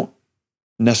that don't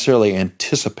necessarily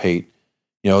anticipate,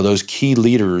 those key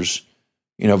leaders,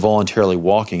 voluntarily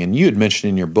walking. And you had mentioned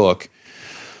in your book,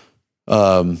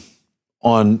 you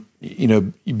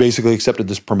basically accepted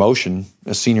this promotion,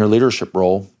 a senior leadership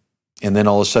role, and then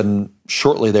all of a sudden,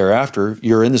 shortly thereafter,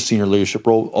 you're in the senior leadership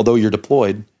role, although you're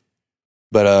deployed.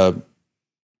 But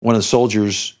one of the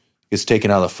soldiers gets taken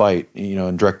out of the fight,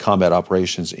 in direct combat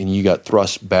operations, and you got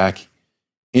thrust back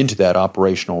into that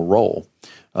operational role.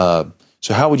 So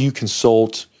how would you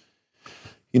consult,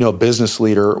 a business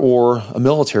leader or a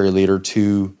military leader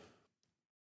to,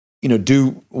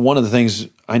 do one of the things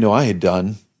I know I had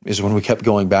done is when we kept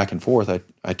going back and forth,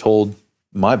 I told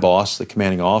my boss, the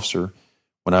commanding officer,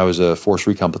 when I was a Force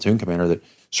Recon Platoon commander, that,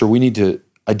 sir, we need to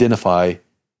identify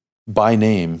by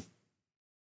name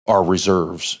our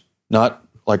reserves, not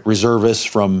like reservists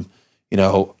from,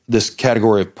 this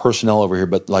category of personnel over here,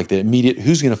 but like the immediate,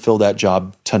 who's going to fill that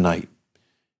job tonight?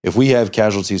 If we have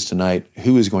casualties tonight,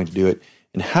 who is going to do it?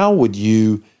 And how would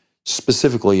you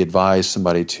specifically advise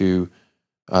somebody to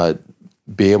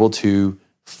be able to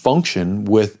function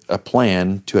with a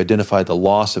plan to identify the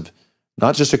loss of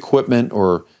not just equipment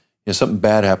or something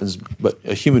bad happens, but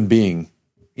a human being,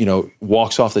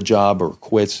 walks off the job or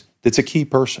quits? That's a key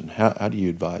person. How do you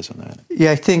advise on that?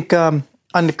 Yeah, I think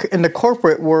in the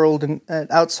corporate world and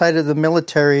outside of the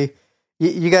military,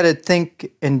 you got to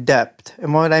think in depth.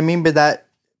 And what I mean by that,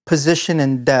 position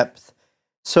in depth.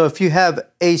 So if you have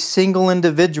a single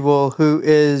individual who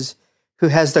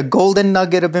has the golden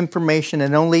nugget of information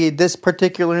and only this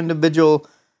particular individual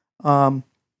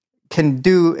can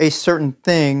do a certain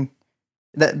thing,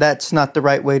 that's not the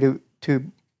right way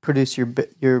to produce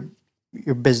your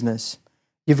business.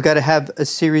 You've got to have a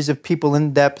series of people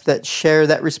in depth that share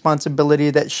that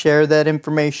responsibility, that share that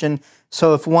information.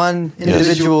 So if one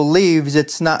individual leaves,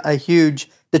 it's not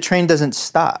the train doesn't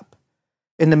stop.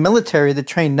 In the military, the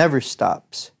train never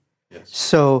stops. Yes.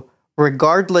 So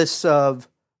regardless of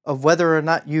whether or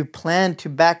not you plan to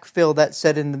backfill that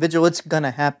said individual, it's going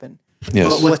to happen.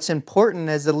 Yes. But what's important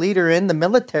as a leader in the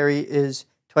military is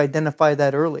to identify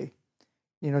that early,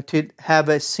 to have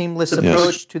a seamless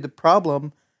approach to the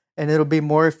problem, and it'll be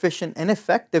more efficient and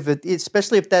effective,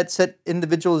 especially if that set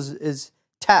individual is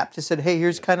tapped and said, hey,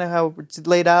 here's kind of how it's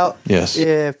laid out. Yes.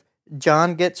 If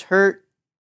John gets hurt,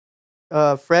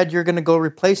 Fred, you're going to go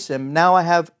replace him. Now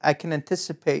I can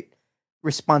anticipate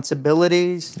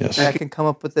responsibilities. Yes. I can come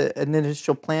up with an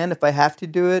initial plan if I have to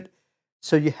do it.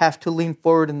 So you have to lean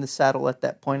forward in the saddle at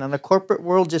that point. On a corporate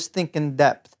world, just think in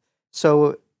depth.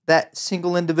 So that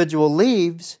single individual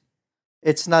leaves,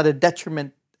 it's not a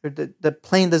detriment. The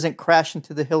plane doesn't crash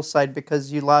into the hillside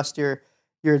because you lost your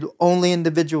only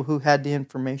individual who had the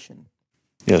information.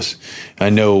 Yes. I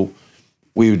know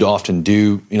we would often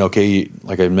do,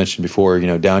 like I mentioned before,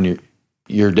 you're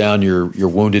down, you're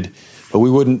wounded, but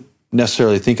we wouldn't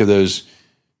necessarily think of those,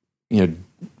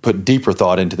 put deeper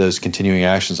thought into those continuing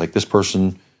actions. Like this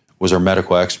person was our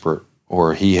medical expert,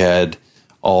 or he had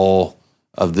all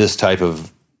of this type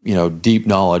of, deep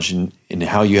knowledge and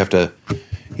how you have to,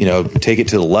 take it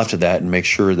to the left of that and make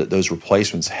sure that those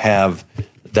replacements have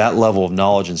that level of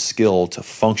knowledge and skill to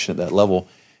function at that level.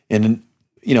 And,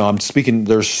 I'm speaking,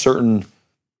 there's certain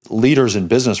leaders in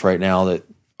business right now that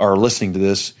are listening to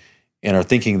this and are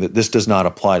thinking that this does not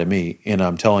apply to me. And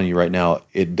I'm telling you right now,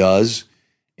 it does.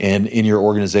 And in your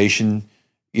organization,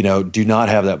 do not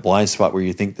have that blind spot where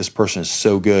you think this person is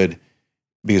so good,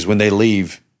 because when they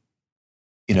leave,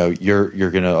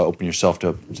 you're going to open yourself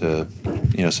to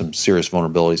some serious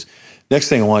vulnerabilities. Next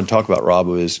thing I want to talk about, Rob,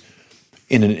 is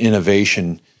in an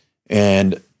innovation.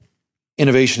 And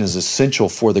innovation is essential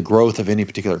for the growth of any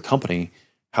particular company.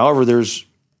 However, there's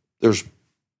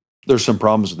some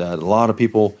problems with that. A lot of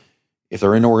people, if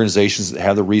they're in organizations that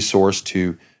have the resource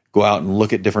to go out and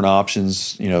look at different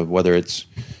options, whether it's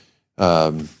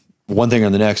one thing or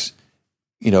the next,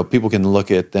 people can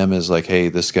look at them as like, hey,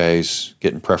 this guy's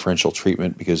getting preferential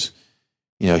treatment because,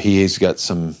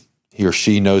 he or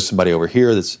she knows somebody over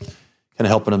here that's kind of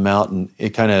helping him out. And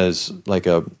it kind of is like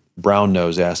a brown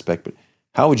nose aspect. But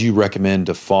how would you recommend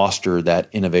to foster that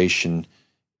innovation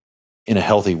in a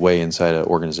healthy way inside an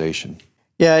organization?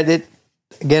 Yeah,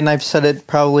 again, I've said it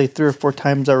probably 3 or 4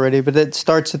 times already, but it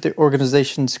starts at the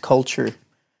organization's culture.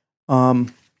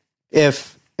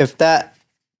 If that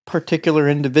particular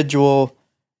individual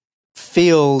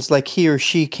feels like he or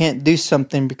she can't do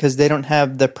something because they don't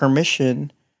have the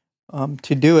permission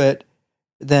to do it,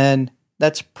 then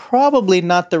that's probably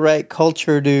not the right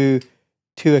culture to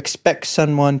expect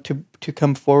someone to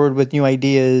come forward with new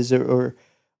ideas or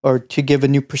to give a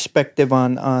new perspective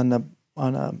on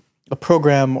a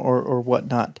program or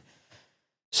whatnot.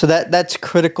 So that's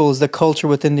critical, is the culture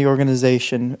within the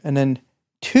organization. And then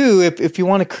 2, if you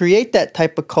want to create that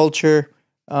type of culture,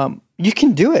 you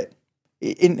can do it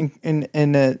in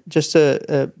just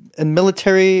a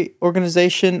military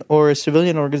organization or a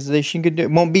civilian organization. You can do it.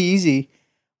 It won't be easy.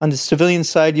 On the civilian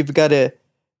side, you've got to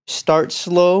start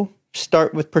slow,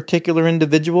 start with particular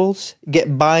individuals,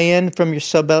 get buy-in from your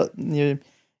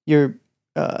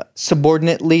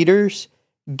subordinate leaders,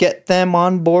 get them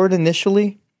on board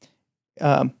initially,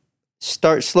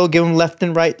 start slow, give them left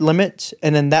and right limits,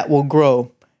 and then that will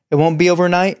grow. It won't be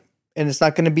overnight, and it's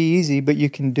not going to be easy, but you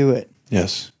can do it.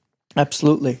 Yes.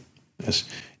 Absolutely. Yes.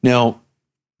 Now,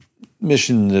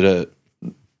 mission that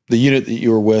the unit that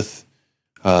you were with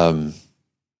had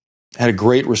a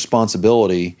great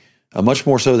responsibility, much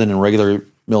more so than a regular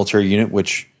military unit,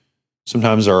 which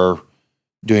sometimes are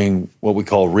doing what we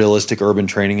call realistic urban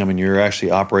training. I mean, you're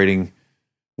actually operating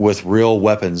with real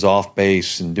weapons off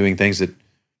base and doing things that,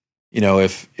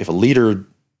 if a leader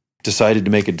decided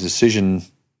to make a decision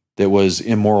that was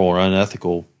immoral or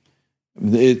unethical,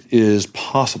 it is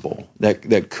possible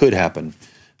that could happen.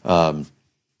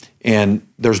 And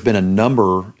there's been a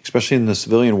number, especially in the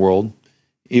civilian world,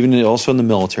 even also in the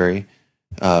military,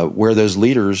 where those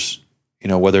leaders,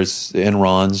 whether it's the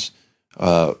Enrons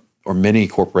or many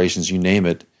corporations, you name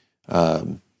it,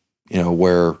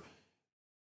 where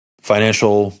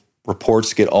financial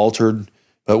reports get altered.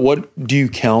 But what do you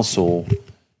counsel,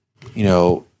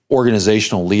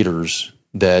 organizational leaders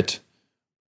that,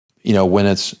 when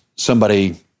it's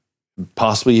somebody,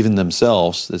 possibly even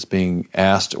themselves, that's being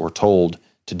asked or told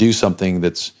to do something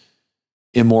that's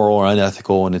immoral or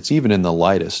unethical, and it's even in the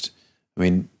lightest? I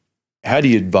mean, how do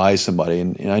you advise somebody?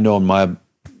 And I know in my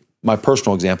my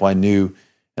personal example, I knew,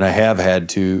 and I have had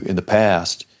to in the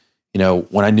past,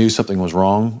 when I knew something was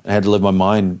wrong, I had to live my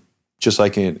mind just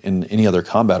like in any other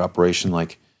combat operation,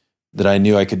 like that I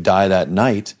knew I could die that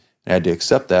night. I had to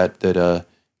accept that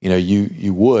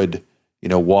you would,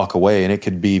 walk away, and it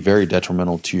could be very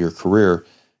detrimental to your career.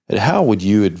 And how would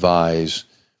you advise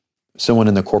someone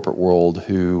in the corporate world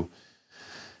who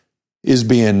is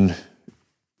being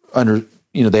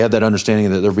they have that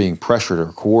understanding that they're being pressured or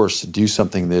coerced to do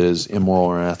something that is immoral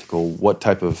or unethical? What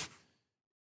type of,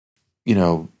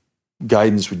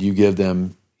 guidance would you give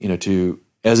them, to,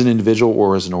 as an individual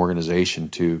or as an organization,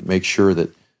 to make sure that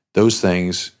those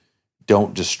things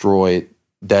don't destroy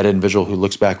that individual who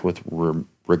looks back with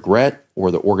regret, or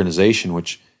the organization,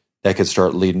 which that could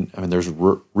start leading? I mean, there's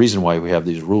a reason why we have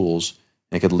these rules,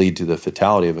 and it could lead to the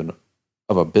fatality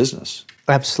of a business.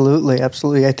 Absolutely.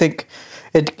 I think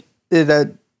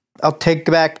I'll take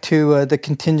back to the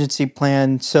contingency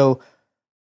plan. So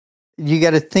you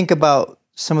got to think about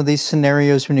some of these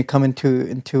scenarios when you come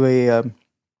into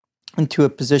a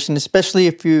position, especially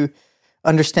if you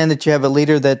understand that you have a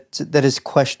leader that is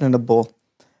questionable.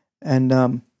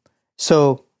 And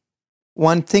so,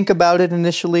 one, think about it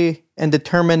initially and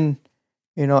determine,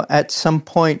 at some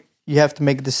point you have to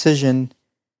make a decision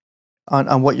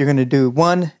on what you're going to do.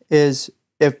 One is,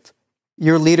 if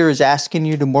your leader is asking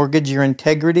you to mortgage your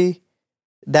integrity,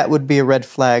 that would be a red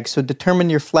flag. So determine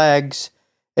your flags,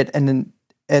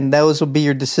 and those will be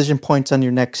your decision points on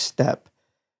your next step.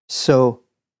 So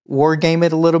war game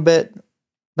it a little bit.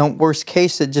 Don't worst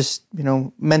case it. Just,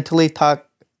 mentally talk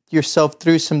yourself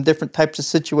through some different types of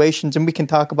situations, and we can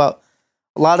talk about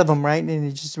a lot of them, right? And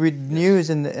you just read the news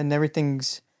and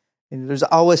everything's, there's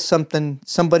always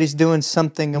somebody's doing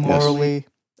something immorally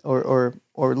or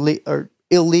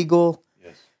illegal.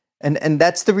 Yes. And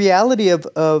that's the reality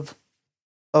of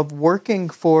working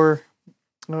for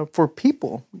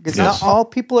people, because not all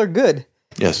people are good.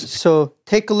 Yes. So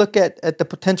take a look at the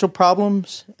potential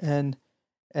problems, and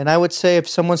I would say if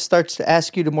someone starts to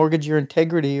ask you to mortgage your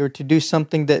integrity or to do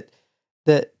something that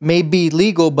may be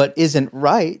legal but isn't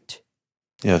right,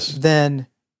 yes, then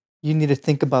you need to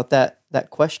think about that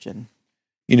question.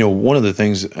 One of the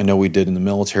things I know we did in the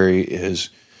military is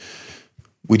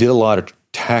we did a lot of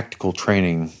tactical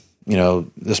training.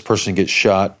 This person gets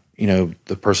shot,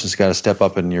 the person's got to step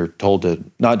up, and you're told to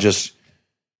not just,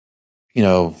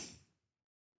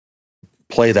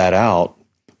 play that out,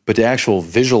 but to actually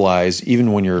visualize,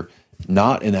 even when you're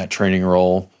not in that training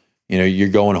role. You're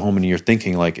going home and you're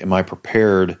thinking, like, am I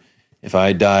prepared? If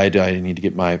I died, I need to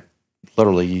get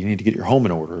you need to get your home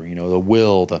in order, the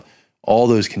will, all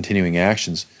those continuing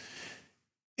actions.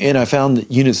 And I found that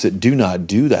units that do not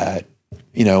do that,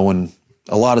 when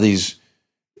a lot of these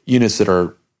units that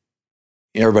are,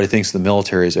 everybody thinks the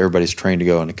military is everybody's trained to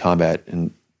go into combat.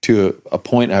 And to a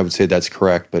point, I would say that's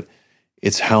correct, but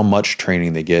it's how much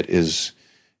training they get is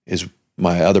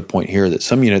my other point here, that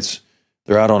some units,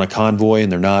 they're out on a convoy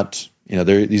and they're not,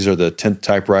 these are the 10th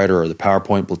typewriter or the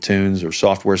PowerPoint platoons or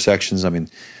software sections. I mean,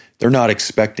 they're not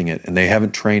expecting it, and they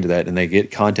haven't trained to that, and they get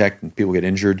contact and people get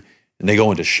injured and they go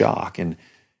into shock. And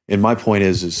my point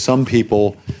is some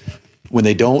people, when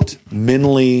they don't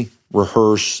mentally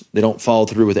rehearse, they don't follow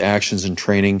through with actions and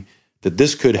training, that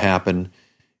this could happen.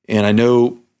 And I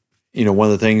know,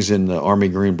 one of the things in the Army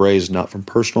Green Berets, not from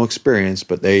personal experience,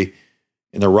 but in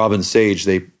the Robin Sage,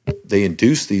 they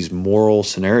induce these moral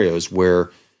scenarios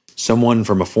where someone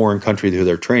from a foreign country who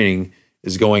they're training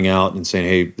is going out and saying,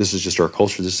 hey, this is just our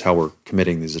culture, this is how we're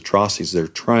committing these atrocities. They're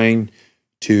trying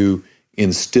to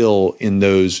instill in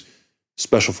those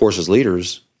special forces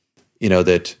leaders,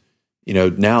 that,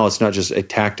 now it's not just a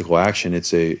tactical action,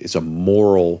 it's a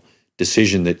moral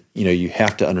decision that, you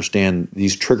have to understand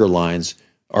these trigger lines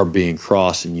are being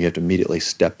crossed and you have to immediately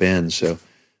step in. So,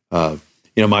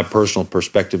 my personal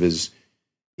perspective is,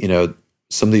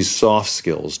 some of these soft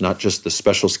skills, not just the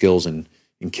special skills in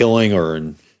killing or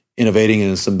in innovating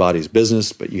in somebody's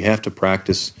business, but you have to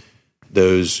practice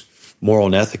those moral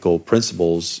and ethical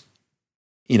principles,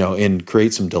 and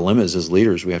create some dilemmas as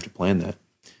leaders. We have to plan that.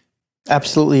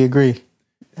 Absolutely agree.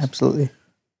 Absolutely.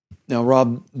 Now,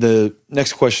 Rob, the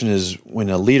next question is, when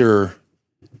a leader,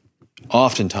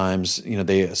 oftentimes,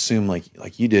 they assume,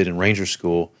 like you did in Ranger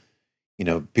School,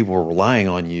 people are relying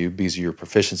on you because of your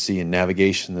proficiency in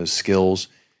navigation, those skills,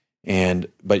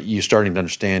 but you're starting to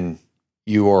understand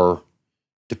you are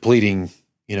depleting,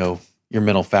 your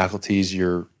mental faculties,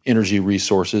 your energy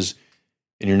resources,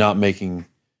 and you're not making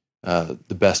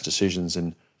the best decisions.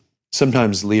 And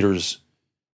sometimes leaders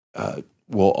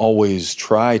will always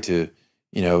try to,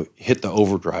 hit the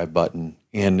overdrive button,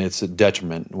 and it's a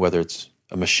detriment, whether it's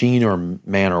a machine or a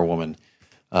man or a woman.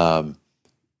 And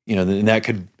that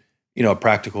could, a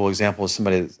practical example is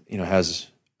somebody that, has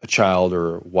a child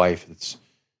or a wife that's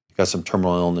got some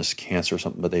terminal illness, cancer or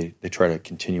something, but they try to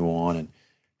continue on. And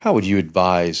how would you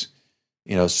advise,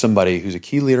 somebody who's a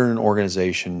key leader in an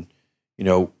organization,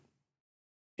 and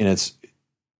it's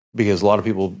because a lot of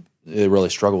people, they really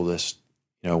struggle with this,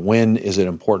 when is it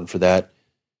important for that,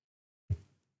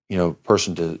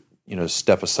 person to,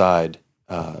 step aside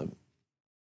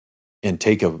and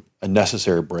take a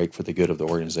necessary break for the good of the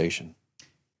organization?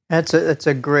 That's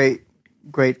a great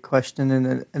question,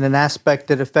 and an aspect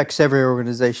that affects every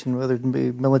organization, whether it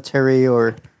be military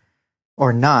or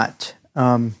not.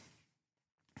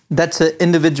 That's an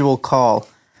individual call,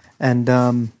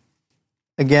 and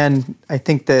again, I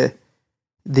think that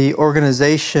the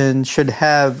organization should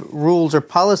have rules or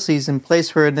policies in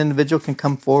place where an individual can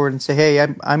come forward and say, "Hey,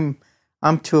 I'm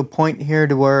to a point here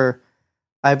to where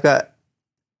I've got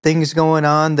things going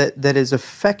on that is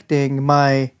affecting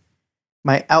my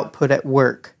output at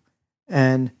work."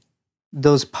 And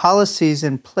those policies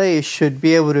in place should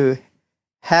be able to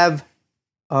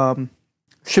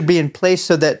should be in place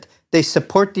so that they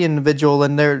support the individual,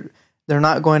 and they're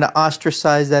not going to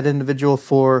ostracize that individual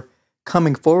for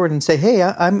coming forward and say, "Hey,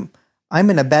 I'm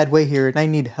in a bad way here and I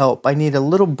need help. I need a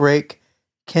little break.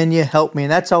 Can you help me?"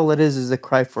 And that's all it is a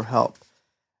cry for help.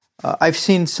 I've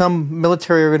seen some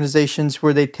military organizations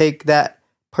where they take that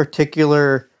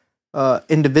particular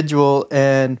individual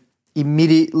and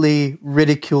immediately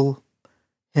ridicule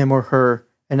him or her,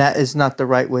 and that is not the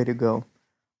right way to go.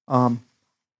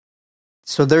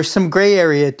 So there's some gray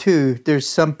area too. There's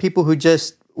some people who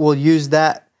just will use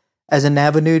that as an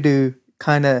avenue to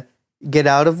kind of get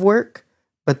out of work,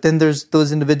 but then there's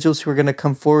those individuals who are going to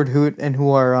come forward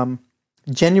who are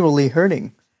genuinely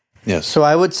hurting. Yes. So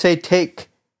I would say take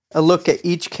a look at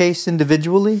each case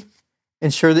individually,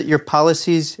 ensure that your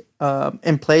policies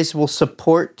in place will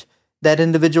support that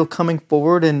individual coming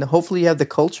forward, and hopefully you have the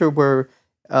culture where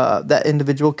that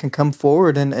individual can come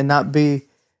forward and not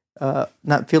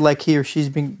feel like he or she's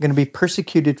going to be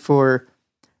persecuted for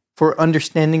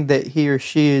understanding that he or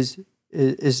she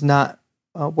is not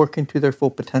working to their full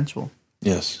potential.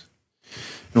 Yes.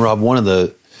 And Rob, one of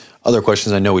the other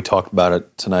questions, I know we talked about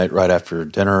it tonight right after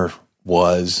dinner,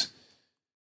 was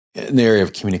in the area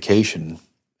of communication.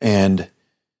 And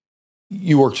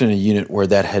you worked in a unit where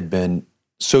that had been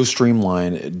so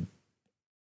streamlined, it,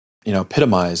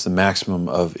 epitomized the maximum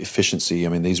of efficiency. I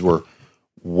mean, these were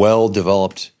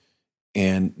well-developed,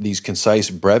 and these concise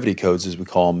brevity codes, as we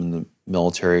call them in the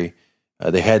military,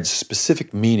 they had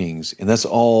specific meanings, and that's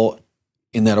all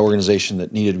in that organization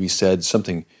that needed to be said,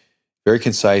 something very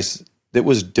concise that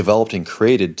was developed and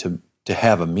created to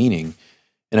have a meaning.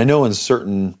 And I know in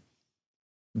certain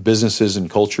businesses and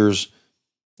cultures,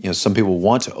 some people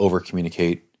want to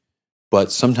over-communicate,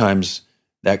 but sometimes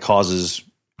that causes,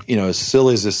 as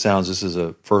silly as this sounds, this is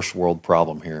a first world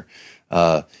problem here.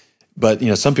 But,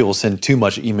 some people send too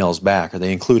much emails back, or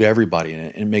they include everybody in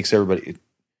it, and it makes everybody,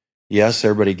 yes,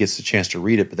 everybody gets the chance to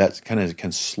read it, but that kind of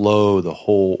can slow the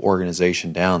whole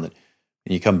organization down. That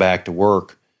when you come back to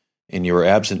work and you were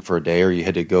absent for a day, or you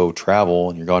had to go travel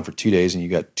and you're gone for 2 days and you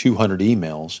got 200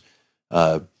 emails,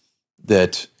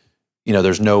 that,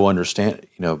 there's no understanding,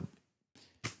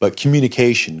 but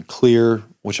communication, clear,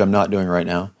 which I'm not doing right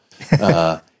now,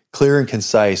 clear and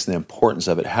concise, and the importance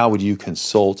of it. How would you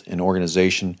consult an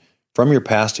organization from your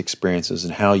past experiences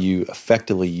and how you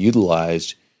effectively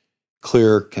utilized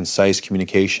clear, concise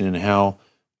communication, and how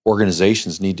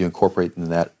organizations need to incorporate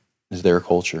that into their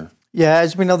culture? Yeah,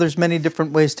 as we know, there's many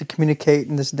different ways to communicate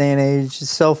in this day and age. The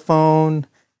cell phone,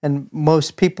 and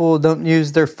most people don't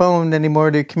use their phone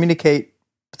anymore to communicate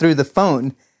through the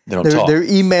phone. They're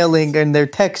emailing and they're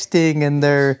texting and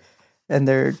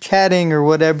they're chatting or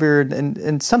whatever.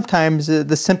 And sometimes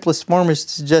the simplest form is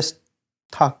to just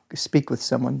speak with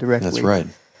someone directly. That's right.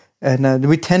 And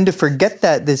we tend to forget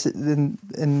that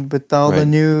and with all the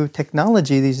new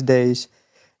technology these days.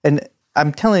 And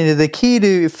I'm telling you, the key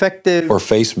to effective... Or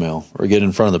face mail, or get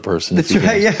in front of the person. That's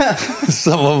right, yeah.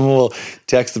 Some of them will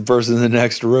text the person in the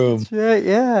next room. That's right,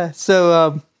 yeah.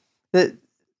 So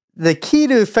the key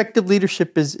to effective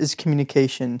leadership is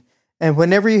communication. And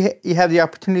whenever you have the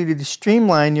opportunity to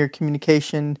streamline your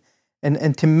communication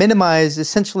and to minimize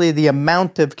essentially the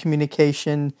amount of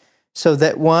communication so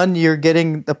that, one, you're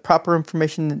getting the proper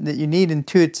information that you need, and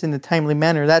two, it's in a timely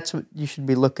manner, that's what you should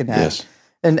be looking at. Yes.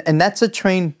 And that's a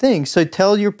trained thing. So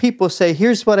tell your people, say,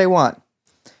 here's what I want.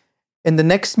 In the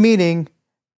next meeting,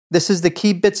 this is the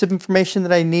key bits of information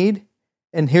that I need,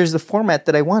 and here's the format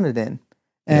that I want it in.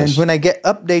 And when I get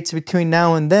updates between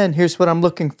now and then, here's what I'm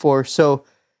looking for. So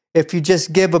If you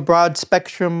just give a broad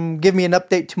spectrum, give me an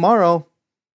update tomorrow,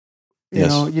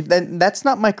 then that's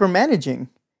not micromanaging.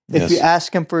 If you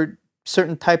ask them for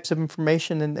certain types of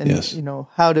information and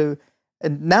how to,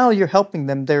 and now you're helping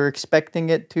them. They're expecting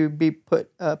it to be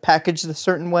packaged a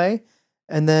certain way,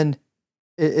 and then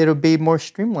it'll be more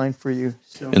streamlined for you.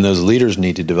 So. And those leaders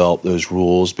need to develop those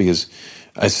rules, because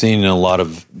I've seen in a lot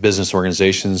of business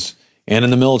organizations and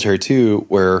in the military too,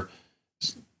 where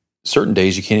certain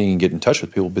days you can't even get in touch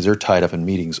with people because they're tied up in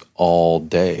meetings all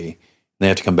day. And they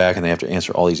have to come back and they have to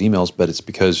answer all these emails, but it's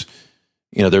because,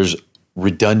 there's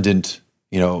redundant,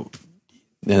 and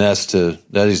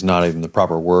that is not even the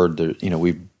proper word.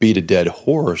 We beat a dead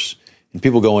horse, and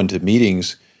people go into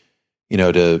meetings,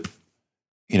 to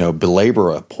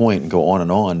belabor a point and go on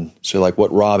and on. So like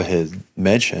what Rob had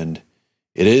mentioned,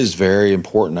 it is very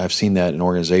important. I've seen that in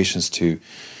organizations to,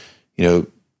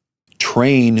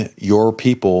 train your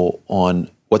people on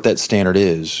what that standard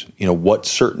is, what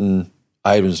certain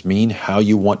items mean, how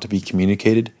you want to be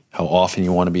communicated, how often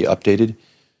you want to be updated.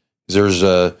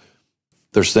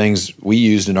 There's things we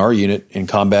used in our unit in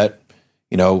combat,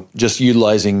 just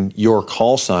utilizing your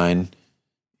call sign,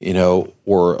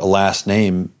 or a last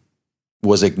name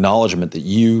was acknowledgement that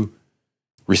you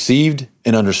received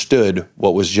and understood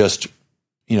what was just,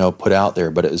 put out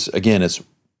there. But it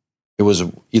was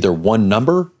either one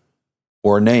number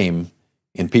or a name,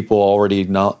 and people already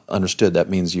understood. That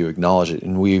means you acknowledge it.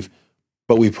 And we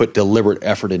put deliberate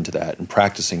effort into that and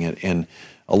practicing it. And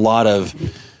a lot of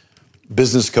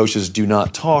business coaches do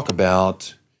not talk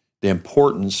about the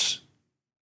importance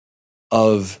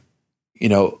of,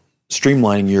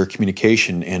 streamlining your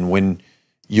communication. And when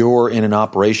you're in an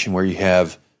operation where you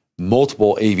have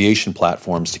multiple aviation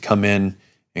platforms to come in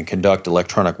and conduct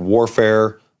electronic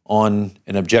warfare on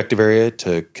an objective area,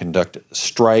 to conduct a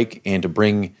strike, and to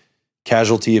bring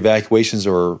casualty evacuations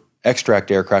or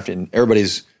extract aircraft, and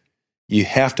you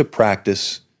have to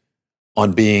practice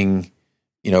on being,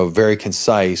 very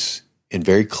concise and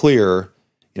very clear,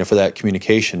 for that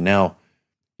communication. Now,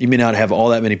 you may not have all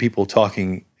that many people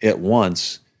talking at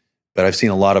once, but I've seen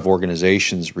a lot of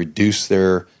organizations reduce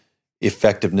their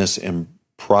effectiveness and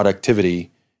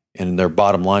productivity and their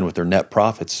bottom line with their net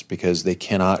profits because they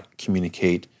cannot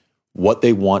communicate what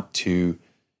they want to,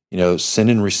 send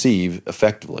and receive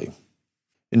effectively.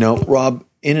 Rob,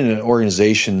 in an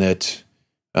organization that,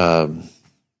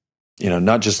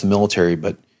 not just the military,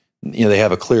 but, they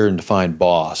have a clear and defined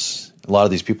boss. A lot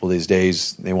of these people these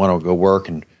days, they want to go work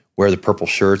and wear the purple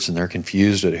shirts, and they're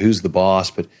confused at who's the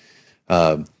boss. But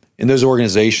in those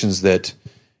organizations that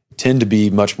tend to be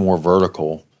much more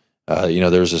vertical,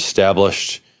 there's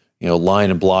established,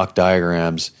 line and block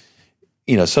diagrams.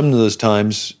 Some of those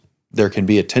times there can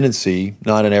be a tendency,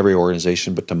 not in every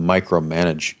organization, but to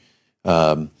micromanage.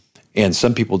 And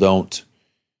some people don't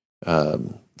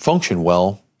function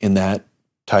well in that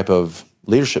type of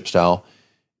leadership style.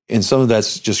 And some of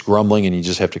that's just grumbling, and you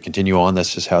just have to continue on.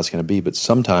 That's just how it's going to be. But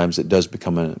sometimes it does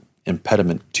become an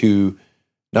impediment to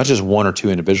not just one or two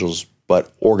individuals,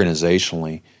 but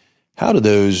organizationally. How do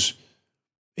those,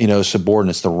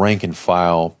 subordinates, the rank and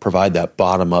file, provide that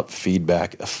bottom-up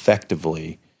feedback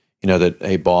effectively? That,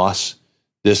 hey, boss,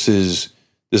 this is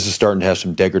starting to have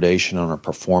some degradation on our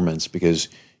performance because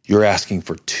you're asking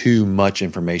for too much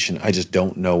information. I just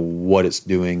don't know what it's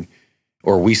doing.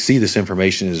 Or we see this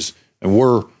information and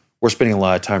we're spending a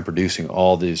lot of time producing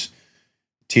all these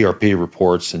TRP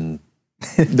reports, and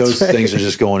those things are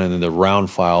just going into the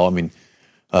round file. I mean,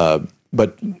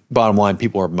 but bottom line,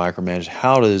 people are micromanaged.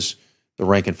 How does the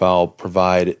rank and file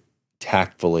provide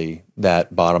tactfully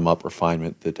that bottom-up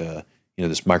refinement that,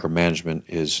 this micromanagement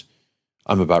is,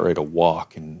 I'm about ready to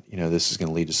walk, and, this is going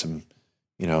to lead to some,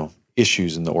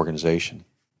 issues in the organization?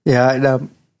 Yeah,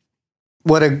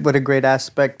 what a great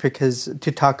aspect because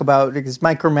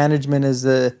micromanagement is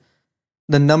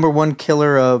the number one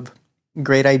killer of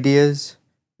great ideas.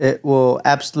 It will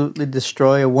absolutely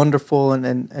destroy a wonderful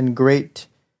and great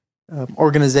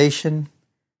organization.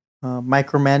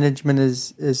 Micromanagement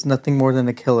is nothing more than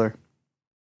a killer.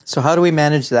 So how do we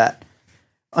manage that?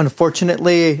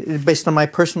 Unfortunately, based on my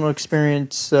personal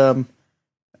experience,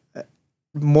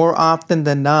 more often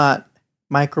than not,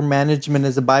 micromanagement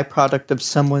is a byproduct of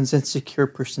someone's insecure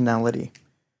personality.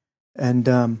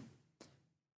 And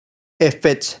if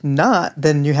it's not,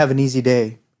 then you have an easy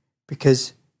day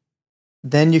because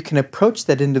then you can approach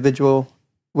that individual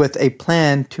with a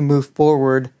plan to move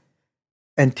forward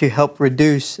and to help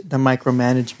reduce the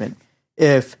micromanagement.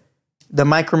 If the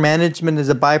micromanagement is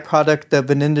a byproduct of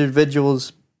an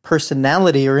individual's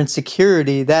personality or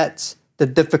insecurity, that's the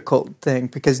difficult thing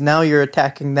because now you're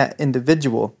attacking that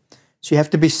individual. So you have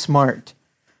to be smart.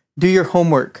 do your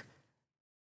homework.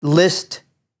 List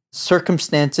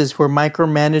circumstances where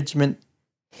micromanagement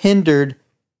hindered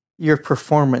your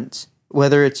performance,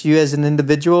 whether it's you as an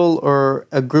individual or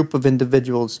a group of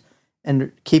individuals,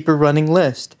 and keep a running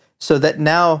list so that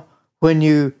now when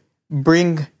you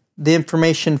bring the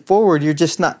information forward, you're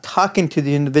just not talking to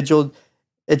the individual.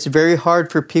 It's very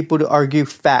hard for people to argue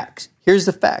facts. Here's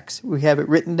the facts. We have it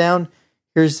written down.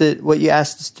 Here's what you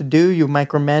asked us to do. You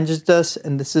micromanaged us,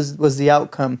 and was the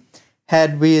outcome.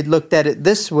 Had we had looked at it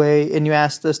this way and you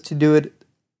asked us to do it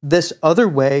this other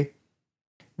way,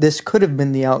 this could have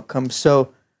been the outcome.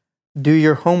 So do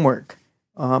your homework.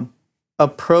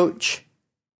 Approach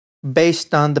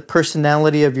based on the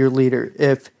personality of your leader.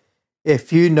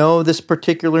 If you know this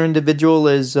particular individual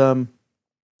is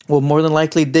will more than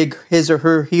likely dig his or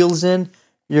her heels in,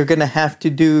 you're going to have to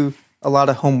do a lot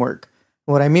of homework.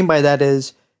 What I mean by that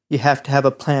is you have to have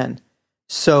a plan.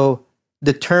 So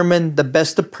determine the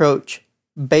best approach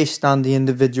based on the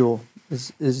individual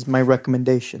is my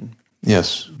recommendation.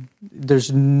 Yes.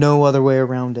 There's no other way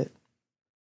around it.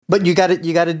 But you got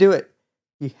to do it.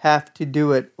 You have to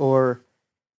do it or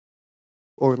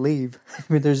leave. I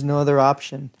mean, there's no other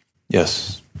option.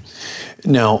 Yes.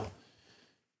 Now,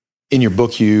 in your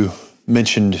book, you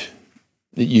mentioned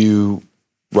that you,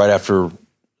 right after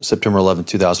September 11,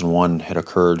 2001 had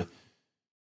occurred,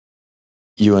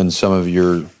 you and some of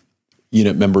your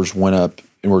unit members went up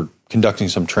and were conducting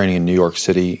some training in New York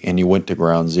City, and you went to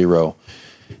Ground Zero.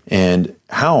 And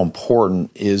how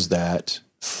important is that?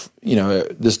 You know,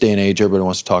 this day and age, everybody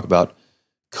wants to talk about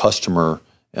customer,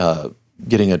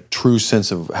 getting a true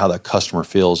sense of how that customer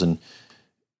feels. And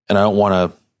I don't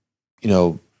want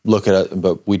to, look at it,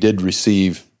 but we did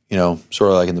receive,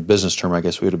 sort of like in the business term, I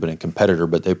guess we would have been a competitor,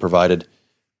 but they provided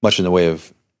much in the way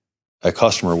of a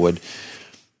customer would.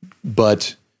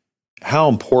 But how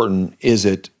important is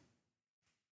it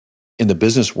in the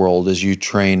business world as you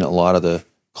train a lot of the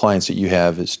clients that you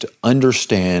have is to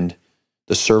understand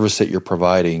the service that you're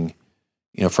providing,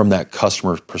 from that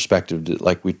customer perspective,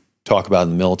 like we talk about in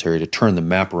the military, to turn the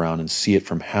map around and see it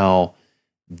from how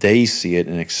they see it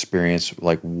and experience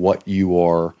like what you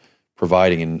are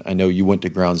providing. And I know you went to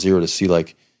Ground Zero to see,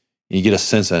 like, you get a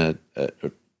sense of a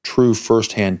true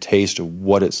firsthand taste of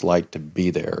what it's like to be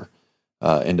there,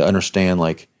 and to understand,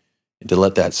 like, and to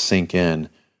let that sink in.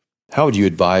 How would you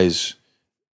advise,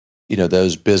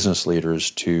 those business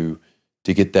leaders to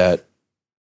get that,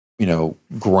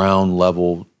 ground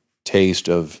level taste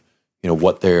of,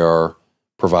 what they are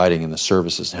providing in the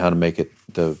services and how to make it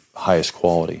the highest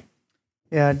quality?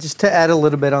 Yeah, just to add a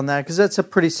little bit on that, because that's a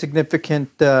pretty significant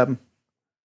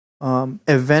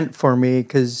event for me,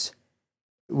 because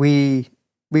we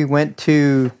went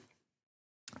to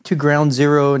Ground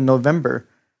Zero in November,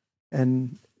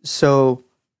 and so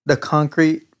the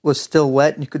concrete was still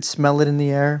wet and you could smell it in the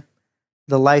air.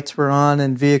 The lights were on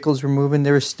and vehicles were moving.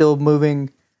 They were still moving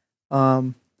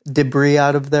debris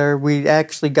out of there. We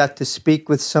actually got to speak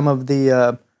with some of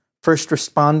the first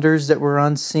responders that were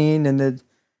on scene, and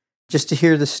just to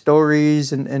hear the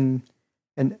stories, and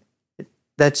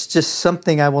that's just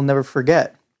something I will never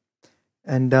forget.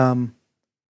 And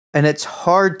it's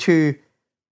hard to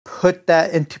put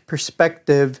that into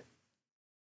perspective,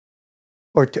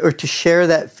 or to share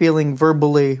that feeling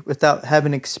verbally without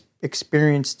having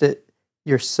experienced it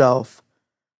yourself.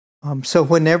 So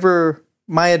whenever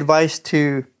my advice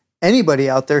to anybody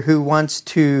out there who wants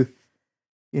to,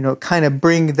 kind of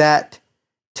bring that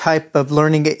type of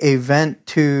learning event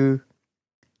to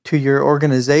your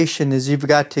organization is you've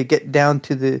got to get down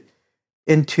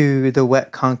into the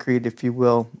wet concrete, if you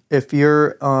will. If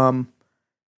you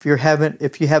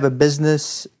have a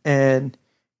business and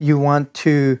you want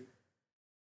to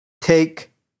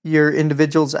take your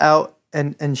individuals out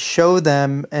and show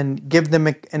them and give them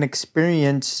an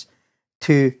experience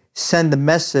to send the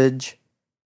message,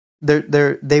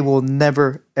 they will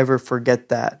never ever forget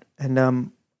that. And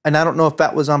I don't know if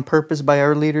that was on purpose by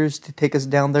our leaders to take us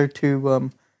down there to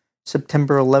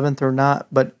September 11th or not,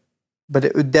 but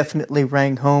it definitely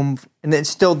rang home, and it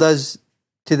still does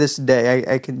to this day.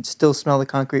 I can still smell the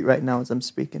concrete right now as I'm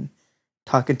speaking,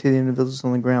 talking to the individuals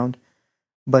on the ground.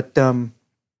 But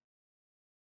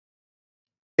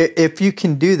if you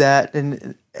can do that,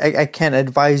 and I can't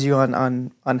advise you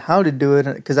on how to do it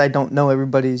because I don't know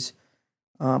everybody's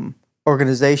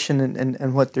organization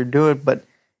and what they're doing, but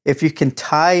if you can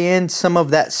tie in some of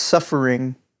that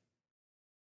suffering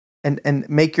and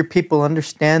make your people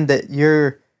understand that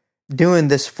you're doing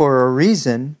this for a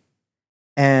reason,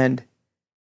 and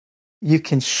you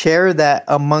can share that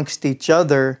amongst each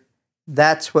other,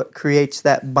 that's what creates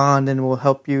that bond and will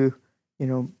help you,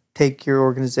 take your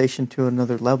organization to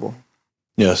another level.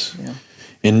 Yes. Yeah.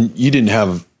 And you didn't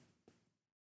have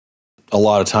a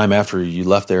lot of time after you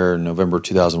left there in November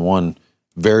 2001.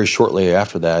 Very shortly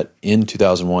after that, in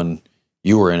 2001,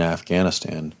 you were in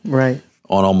Afghanistan. Right.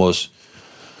 On almost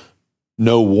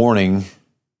no warning.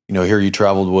 Here you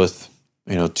traveled with,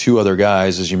 two other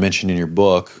guys, as you mentioned in your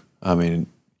book. I mean,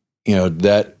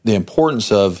 that the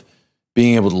importance of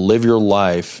being able to live your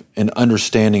life and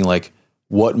understanding like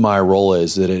what my role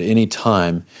is, that at any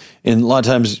time, and a lot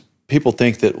of times people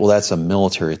think that, well, that's a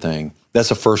military thing.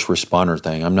 That's a first responder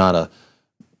thing. I'm not a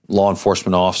law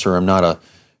enforcement officer. I'm not a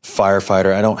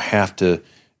firefighter. I don't have to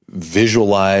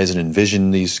visualize and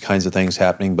envision these kinds of things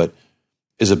happening. But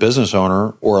as a business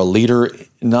owner or a leader,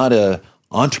 not a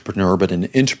entrepreneur, but an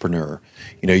entrepreneur,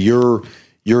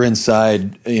 you're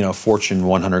inside, Fortune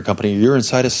 100 company. You're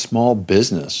inside a small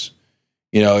business.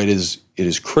 It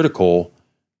is critical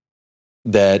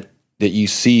that you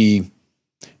see,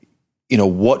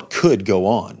 what could go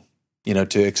on,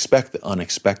 to expect the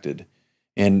unexpected.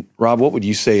 And Rob, what would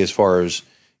you say as far as,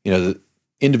 the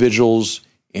individuals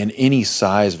in any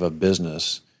size of a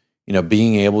business,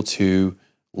 being able to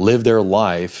live their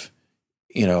life,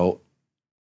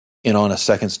 and on a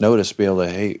second's notice, be able to,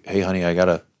 hey, honey, I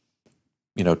gotta,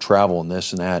 travel and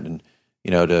this and that, and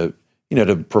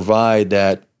to provide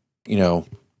that,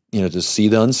 to see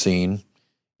the unseen,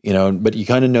 but you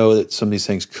kind of know that some of these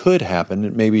things could happen.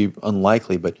 It may be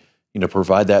unlikely, but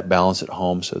provide that balance at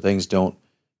home so things don't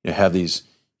have these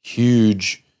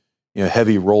huge,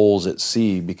 heavy rolls at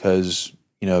sea because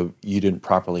you didn't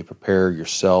properly prepare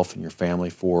yourself and your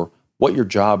family for what your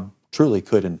job truly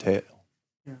could entail.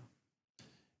 Yeah.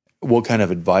 What kind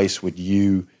of advice would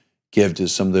you give to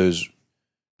some of those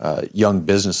young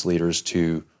business leaders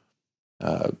to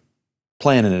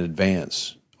plan in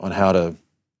advance on how to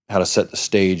set the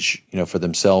stage, for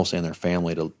themselves and their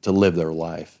family to live their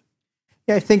life?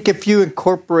 Yeah, I think if you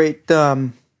incorporate,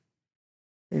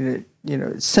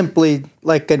 simply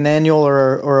like an annual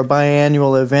or a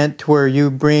biannual event where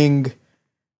you bring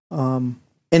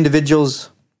individuals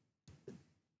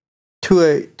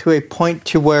to a point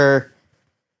to where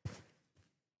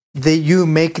you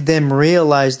make them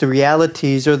realize the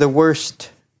realities or the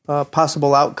worst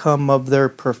possible outcome of their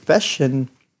profession.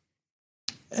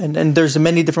 And there's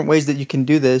many different ways that you can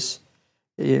do this.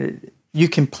 You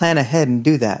can plan ahead and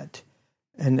do that.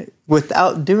 And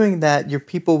without doing that, your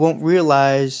people won't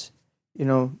realize,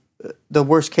 the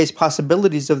worst case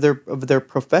possibilities of their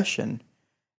profession.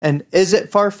 And is it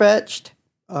far-fetched?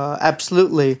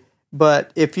 Absolutely.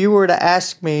 But if you were to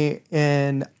ask me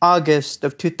in August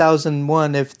of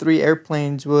 2001 if 3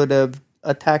 airplanes would have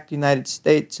attacked the United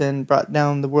States and brought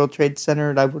down the World Trade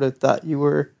Center, I would have thought you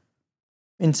were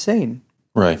insane.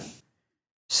 Right.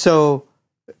 So,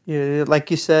 like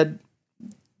you said,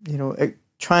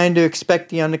 trying to expect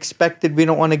the unexpected. We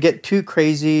don't want to get too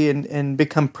crazy and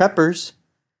become preppers.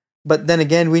 But then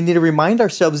again, we need to remind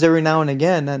ourselves every now and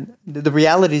again and the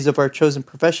realities of our chosen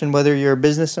profession, whether you're a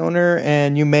business owner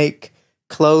and you make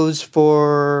clothes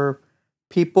for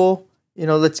people,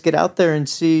 let's get out there and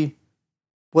see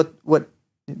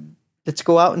let's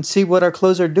go out and see what our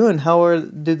clothes are doing.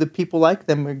 Do the people like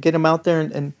them? Or get them out there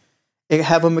and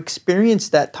have them experience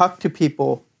that, talk to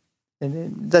people.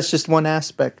 And that's just one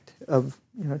aspect of,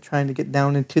 trying to get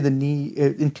down into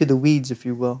the weeds, if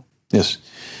you will. Yes.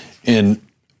 And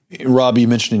Rob, you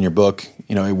mentioned in your book,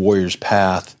 A Warrior's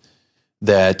Path,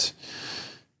 that,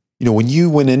 when you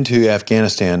went into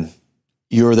Afghanistan,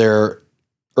 you were there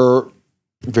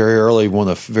very early, one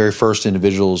of the very first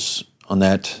individuals on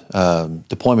that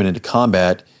deployment into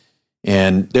combat.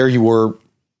 And there you were,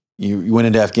 you went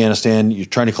into Afghanistan, you're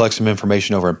trying to collect some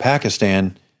information over in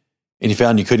Pakistan, and you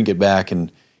found you couldn't get back.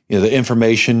 And, the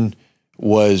information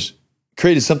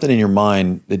created something in your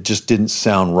mind that just didn't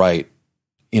sound right.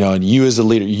 And you as a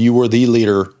leader, you were the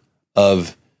leader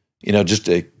of, just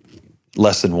a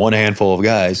less than one handful of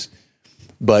guys,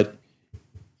 but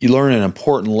you learn an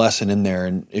important lesson in there.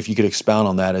 And if you could expound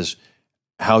on that, is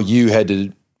how you had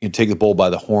to take the bull by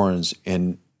the horns,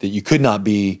 and that you could not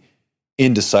be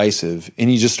indecisive.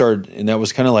 And you just started, and that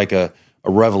was kind of like a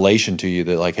revelation to you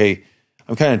that, like, hey,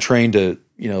 I'm kind of trained to,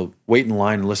 wait in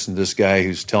line and listen to this guy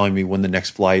who's telling me when the next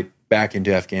flight back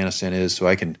into Afghanistan is, so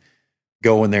I can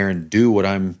go in there and do what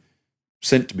I'm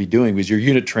sent to be doing, because your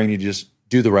unit trained you to just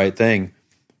do the right thing.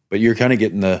 But you're kind of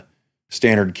getting the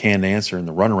standard canned answer, and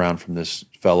the runaround from this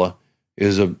fella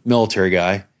is a military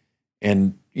guy.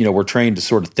 And, we're trained to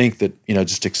sort of think that,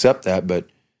 just accept that. But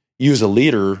you as a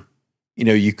leader,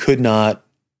 you could not,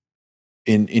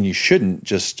 and you shouldn't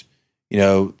just,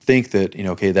 think that,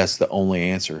 okay, that's the only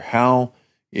answer. How,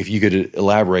 if you could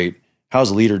elaborate, how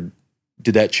as a leader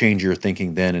did that change your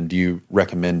thinking then? And do you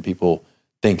recommend people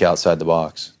think outside the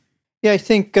box? Yeah, I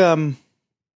think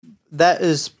that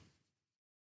is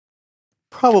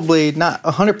probably not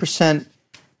 100%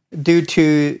 due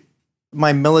to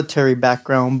my military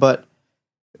background, but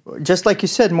just like you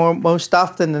said, most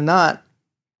often than not,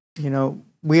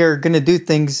 we are going to do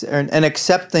things and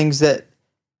accept things that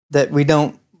we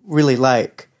don't really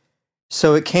like.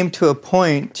 So it came to a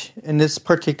point in this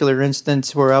particular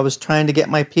instance where I was trying to get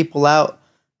my people out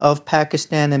of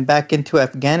Pakistan and back into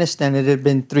Afghanistan. It had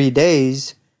been 3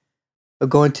 days of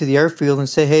going to the airfield and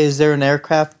say, hey, is there an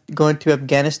aircraft going to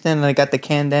Afghanistan? And I got the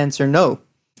canned answer, no.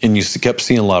 And you kept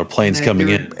seeing a lot of planes coming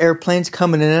in. Airplanes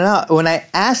coming in and out. When I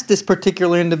asked this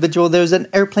particular individual, there was an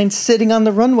airplane sitting on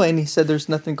the runway, and he said there's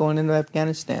nothing going into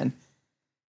Afghanistan.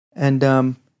 And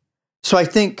so I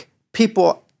think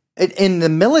people in the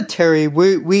military,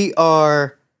 we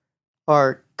are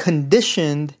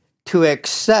conditioned to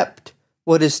accept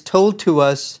what is told to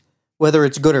us, whether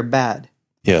it's good or bad.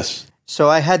 Yes. So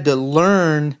I had to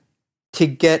learn to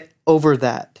get over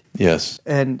that. Yes.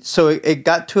 And so it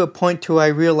got to a point to I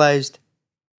realized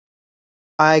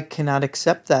I cannot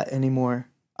accept that anymore.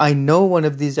 I know one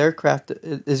of these aircraft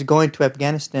is going to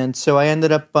Afghanistan. So I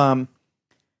ended up,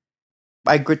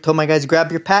 I told my guys,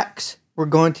 grab your packs. We're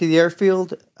going to the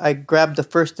airfield. I grabbed the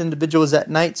first individuals at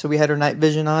night, so we had our night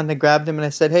vision on. I grabbed him and I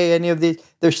said, hey, any of these,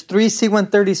 there's 3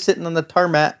 C-130s sitting on the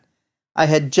tarmac. I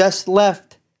had just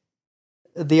left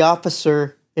the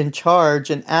officer in charge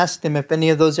and asked him if any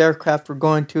of those aircraft were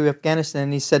going to Afghanistan,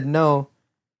 and he said no.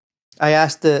 I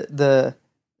asked the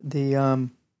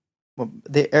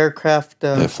aircraft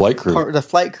the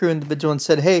flight crew individual and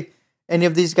said, "Hey, any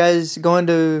of these guys going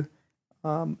to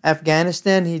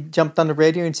Afghanistan?" He jumped on the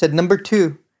radio and said, "Number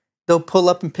 2, they'll pull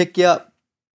up and pick you up.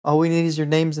 All we need is your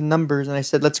names and numbers." And I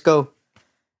said, "Let's go."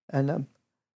 And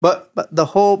but the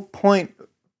whole point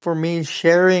for me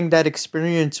sharing that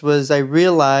experience was I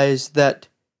realized that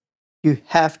you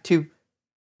have to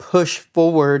push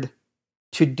forward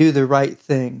to do the right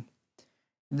thing.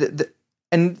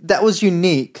 And that was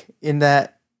unique in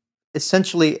that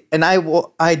essentially, and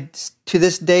I to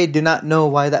this day do not know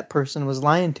why that person was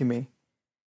lying to me.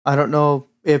 I don't know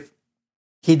if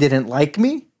he didn't like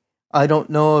me. I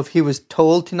don't know if he was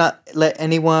told to not let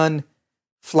anyone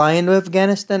fly into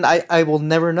Afghanistan. I will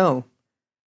never know.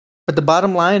 But the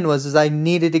bottom line was I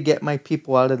needed to get my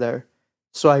people out of there.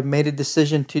 So I made a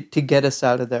decision to get us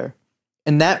out of there.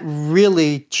 And that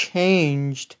really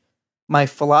changed my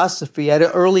philosophy at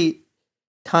an early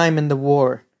time in the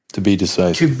war. To be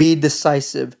decisive. To be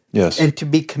decisive. Yes. And to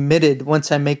be committed once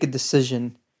I make a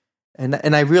decision.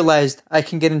 And I realized I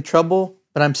can get in trouble,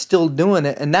 but I'm still doing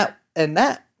it. And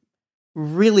that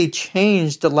really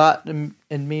changed a lot in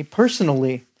me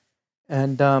personally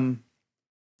and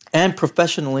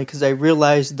professionally, because I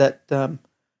realized that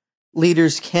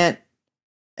leaders can't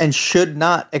and should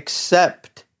not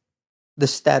accept the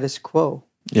status quo.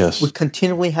 Yes. We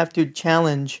continually have to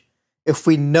challenge if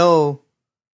we know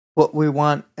what we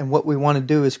want and what we want to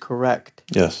do is correct.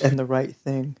 Yes. And the right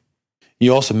thing.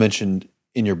 You also mentioned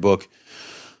in your book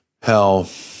how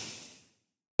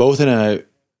both in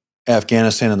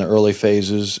Afghanistan in the early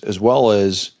phases, as well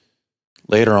as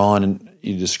later on, and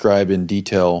you describe in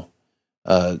detail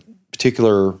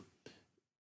particular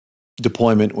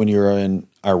deployment when you're in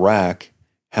Iraq,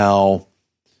 how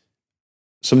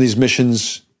some of these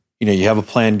missions, you have a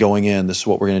plan going in, this is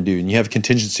what we're going to do, and you have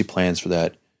contingency plans for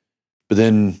that. But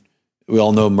then we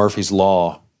all know Murphy's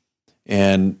Law,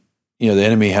 and the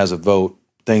enemy has a vote.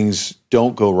 Things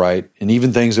don't go right, and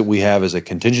even things that we have as a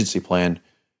contingency plan,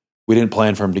 we didn't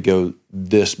plan for them to go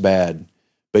this bad.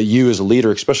 But you as a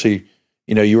leader, especially,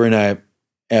 you were in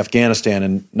Afghanistan,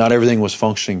 and not everything was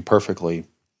functioning perfectly.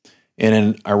 And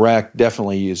in Iraq,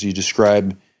 definitely, as you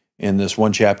describe in this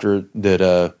one chapter,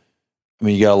 that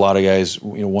you got a lot of guys.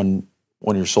 One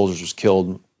of your soldiers was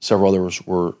killed. Several others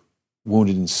were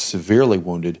wounded and severely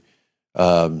wounded.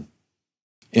 And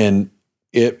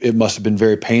it must have been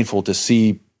very painful to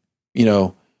see,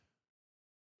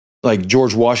 like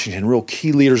George Washington, real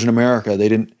key leaders in America.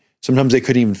 Sometimes they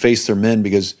couldn't even face their men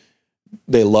because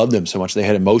they loved them so much. They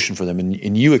had emotion for them.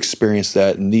 And you experienced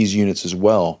that in these units as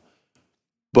well.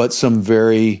 But some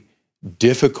very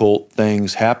difficult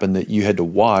things happened that you had to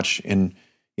watch. And,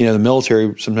 the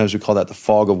military, sometimes we call that the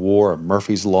fog of war or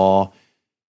Murphy's Law.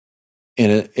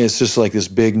 And it's just like this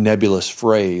big nebulous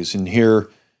phrase. And here,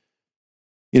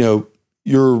 you're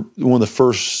one of the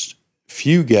first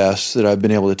few guests that I've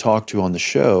been able to talk to on the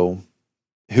show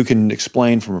who can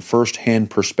explain from a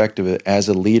firsthand perspective as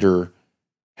a leader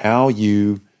how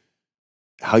you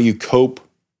cope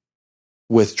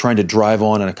with trying to drive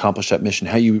on and accomplish that mission,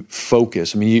 how you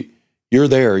focus. I mean, you're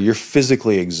there, you're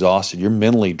physically exhausted, you're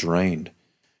mentally drained.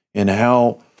 And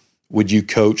how would you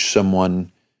coach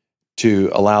someone to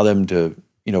allow them to,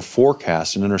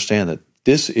 forecast and understand that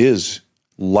this is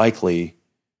likely,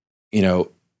 in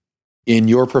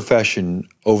your profession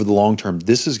over the long term,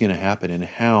 this is going to happen, and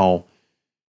how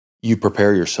you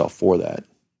prepare yourself for that?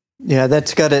 Yeah,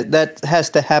 that has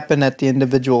to happen at the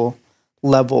individual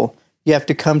level. You have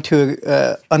to come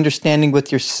to understanding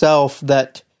with yourself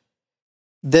that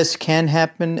this can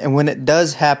happen, and when it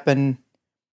does happen,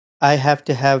 I have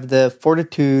to have the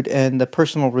fortitude and the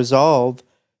personal resolve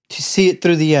to see it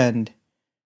through the end,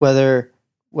 whether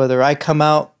I come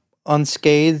out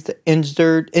unscathed,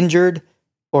 injured,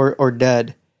 or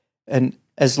dead. And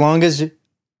as long as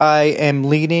I am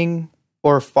leading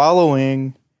or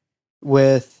following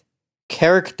with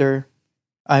character,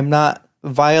 I'm not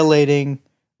violating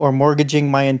or mortgaging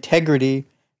my integrity.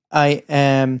 I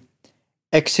am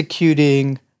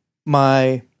executing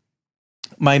my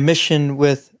mission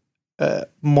with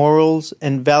morals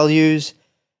and values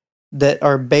that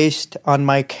are based on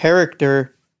my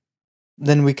character.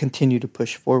 Then we continue to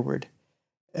push forward.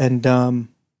 And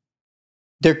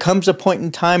there comes a point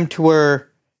in time to where,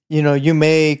 you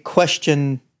may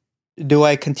question, do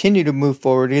I continue to move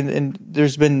forward? And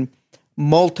there's been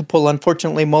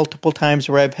unfortunately multiple times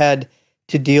where I've had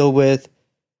to deal with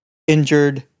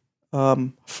injured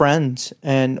friends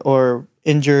or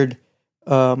injured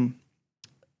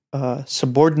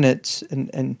subordinates,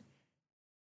 and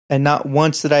not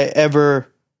once did I ever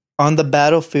on the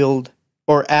battlefield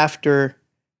or after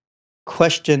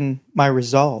question my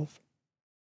resolve,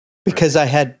 because I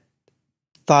had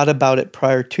thought about it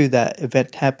prior to that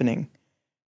event happening.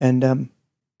 And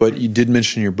but you did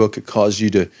mention in your book it caused you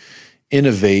to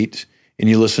innovate, and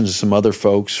you listened to some other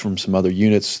folks from some other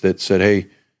units that said, hey,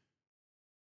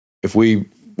 if we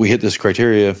hit this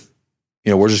criteria,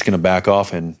 we're just going to back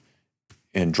off and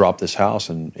drop this house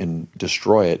and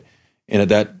destroy it. And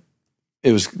that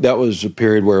was a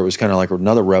period where it was kind of like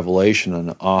another revelation,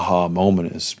 an aha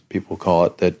moment, as people call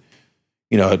it, that,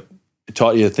 it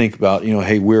taught you to think about,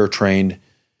 hey, we're trained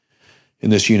in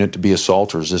this unit to be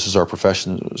assaulters. This is our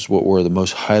profession. This is what we're the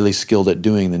most highly skilled at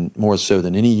doing, more so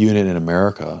than any unit in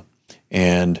America.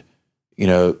 And,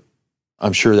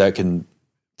 I'm sure that can,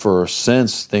 for a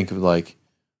sense, think of like,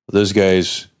 those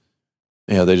guys,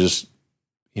 they just,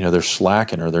 they're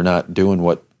slacking, or they're not doing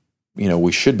what,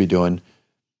 we should be doing.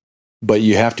 But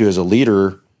you have to, as a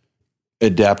leader,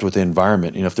 adapt with the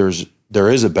environment. If there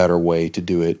is a better way to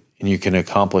do it, and you can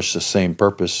accomplish the same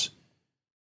purpose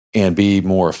and be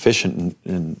more efficient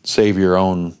and save your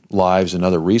own lives and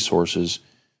other resources,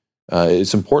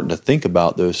 it's important to think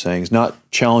about those things, not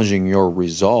challenging your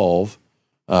resolve,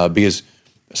 because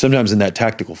sometimes in that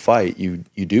tactical fight, you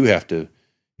do have to,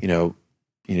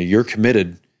 you're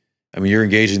committed. I mean, you're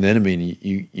engaging the enemy,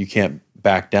 and you can't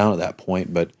back down at that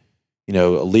point. But,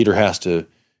 a leader has to,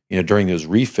 during those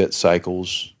refit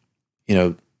cycles,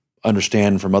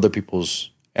 understand from other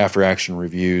people's after-action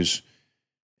reviews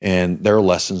and their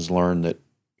lessons learned that,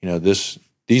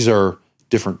 these are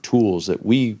different tools that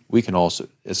we can also,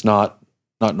 it's not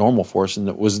normal for us.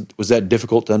 And was that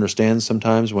difficult to understand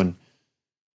sometimes when?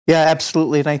 Yeah,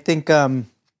 absolutely. And I think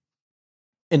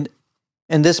in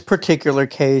this particular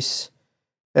case,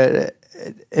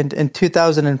 in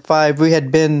 2005, we had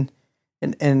been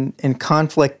in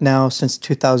conflict now since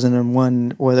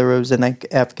 2001, whether it was in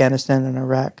Afghanistan and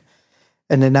Iraq.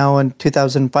 And then now in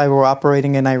 2005, we're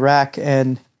operating in Iraq.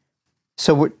 And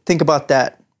so think about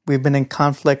that. We've been in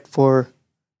conflict for,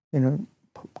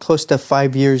 close to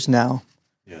 5 years now.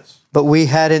 Yes. But we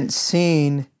hadn't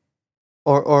seen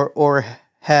or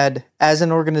had, as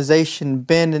an organization,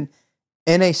 been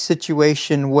in a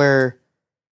situation where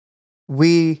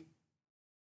we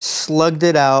slugged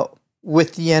it out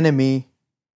with the enemy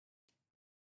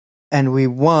and we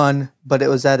won, but it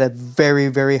was at a very,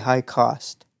 very high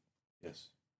cost. Yes.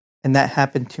 And that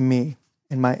happened to me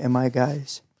and my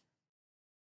guys.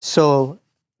 So,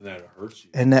 and that hurts you.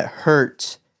 And that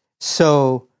hurts.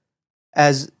 So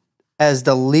as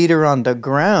the leader on the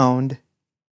ground,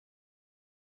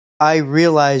 I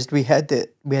realized we had to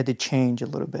change a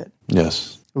little bit.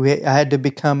 Yes. I had to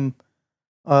become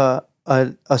a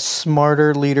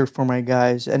smarter leader for my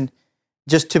guys. And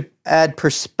just to add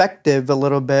perspective a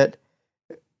little bit,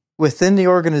 within the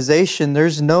organization,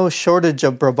 there's no shortage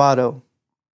of bravado.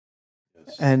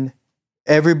 Yes. And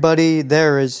everybody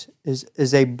there is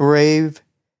a brave,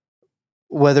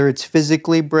 whether it's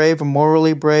physically brave or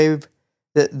morally brave,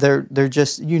 they're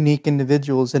just unique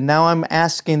individuals. And now I'm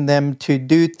asking them to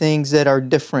do things that are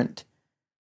different.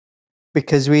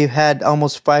 because we've had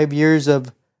almost 5 years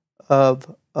of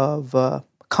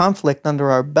conflict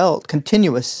under our belt,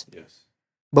 continuous. Yes.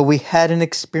 But we hadn't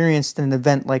experienced an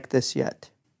event like this yet.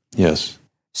 Yes.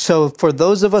 So for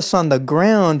those of us on the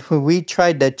ground who we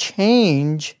tried to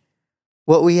change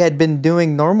what we had been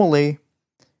doing normally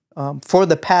for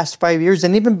the past 5 years,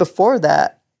 and even before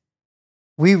that,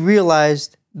 we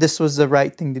realized this was the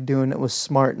right thing to do and it was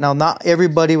smart. Now, not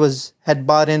everybody had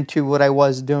bought into what I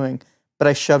was doing, but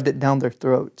I shoved it down their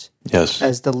throats. Yes.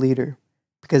 As the leader,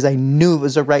 because I knew it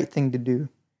was the right thing to do.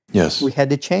 Yes. We had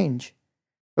to change.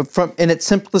 But in its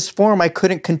simplest form, I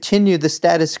couldn't continue the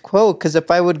status quo, because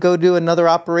if I would go do another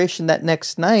operation that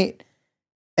next night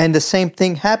and the same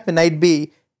thing happened, I'd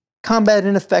be combat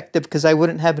ineffective because I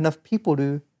wouldn't have enough people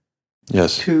to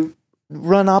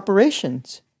run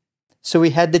operations. So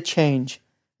we had to change,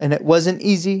 and it wasn't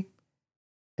easy,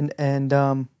 and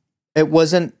it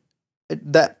wasn't,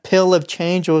 that pill of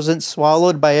change wasn't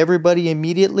swallowed by everybody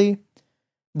immediately,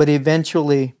 but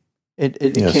eventually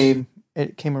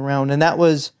it came around, and that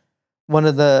was one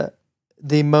of the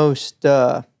most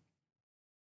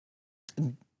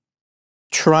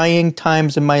trying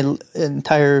times in my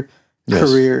entire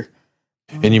career.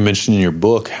 And you mentioned in your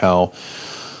book how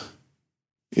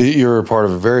you're a part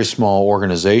of a very small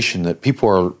organization that people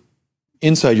are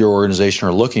inside your organization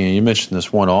are looking, and you mentioned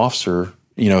this one officer,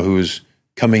 who's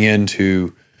coming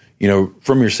into,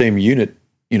 from your same unit,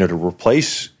 to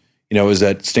replace, is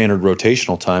that standard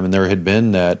rotational time. And there had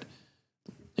been that,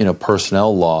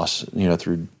 personnel loss,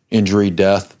 through injury,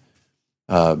 death,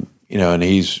 and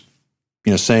he's,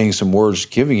 saying some words,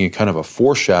 giving you kind of a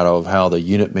foreshadow of how the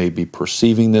unit may be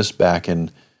perceiving this back in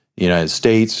the United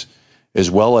States,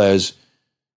 as well as,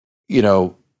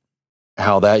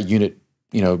 how that unit,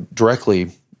 directly,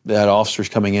 that officer's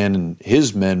coming in and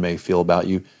his men may feel about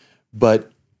you.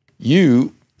 But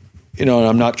you, and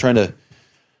I'm not trying to,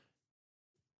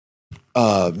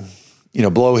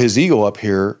 blow his ego up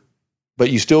here, but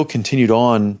you still continued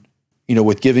on,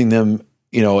 with giving them,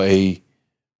 a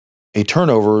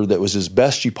turnover that was as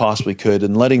best you possibly could,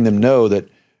 and letting them know that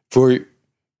for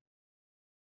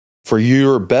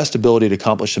your best ability to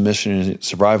accomplish the mission and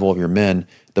survival of your men,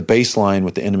 the baseline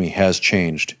with the enemy has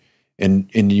changed, and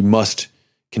you must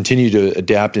continue to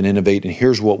adapt and innovate. And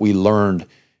here's what we learned,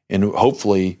 and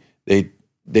hopefully they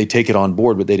take it on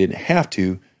board, but they didn't have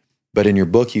to. But in your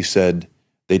book, you said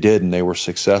they did, and they were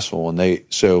successful. And it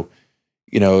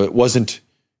wasn't,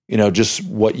 just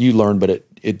what you learned, but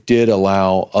it did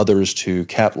allow others to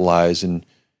capitalize. And,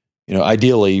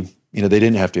 ideally, they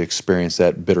didn't have to experience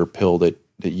that bitter pill that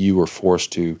you were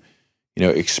forced to,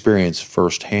 experience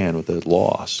firsthand with the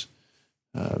loss.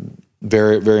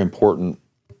 Very, very important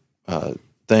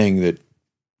thing that,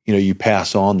 you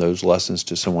pass on those lessons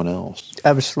to someone else.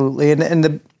 Absolutely.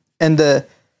 And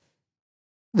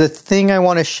the thing I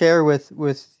want to share with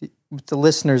the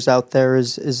listeners out there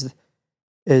is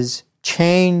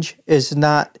change is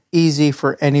not easy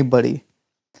for anybody,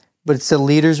 but it's the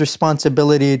leader's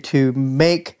responsibility to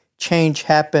make change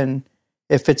happen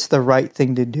if it's the right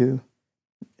thing to do.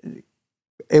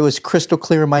 It was crystal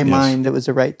clear in my mind it was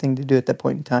the right thing to do at that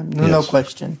point in time. No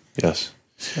question. Yes.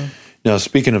 So. Now,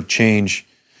 speaking of change,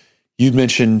 you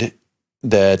mentioned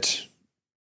that,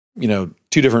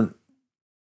 two different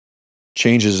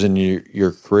changes in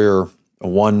your career.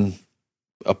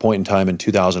 A point in time in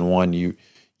 2001, you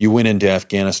went into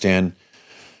Afghanistan,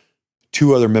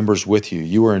 2 other members with you.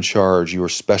 You were in charge. You were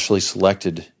specially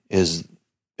selected as,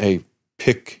 hey,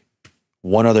 pick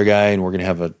one other guy, and we're going to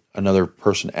have another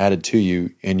person added to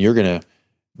you, and you're going to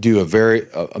do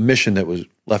a mission that was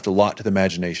left a lot to the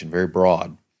imagination, very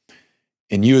broad.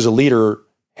 And you as a leader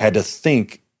had to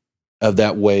think of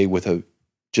that way with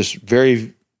just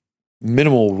very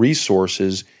minimal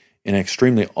resources in an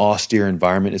extremely austere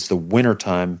environment. It's the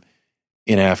wintertime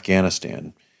in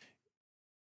Afghanistan.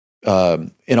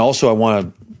 And also I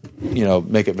want to,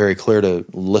 make it very clear to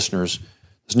listeners,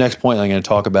 this next point I'm going to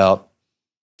talk about,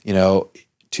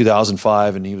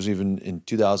 2005, and he was even in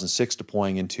 2006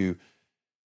 deploying into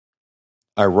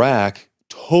Iraq,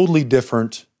 totally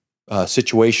different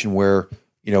situation where,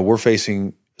 we're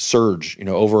facing surge,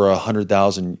 over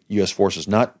 100,000 U.S. forces,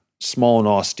 not small and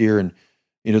austere. And,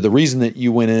 the reason that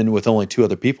you went in with only 2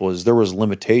 other people is there was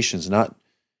limitations, not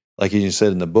like you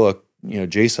said in the book,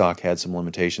 JSOC had some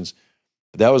limitations,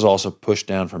 but that was also pushed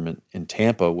down from in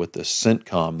Tampa with the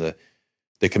CENTCOM,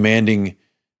 the commanding,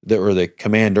 the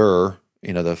commander,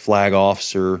 the flag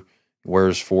officer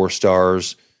wears 4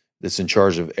 stars that's in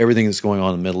charge of everything that's going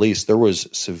on in the Middle East. There was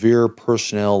severe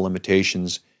personnel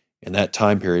limitations in that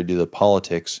time period due to the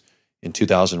politics in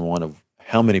 2001 of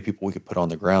how many people we could put on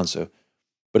the ground. So,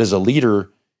 but as a leader,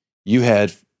 you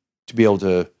had to be able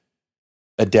to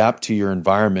adapt to your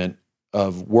environment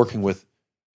of working with,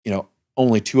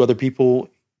 only two other people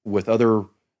with other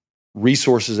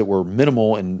resources that were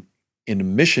minimal, and in a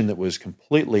mission that was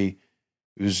completely,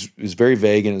 it was very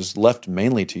vague, and it was left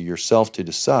mainly to yourself to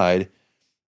decide.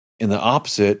 In the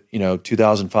opposite,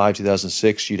 2005,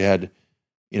 2006, you'd had,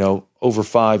 over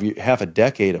half a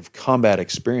decade of combat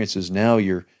experiences. Now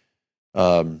you're,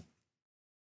 there's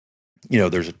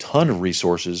a ton of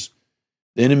resources.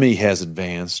 The enemy has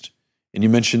advanced, and you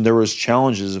mentioned there was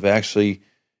challenges of actually,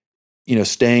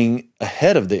 staying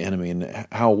ahead of the enemy, and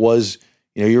how it was,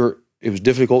 it was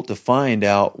difficult to find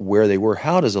out where they were.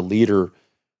 How does a leader,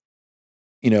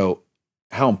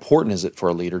 how important is it for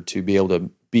a leader to be able to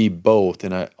be both?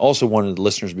 And I also wanted the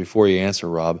listeners, before you answer,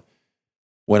 Rob,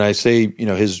 when I say,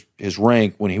 his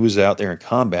rank when he was out there in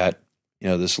combat,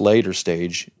 this later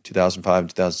stage, 2005 and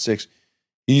 2006,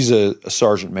 he's a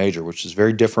sergeant major, which is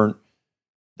very different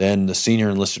than the senior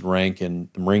enlisted rank in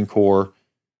the Marine Corps.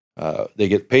 They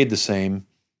get paid the same,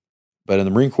 but in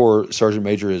the Marine Corps, sergeant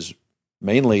major is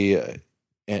mainly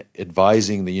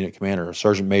advising the unit commander. A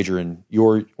sergeant major in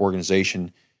your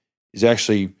organization is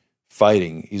actually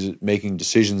fighting. He's making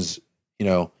decisions,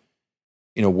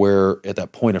 where at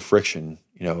that point of friction,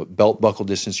 belt buckle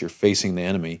distance, you're facing the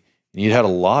enemy. And you'd had a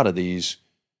lot of these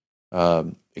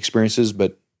experiences,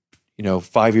 but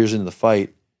 5 years into the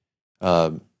fight,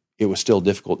 it was still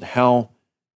difficult. How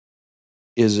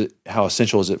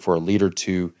essential is it for a leader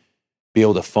to be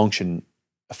able to function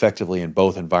effectively in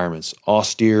both environments?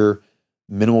 Austere,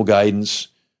 minimal guidance,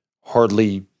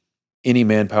 hardly any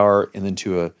manpower, and then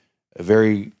to a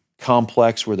very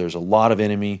complex where there's a lot of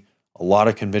enemy, a lot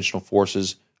of conventional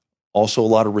forces, also a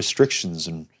lot of restrictions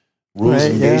and rules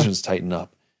of engagements tighten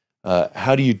up.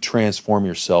 How do you transform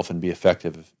yourself and be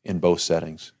effective in both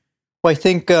settings? Well, I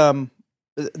think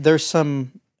there's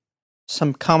some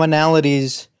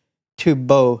commonalities to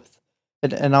both,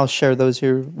 and I'll share those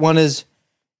here. One is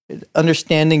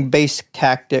understanding basic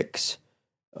tactics,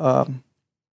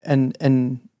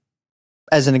 and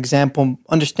as an example,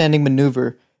 understanding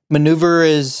maneuver. Maneuver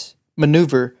is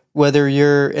maneuver, whether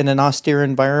you're in an austere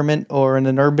environment or in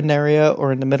an urban area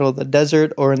or in the middle of the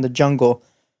desert or in the jungle.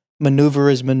 Maneuver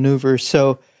is maneuver.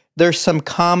 So there's some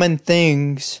common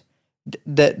things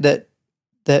that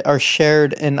are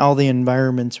shared in all the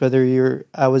environments, whether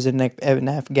I was in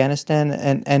Afghanistan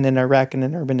and in Iraq in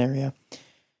an urban area.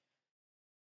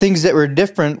 Things that were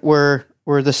different were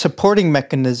the supporting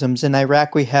mechanisms. In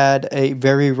Iraq, we had a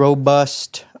very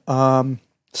robust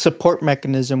support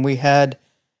mechanism. We had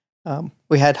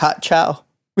hot chow.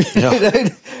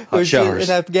 Hot showers.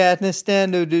 In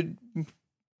Afghanistan, we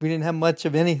didn't have much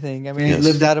of anything. I mean, Yes. I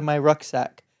lived out of my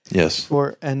rucksack. Yes.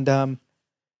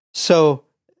 So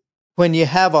when you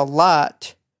have a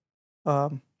lot,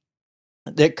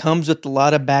 that comes with a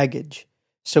lot of baggage.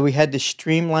 So we had to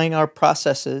streamline our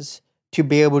processes to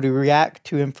be able to react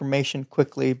to information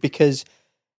quickly, because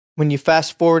when you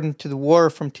fast forward into the war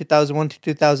from 2001 to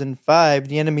 2005,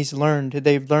 the enemy's learned.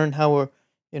 They've learned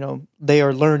they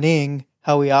are learning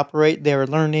how we operate. They are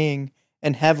learning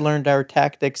and have learned our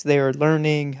tactics. They are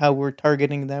learning how we're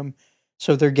targeting them.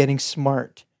 So they're getting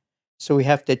smart. So we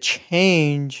have to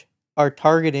change our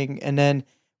targeting, and then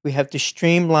we have to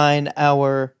streamline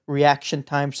our reaction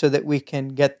time so that we can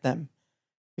get them.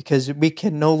 Because we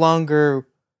can no longer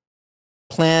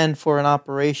plan for an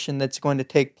operation that's going to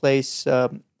take place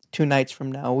 2 nights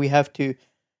from now. We have to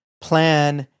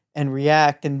plan and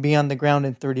react and be on the ground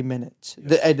in 30 minutes.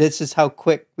 Yes. This is how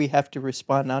quick we have to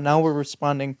respond. Now we're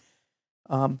responding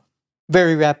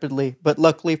very rapidly, but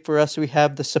luckily for us, we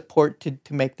have the support to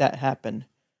make that happen.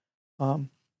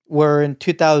 Where in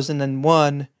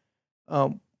 2001,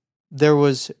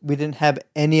 we didn't have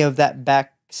any of that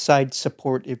backside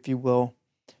support, if you will.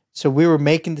 So we were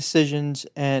making decisions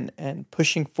and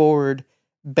pushing forward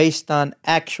based on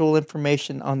actual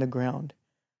information on the ground.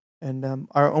 And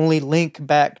our only link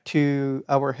back to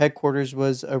our headquarters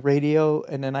was a radio,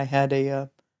 and then I had a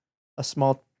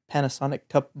small Panasonic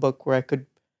book where I could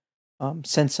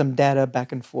send some data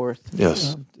back and forth.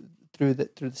 Yes. Through the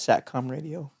SATCOM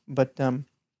radio. But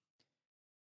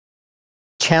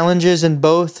challenges in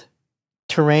both.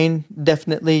 Terrain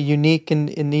definitely unique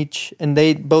in each, and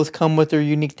they both come with their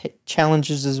unique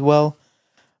challenges as well.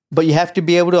 But you have to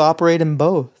be able to operate in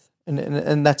both,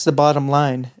 and that's the bottom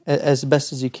line, as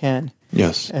best as you can.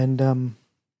 Yes. And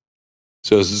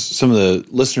so some of the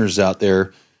listeners out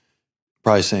there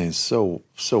probably saying, so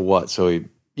what? So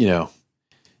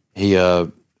he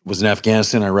was in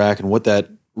Afghanistan, Iraq, and what that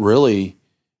really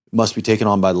must be taken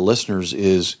on by the listeners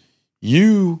is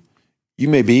you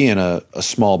may be in a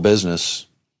small business,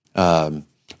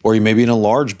 or you may be in a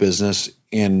large business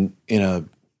in a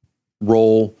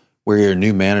role where you're a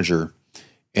new manager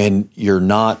and you're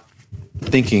not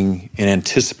thinking and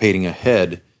anticipating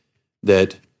ahead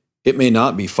that it may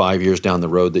not be 5 years down the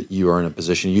road that you are in a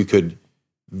position. You could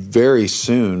very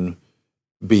soon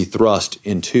be thrust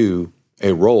into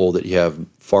a role that you have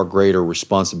far greater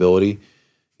responsibility,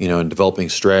 in developing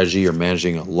strategy or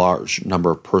managing a large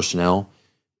number of personnel.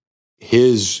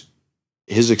 His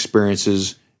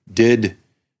experiences did,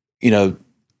 they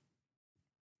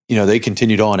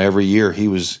continued on every year. He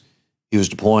was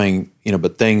deploying,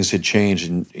 but things had changed.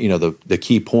 And, the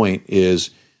key point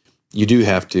is you do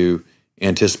have to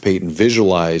anticipate and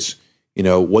visualize,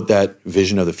 what that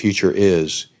vision of the future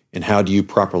is and how do you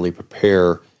properly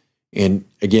prepare. And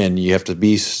again, you have to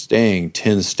be staying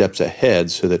 10 steps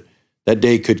ahead so that that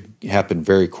day could happen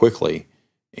very quickly.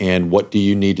 And what do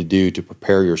you need to do to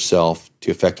prepare yourself to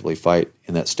effectively fight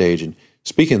in that stage? And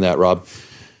speaking of that, Rob,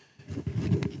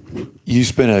 you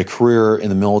spent a career in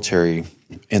the military,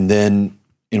 and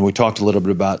we talked a little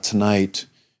bit about tonight,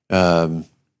 it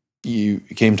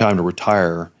came time to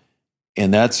retire,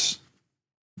 and that's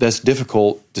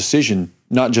difficult decision,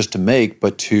 not just to make,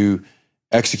 but to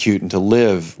execute and to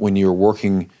live when you're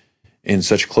working in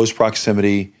such close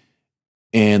proximity.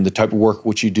 And the type of work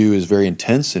which you do is very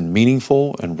intense and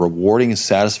meaningful and rewarding and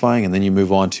satisfying. And then you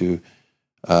move on to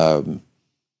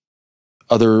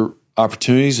other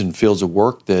opportunities and fields of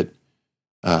work that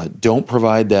don't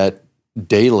provide that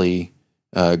daily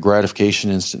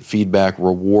gratification, instant feedback,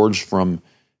 rewards from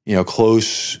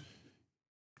close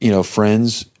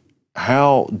friends.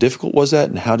 How difficult was that,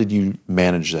 and how did you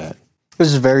manage that? It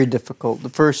was very difficult. The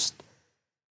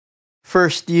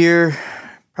first year,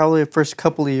 probably the first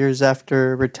couple of years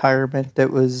after retirement,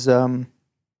 it was, the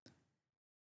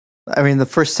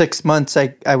first 6 months,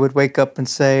 I would wake up and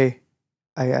say,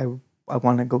 I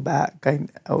want to go back. I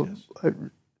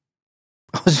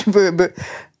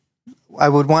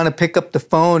would want to pick up the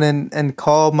phone and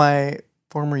call my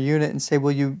former unit and say,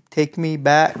 will you take me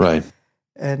back? Right.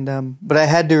 And but I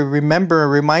had to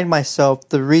remind myself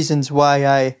the reasons why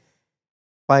I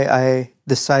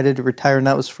decided to retire, and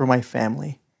that was for my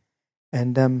family.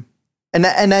 And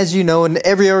as you know, in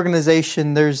every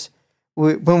organization,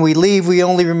 when we leave, we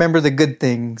only remember the good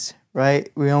things,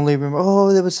 right? We only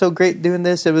remember, it was so great doing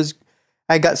this.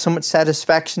 I got so much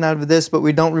satisfaction out of this, but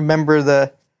we don't remember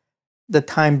the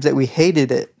times that we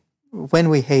hated it, when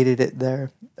we hated it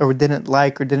there, or didn't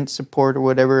like, or didn't support, or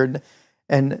whatever.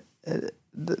 And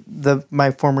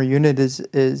my former unit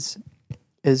is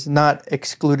not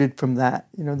excluded from that.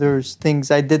 There's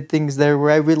things, I did things there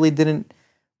where I really didn't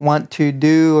want to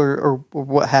do or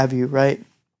what have you, right?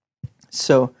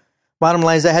 So bottom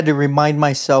line is I had to remind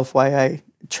myself why I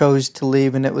chose to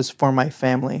leave, and it was for my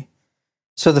family.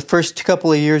 So the first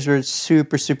couple of years were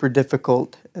super, super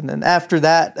difficult. And then after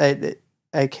that,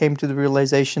 I came to the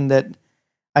realization that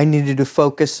I needed to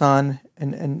focus on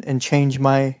and change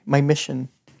my mission.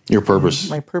 Your purpose.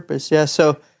 My purpose, yeah.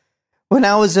 So when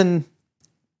I was in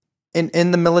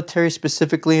the military,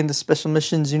 specifically in the Special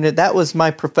Missions Unit, that was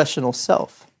my professional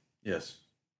self. Yes.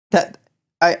 That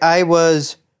I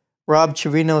was Rob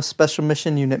Trivino, Special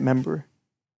Mission Unit member.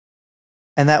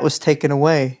 And that was taken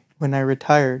away when I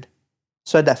retired.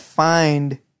 So I had to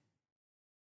find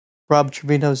Rob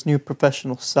Trivino's new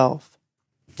professional self.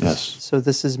 Yes. So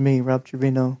this is me, Rob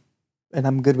Trivino, and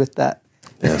I'm good with that.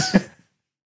 Yes.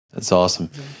 That's awesome.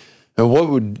 And what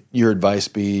would your advice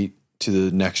be to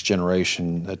the next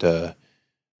generation that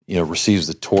receives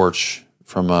the torch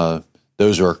from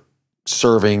those who are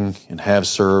serving and have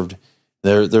served?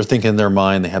 They're thinking in their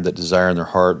mind, they have that desire in their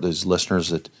heart. Those listeners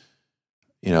that,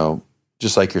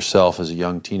 just like yourself as a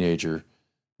young teenager,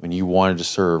 when you wanted to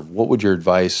serve, what would your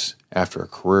advice after a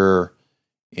career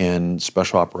in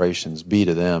special operations be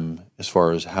to them as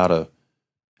far as how to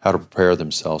prepare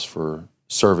themselves for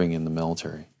serving in the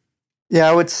military? Yeah,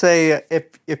 I would say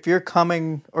if you're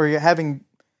coming or you're having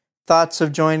thoughts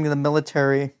of joining the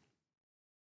military,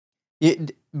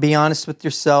 be honest with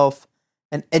yourself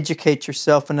and educate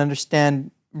yourself and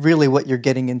understand really what you're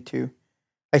getting into.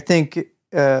 I think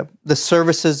the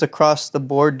services across the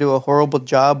board do a horrible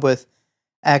job with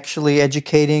actually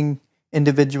educating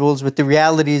individuals with the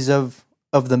realities of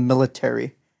the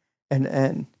military.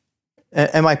 And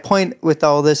my point with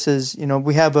all this is,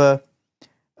 we have a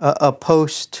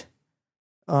post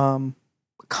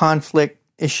conflict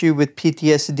issue with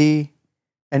PTSD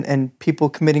and people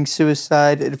committing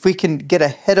suicide. If we can get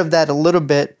ahead of that a little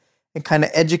bit and kind of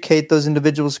educate those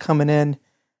individuals coming in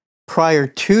prior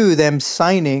to them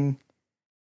signing,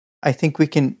 I think we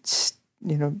can,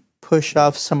 push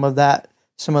off some of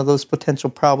those potential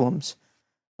problems.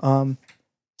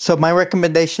 So my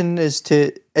recommendation is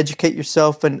to educate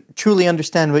yourself and truly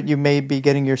understand what you may be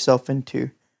getting yourself into.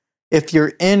 If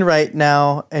you're in right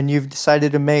now and you've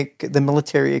decided to make the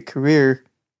military a career,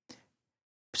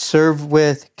 serve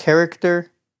with character,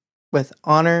 with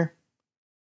honor,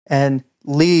 and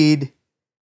lead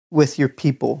with your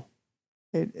people.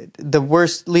 The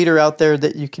worst leader out there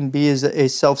that you can be is a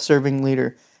self-serving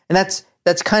leader. And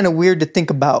that's kind of weird to think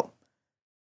about,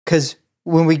 because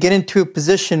when we get into a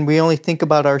position, we only think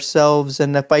about ourselves,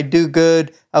 and if I do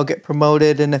good, I'll get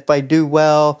promoted, and if I do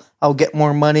well, I'll get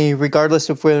more money, regardless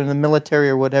if we're in the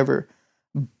military or whatever.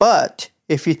 But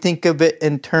if you think of it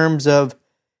in terms of,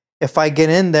 if I get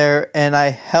in there and I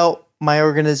help my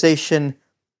organization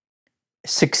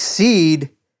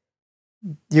succeed,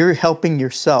 you're helping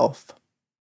yourself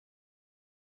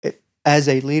as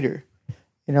a leader.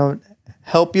 You know,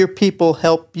 help your people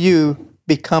help you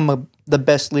become the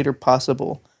best leader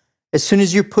possible. As soon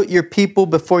as you put your people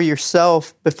before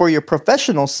yourself, before your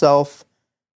professional self,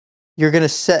 you're going to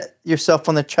set yourself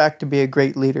on the track to be a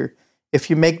great leader. If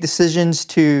you make decisions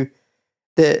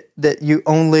that you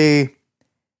only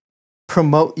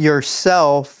promote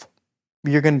yourself,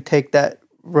 you're going to take that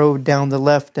road down the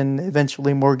left and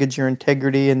eventually mortgage your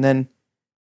integrity, and then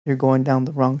you're going down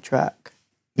the wrong track.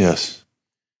 Yes.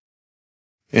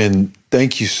 And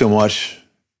thank you so much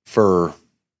for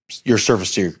your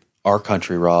service to our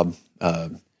country, Rob.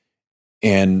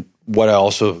 And what I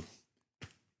also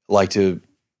like to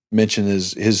mention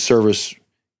is his service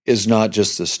is not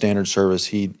just a standard service.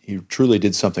 He truly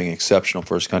did something exceptional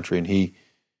for his country, and he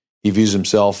views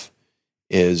himself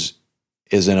as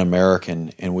an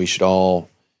American, and we should all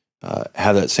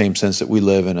have that same sense that we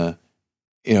live in a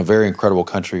very incredible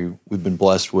country. We've been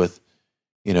blessed with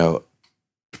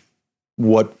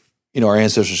what our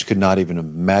ancestors could not even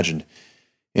imagine.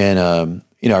 And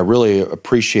I really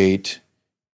appreciate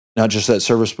not just that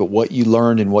service, but what you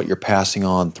learned and what you're passing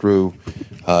on through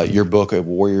your book, A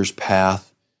Warrior's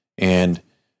Path. And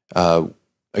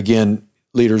again,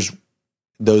 leaders,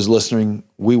 those listening,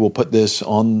 we will put this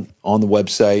on the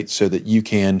website so that you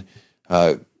can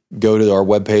go to our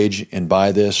webpage and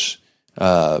buy this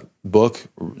book.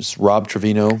 It's Rob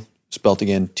Trivino, spelt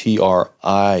again Trivino.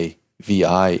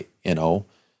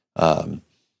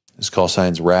 His call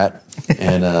sign's Rat,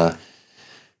 and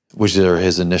which are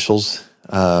his initials.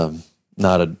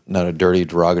 Not a dirty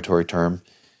derogatory term.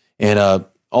 And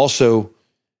also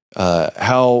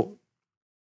how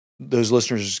those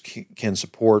listeners can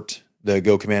support the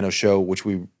Go Commando show, which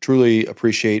we truly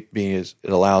appreciate, being as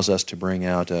it allows us to bring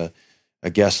out a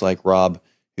guest like Rob,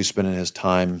 who's spending his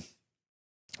time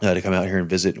to come out here and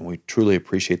visit, and we truly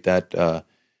appreciate that.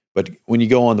 But when you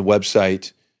go on the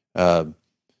website,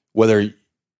 whether,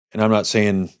 and I'm not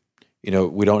saying,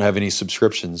 we don't have any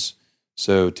subscriptions,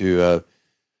 so to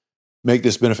make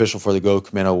this beneficial for the Go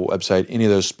Commando website, any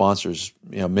of those sponsors,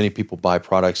 many people buy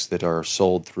products that are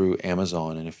sold through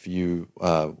Amazon, and if you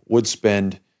would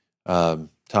spend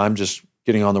time just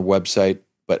getting on the website,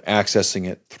 but accessing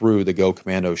it through the Go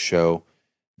Commando show,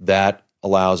 that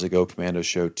allows the Go Commando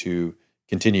show to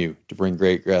continue to bring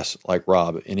great guests like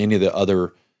Rob, and any of the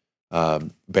other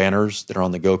banners that are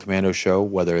on the Go Commando show,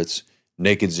 whether it's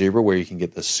Naked Zebra, where you can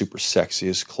get the super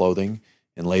sexiest clothing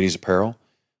and ladies apparel,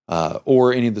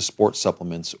 or any of the sports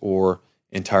supplements, or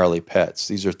Entirely Pets.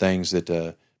 These are things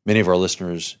that many of our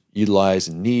listeners utilize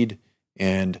and need,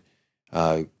 and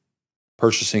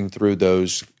purchasing through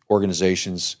those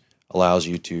organizations allows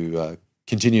you to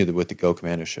continue with the Go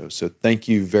Commando show. So thank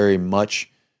you very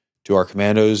much to our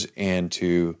commandos, and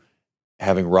to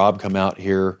having Rob come out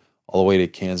here all the way to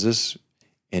Kansas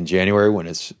in January when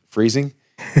it's freezing.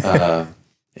 And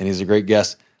he's a great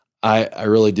guest. I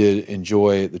really did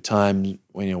enjoy the time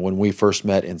when we first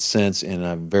met and since, and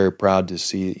I'm very proud to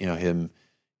see him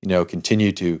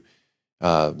continue to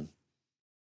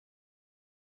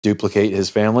duplicate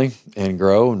his family and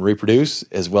grow and reproduce,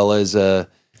 as well as have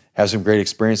some great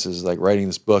experiences like writing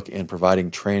this book and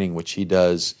providing training, which he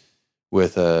does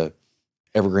with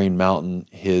Evergreen Mountain,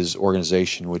 his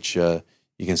organization, which you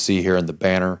can see here in the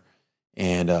banner.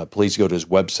 And please go to his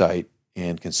website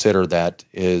and consider that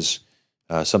is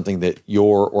something that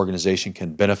your organization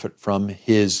can benefit from,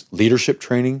 his leadership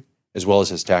training as well as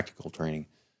his tactical training.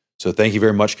 So thank you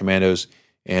very much, Commandos,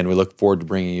 and we look forward to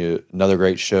bringing you another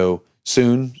great show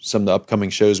soon. Some of the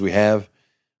upcoming shows we have,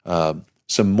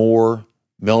 some more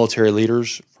military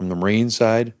leaders from the Marine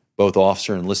side, both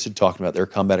officer and enlisted, talking about their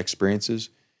combat experiences.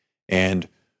 And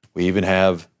we even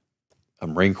have a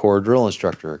Marine Corps drill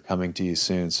instructor coming to you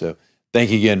soon. So thank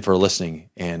you again for listening,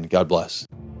 and God bless.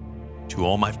 To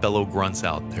all my fellow grunts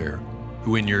out there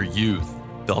who in your youth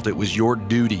felt it was your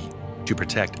duty to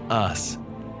protect us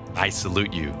I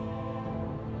salute you.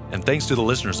 And thanks to the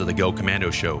listeners of the Go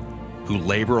Commando Show who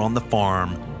labor on the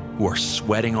farm, who are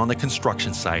sweating on the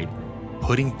construction site,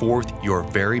 putting forth your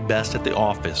very best at the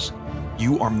office.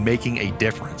 You are making a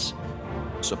difference.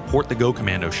 Support the Go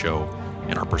Commando Show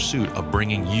in our pursuit of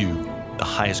bringing you the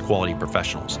highest quality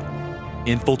professionals.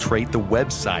 Infiltrate the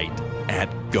website at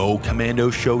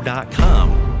gocommandoshow.com,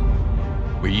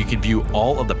 where you can view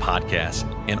all of the podcasts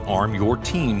and arm your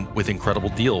team with incredible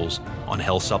deals on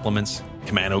health supplements,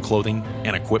 commando clothing,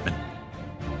 and equipment.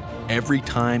 Every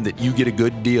time that you get a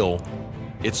good deal,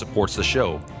 it supports the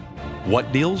show.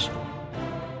 What deals?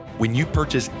 When you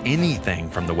purchase anything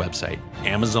from the website,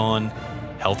 Amazon,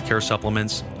 healthcare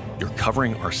supplements, you're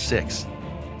covering our six.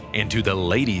 And to the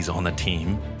ladies on the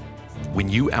team, when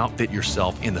you outfit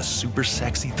yourself in the super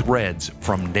sexy threads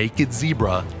from Naked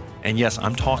Zebra, and yes,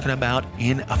 I'm talking about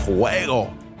in a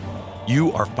fuego,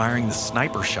 you are firing the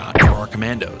sniper shot for our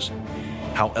commandos.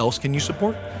 How else can you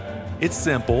support? It's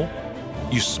simple.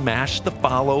 You smash the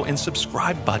follow and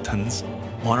subscribe buttons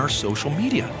on our social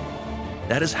media.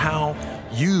 That is how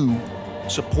you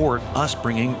support us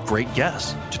bringing great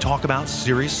guests to talk about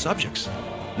serious subjects,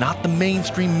 not the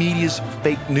mainstream media's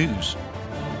fake news.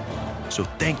 So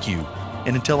thank you,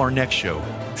 and until our next show,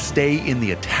 stay in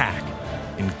the attack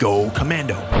and go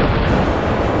Commando.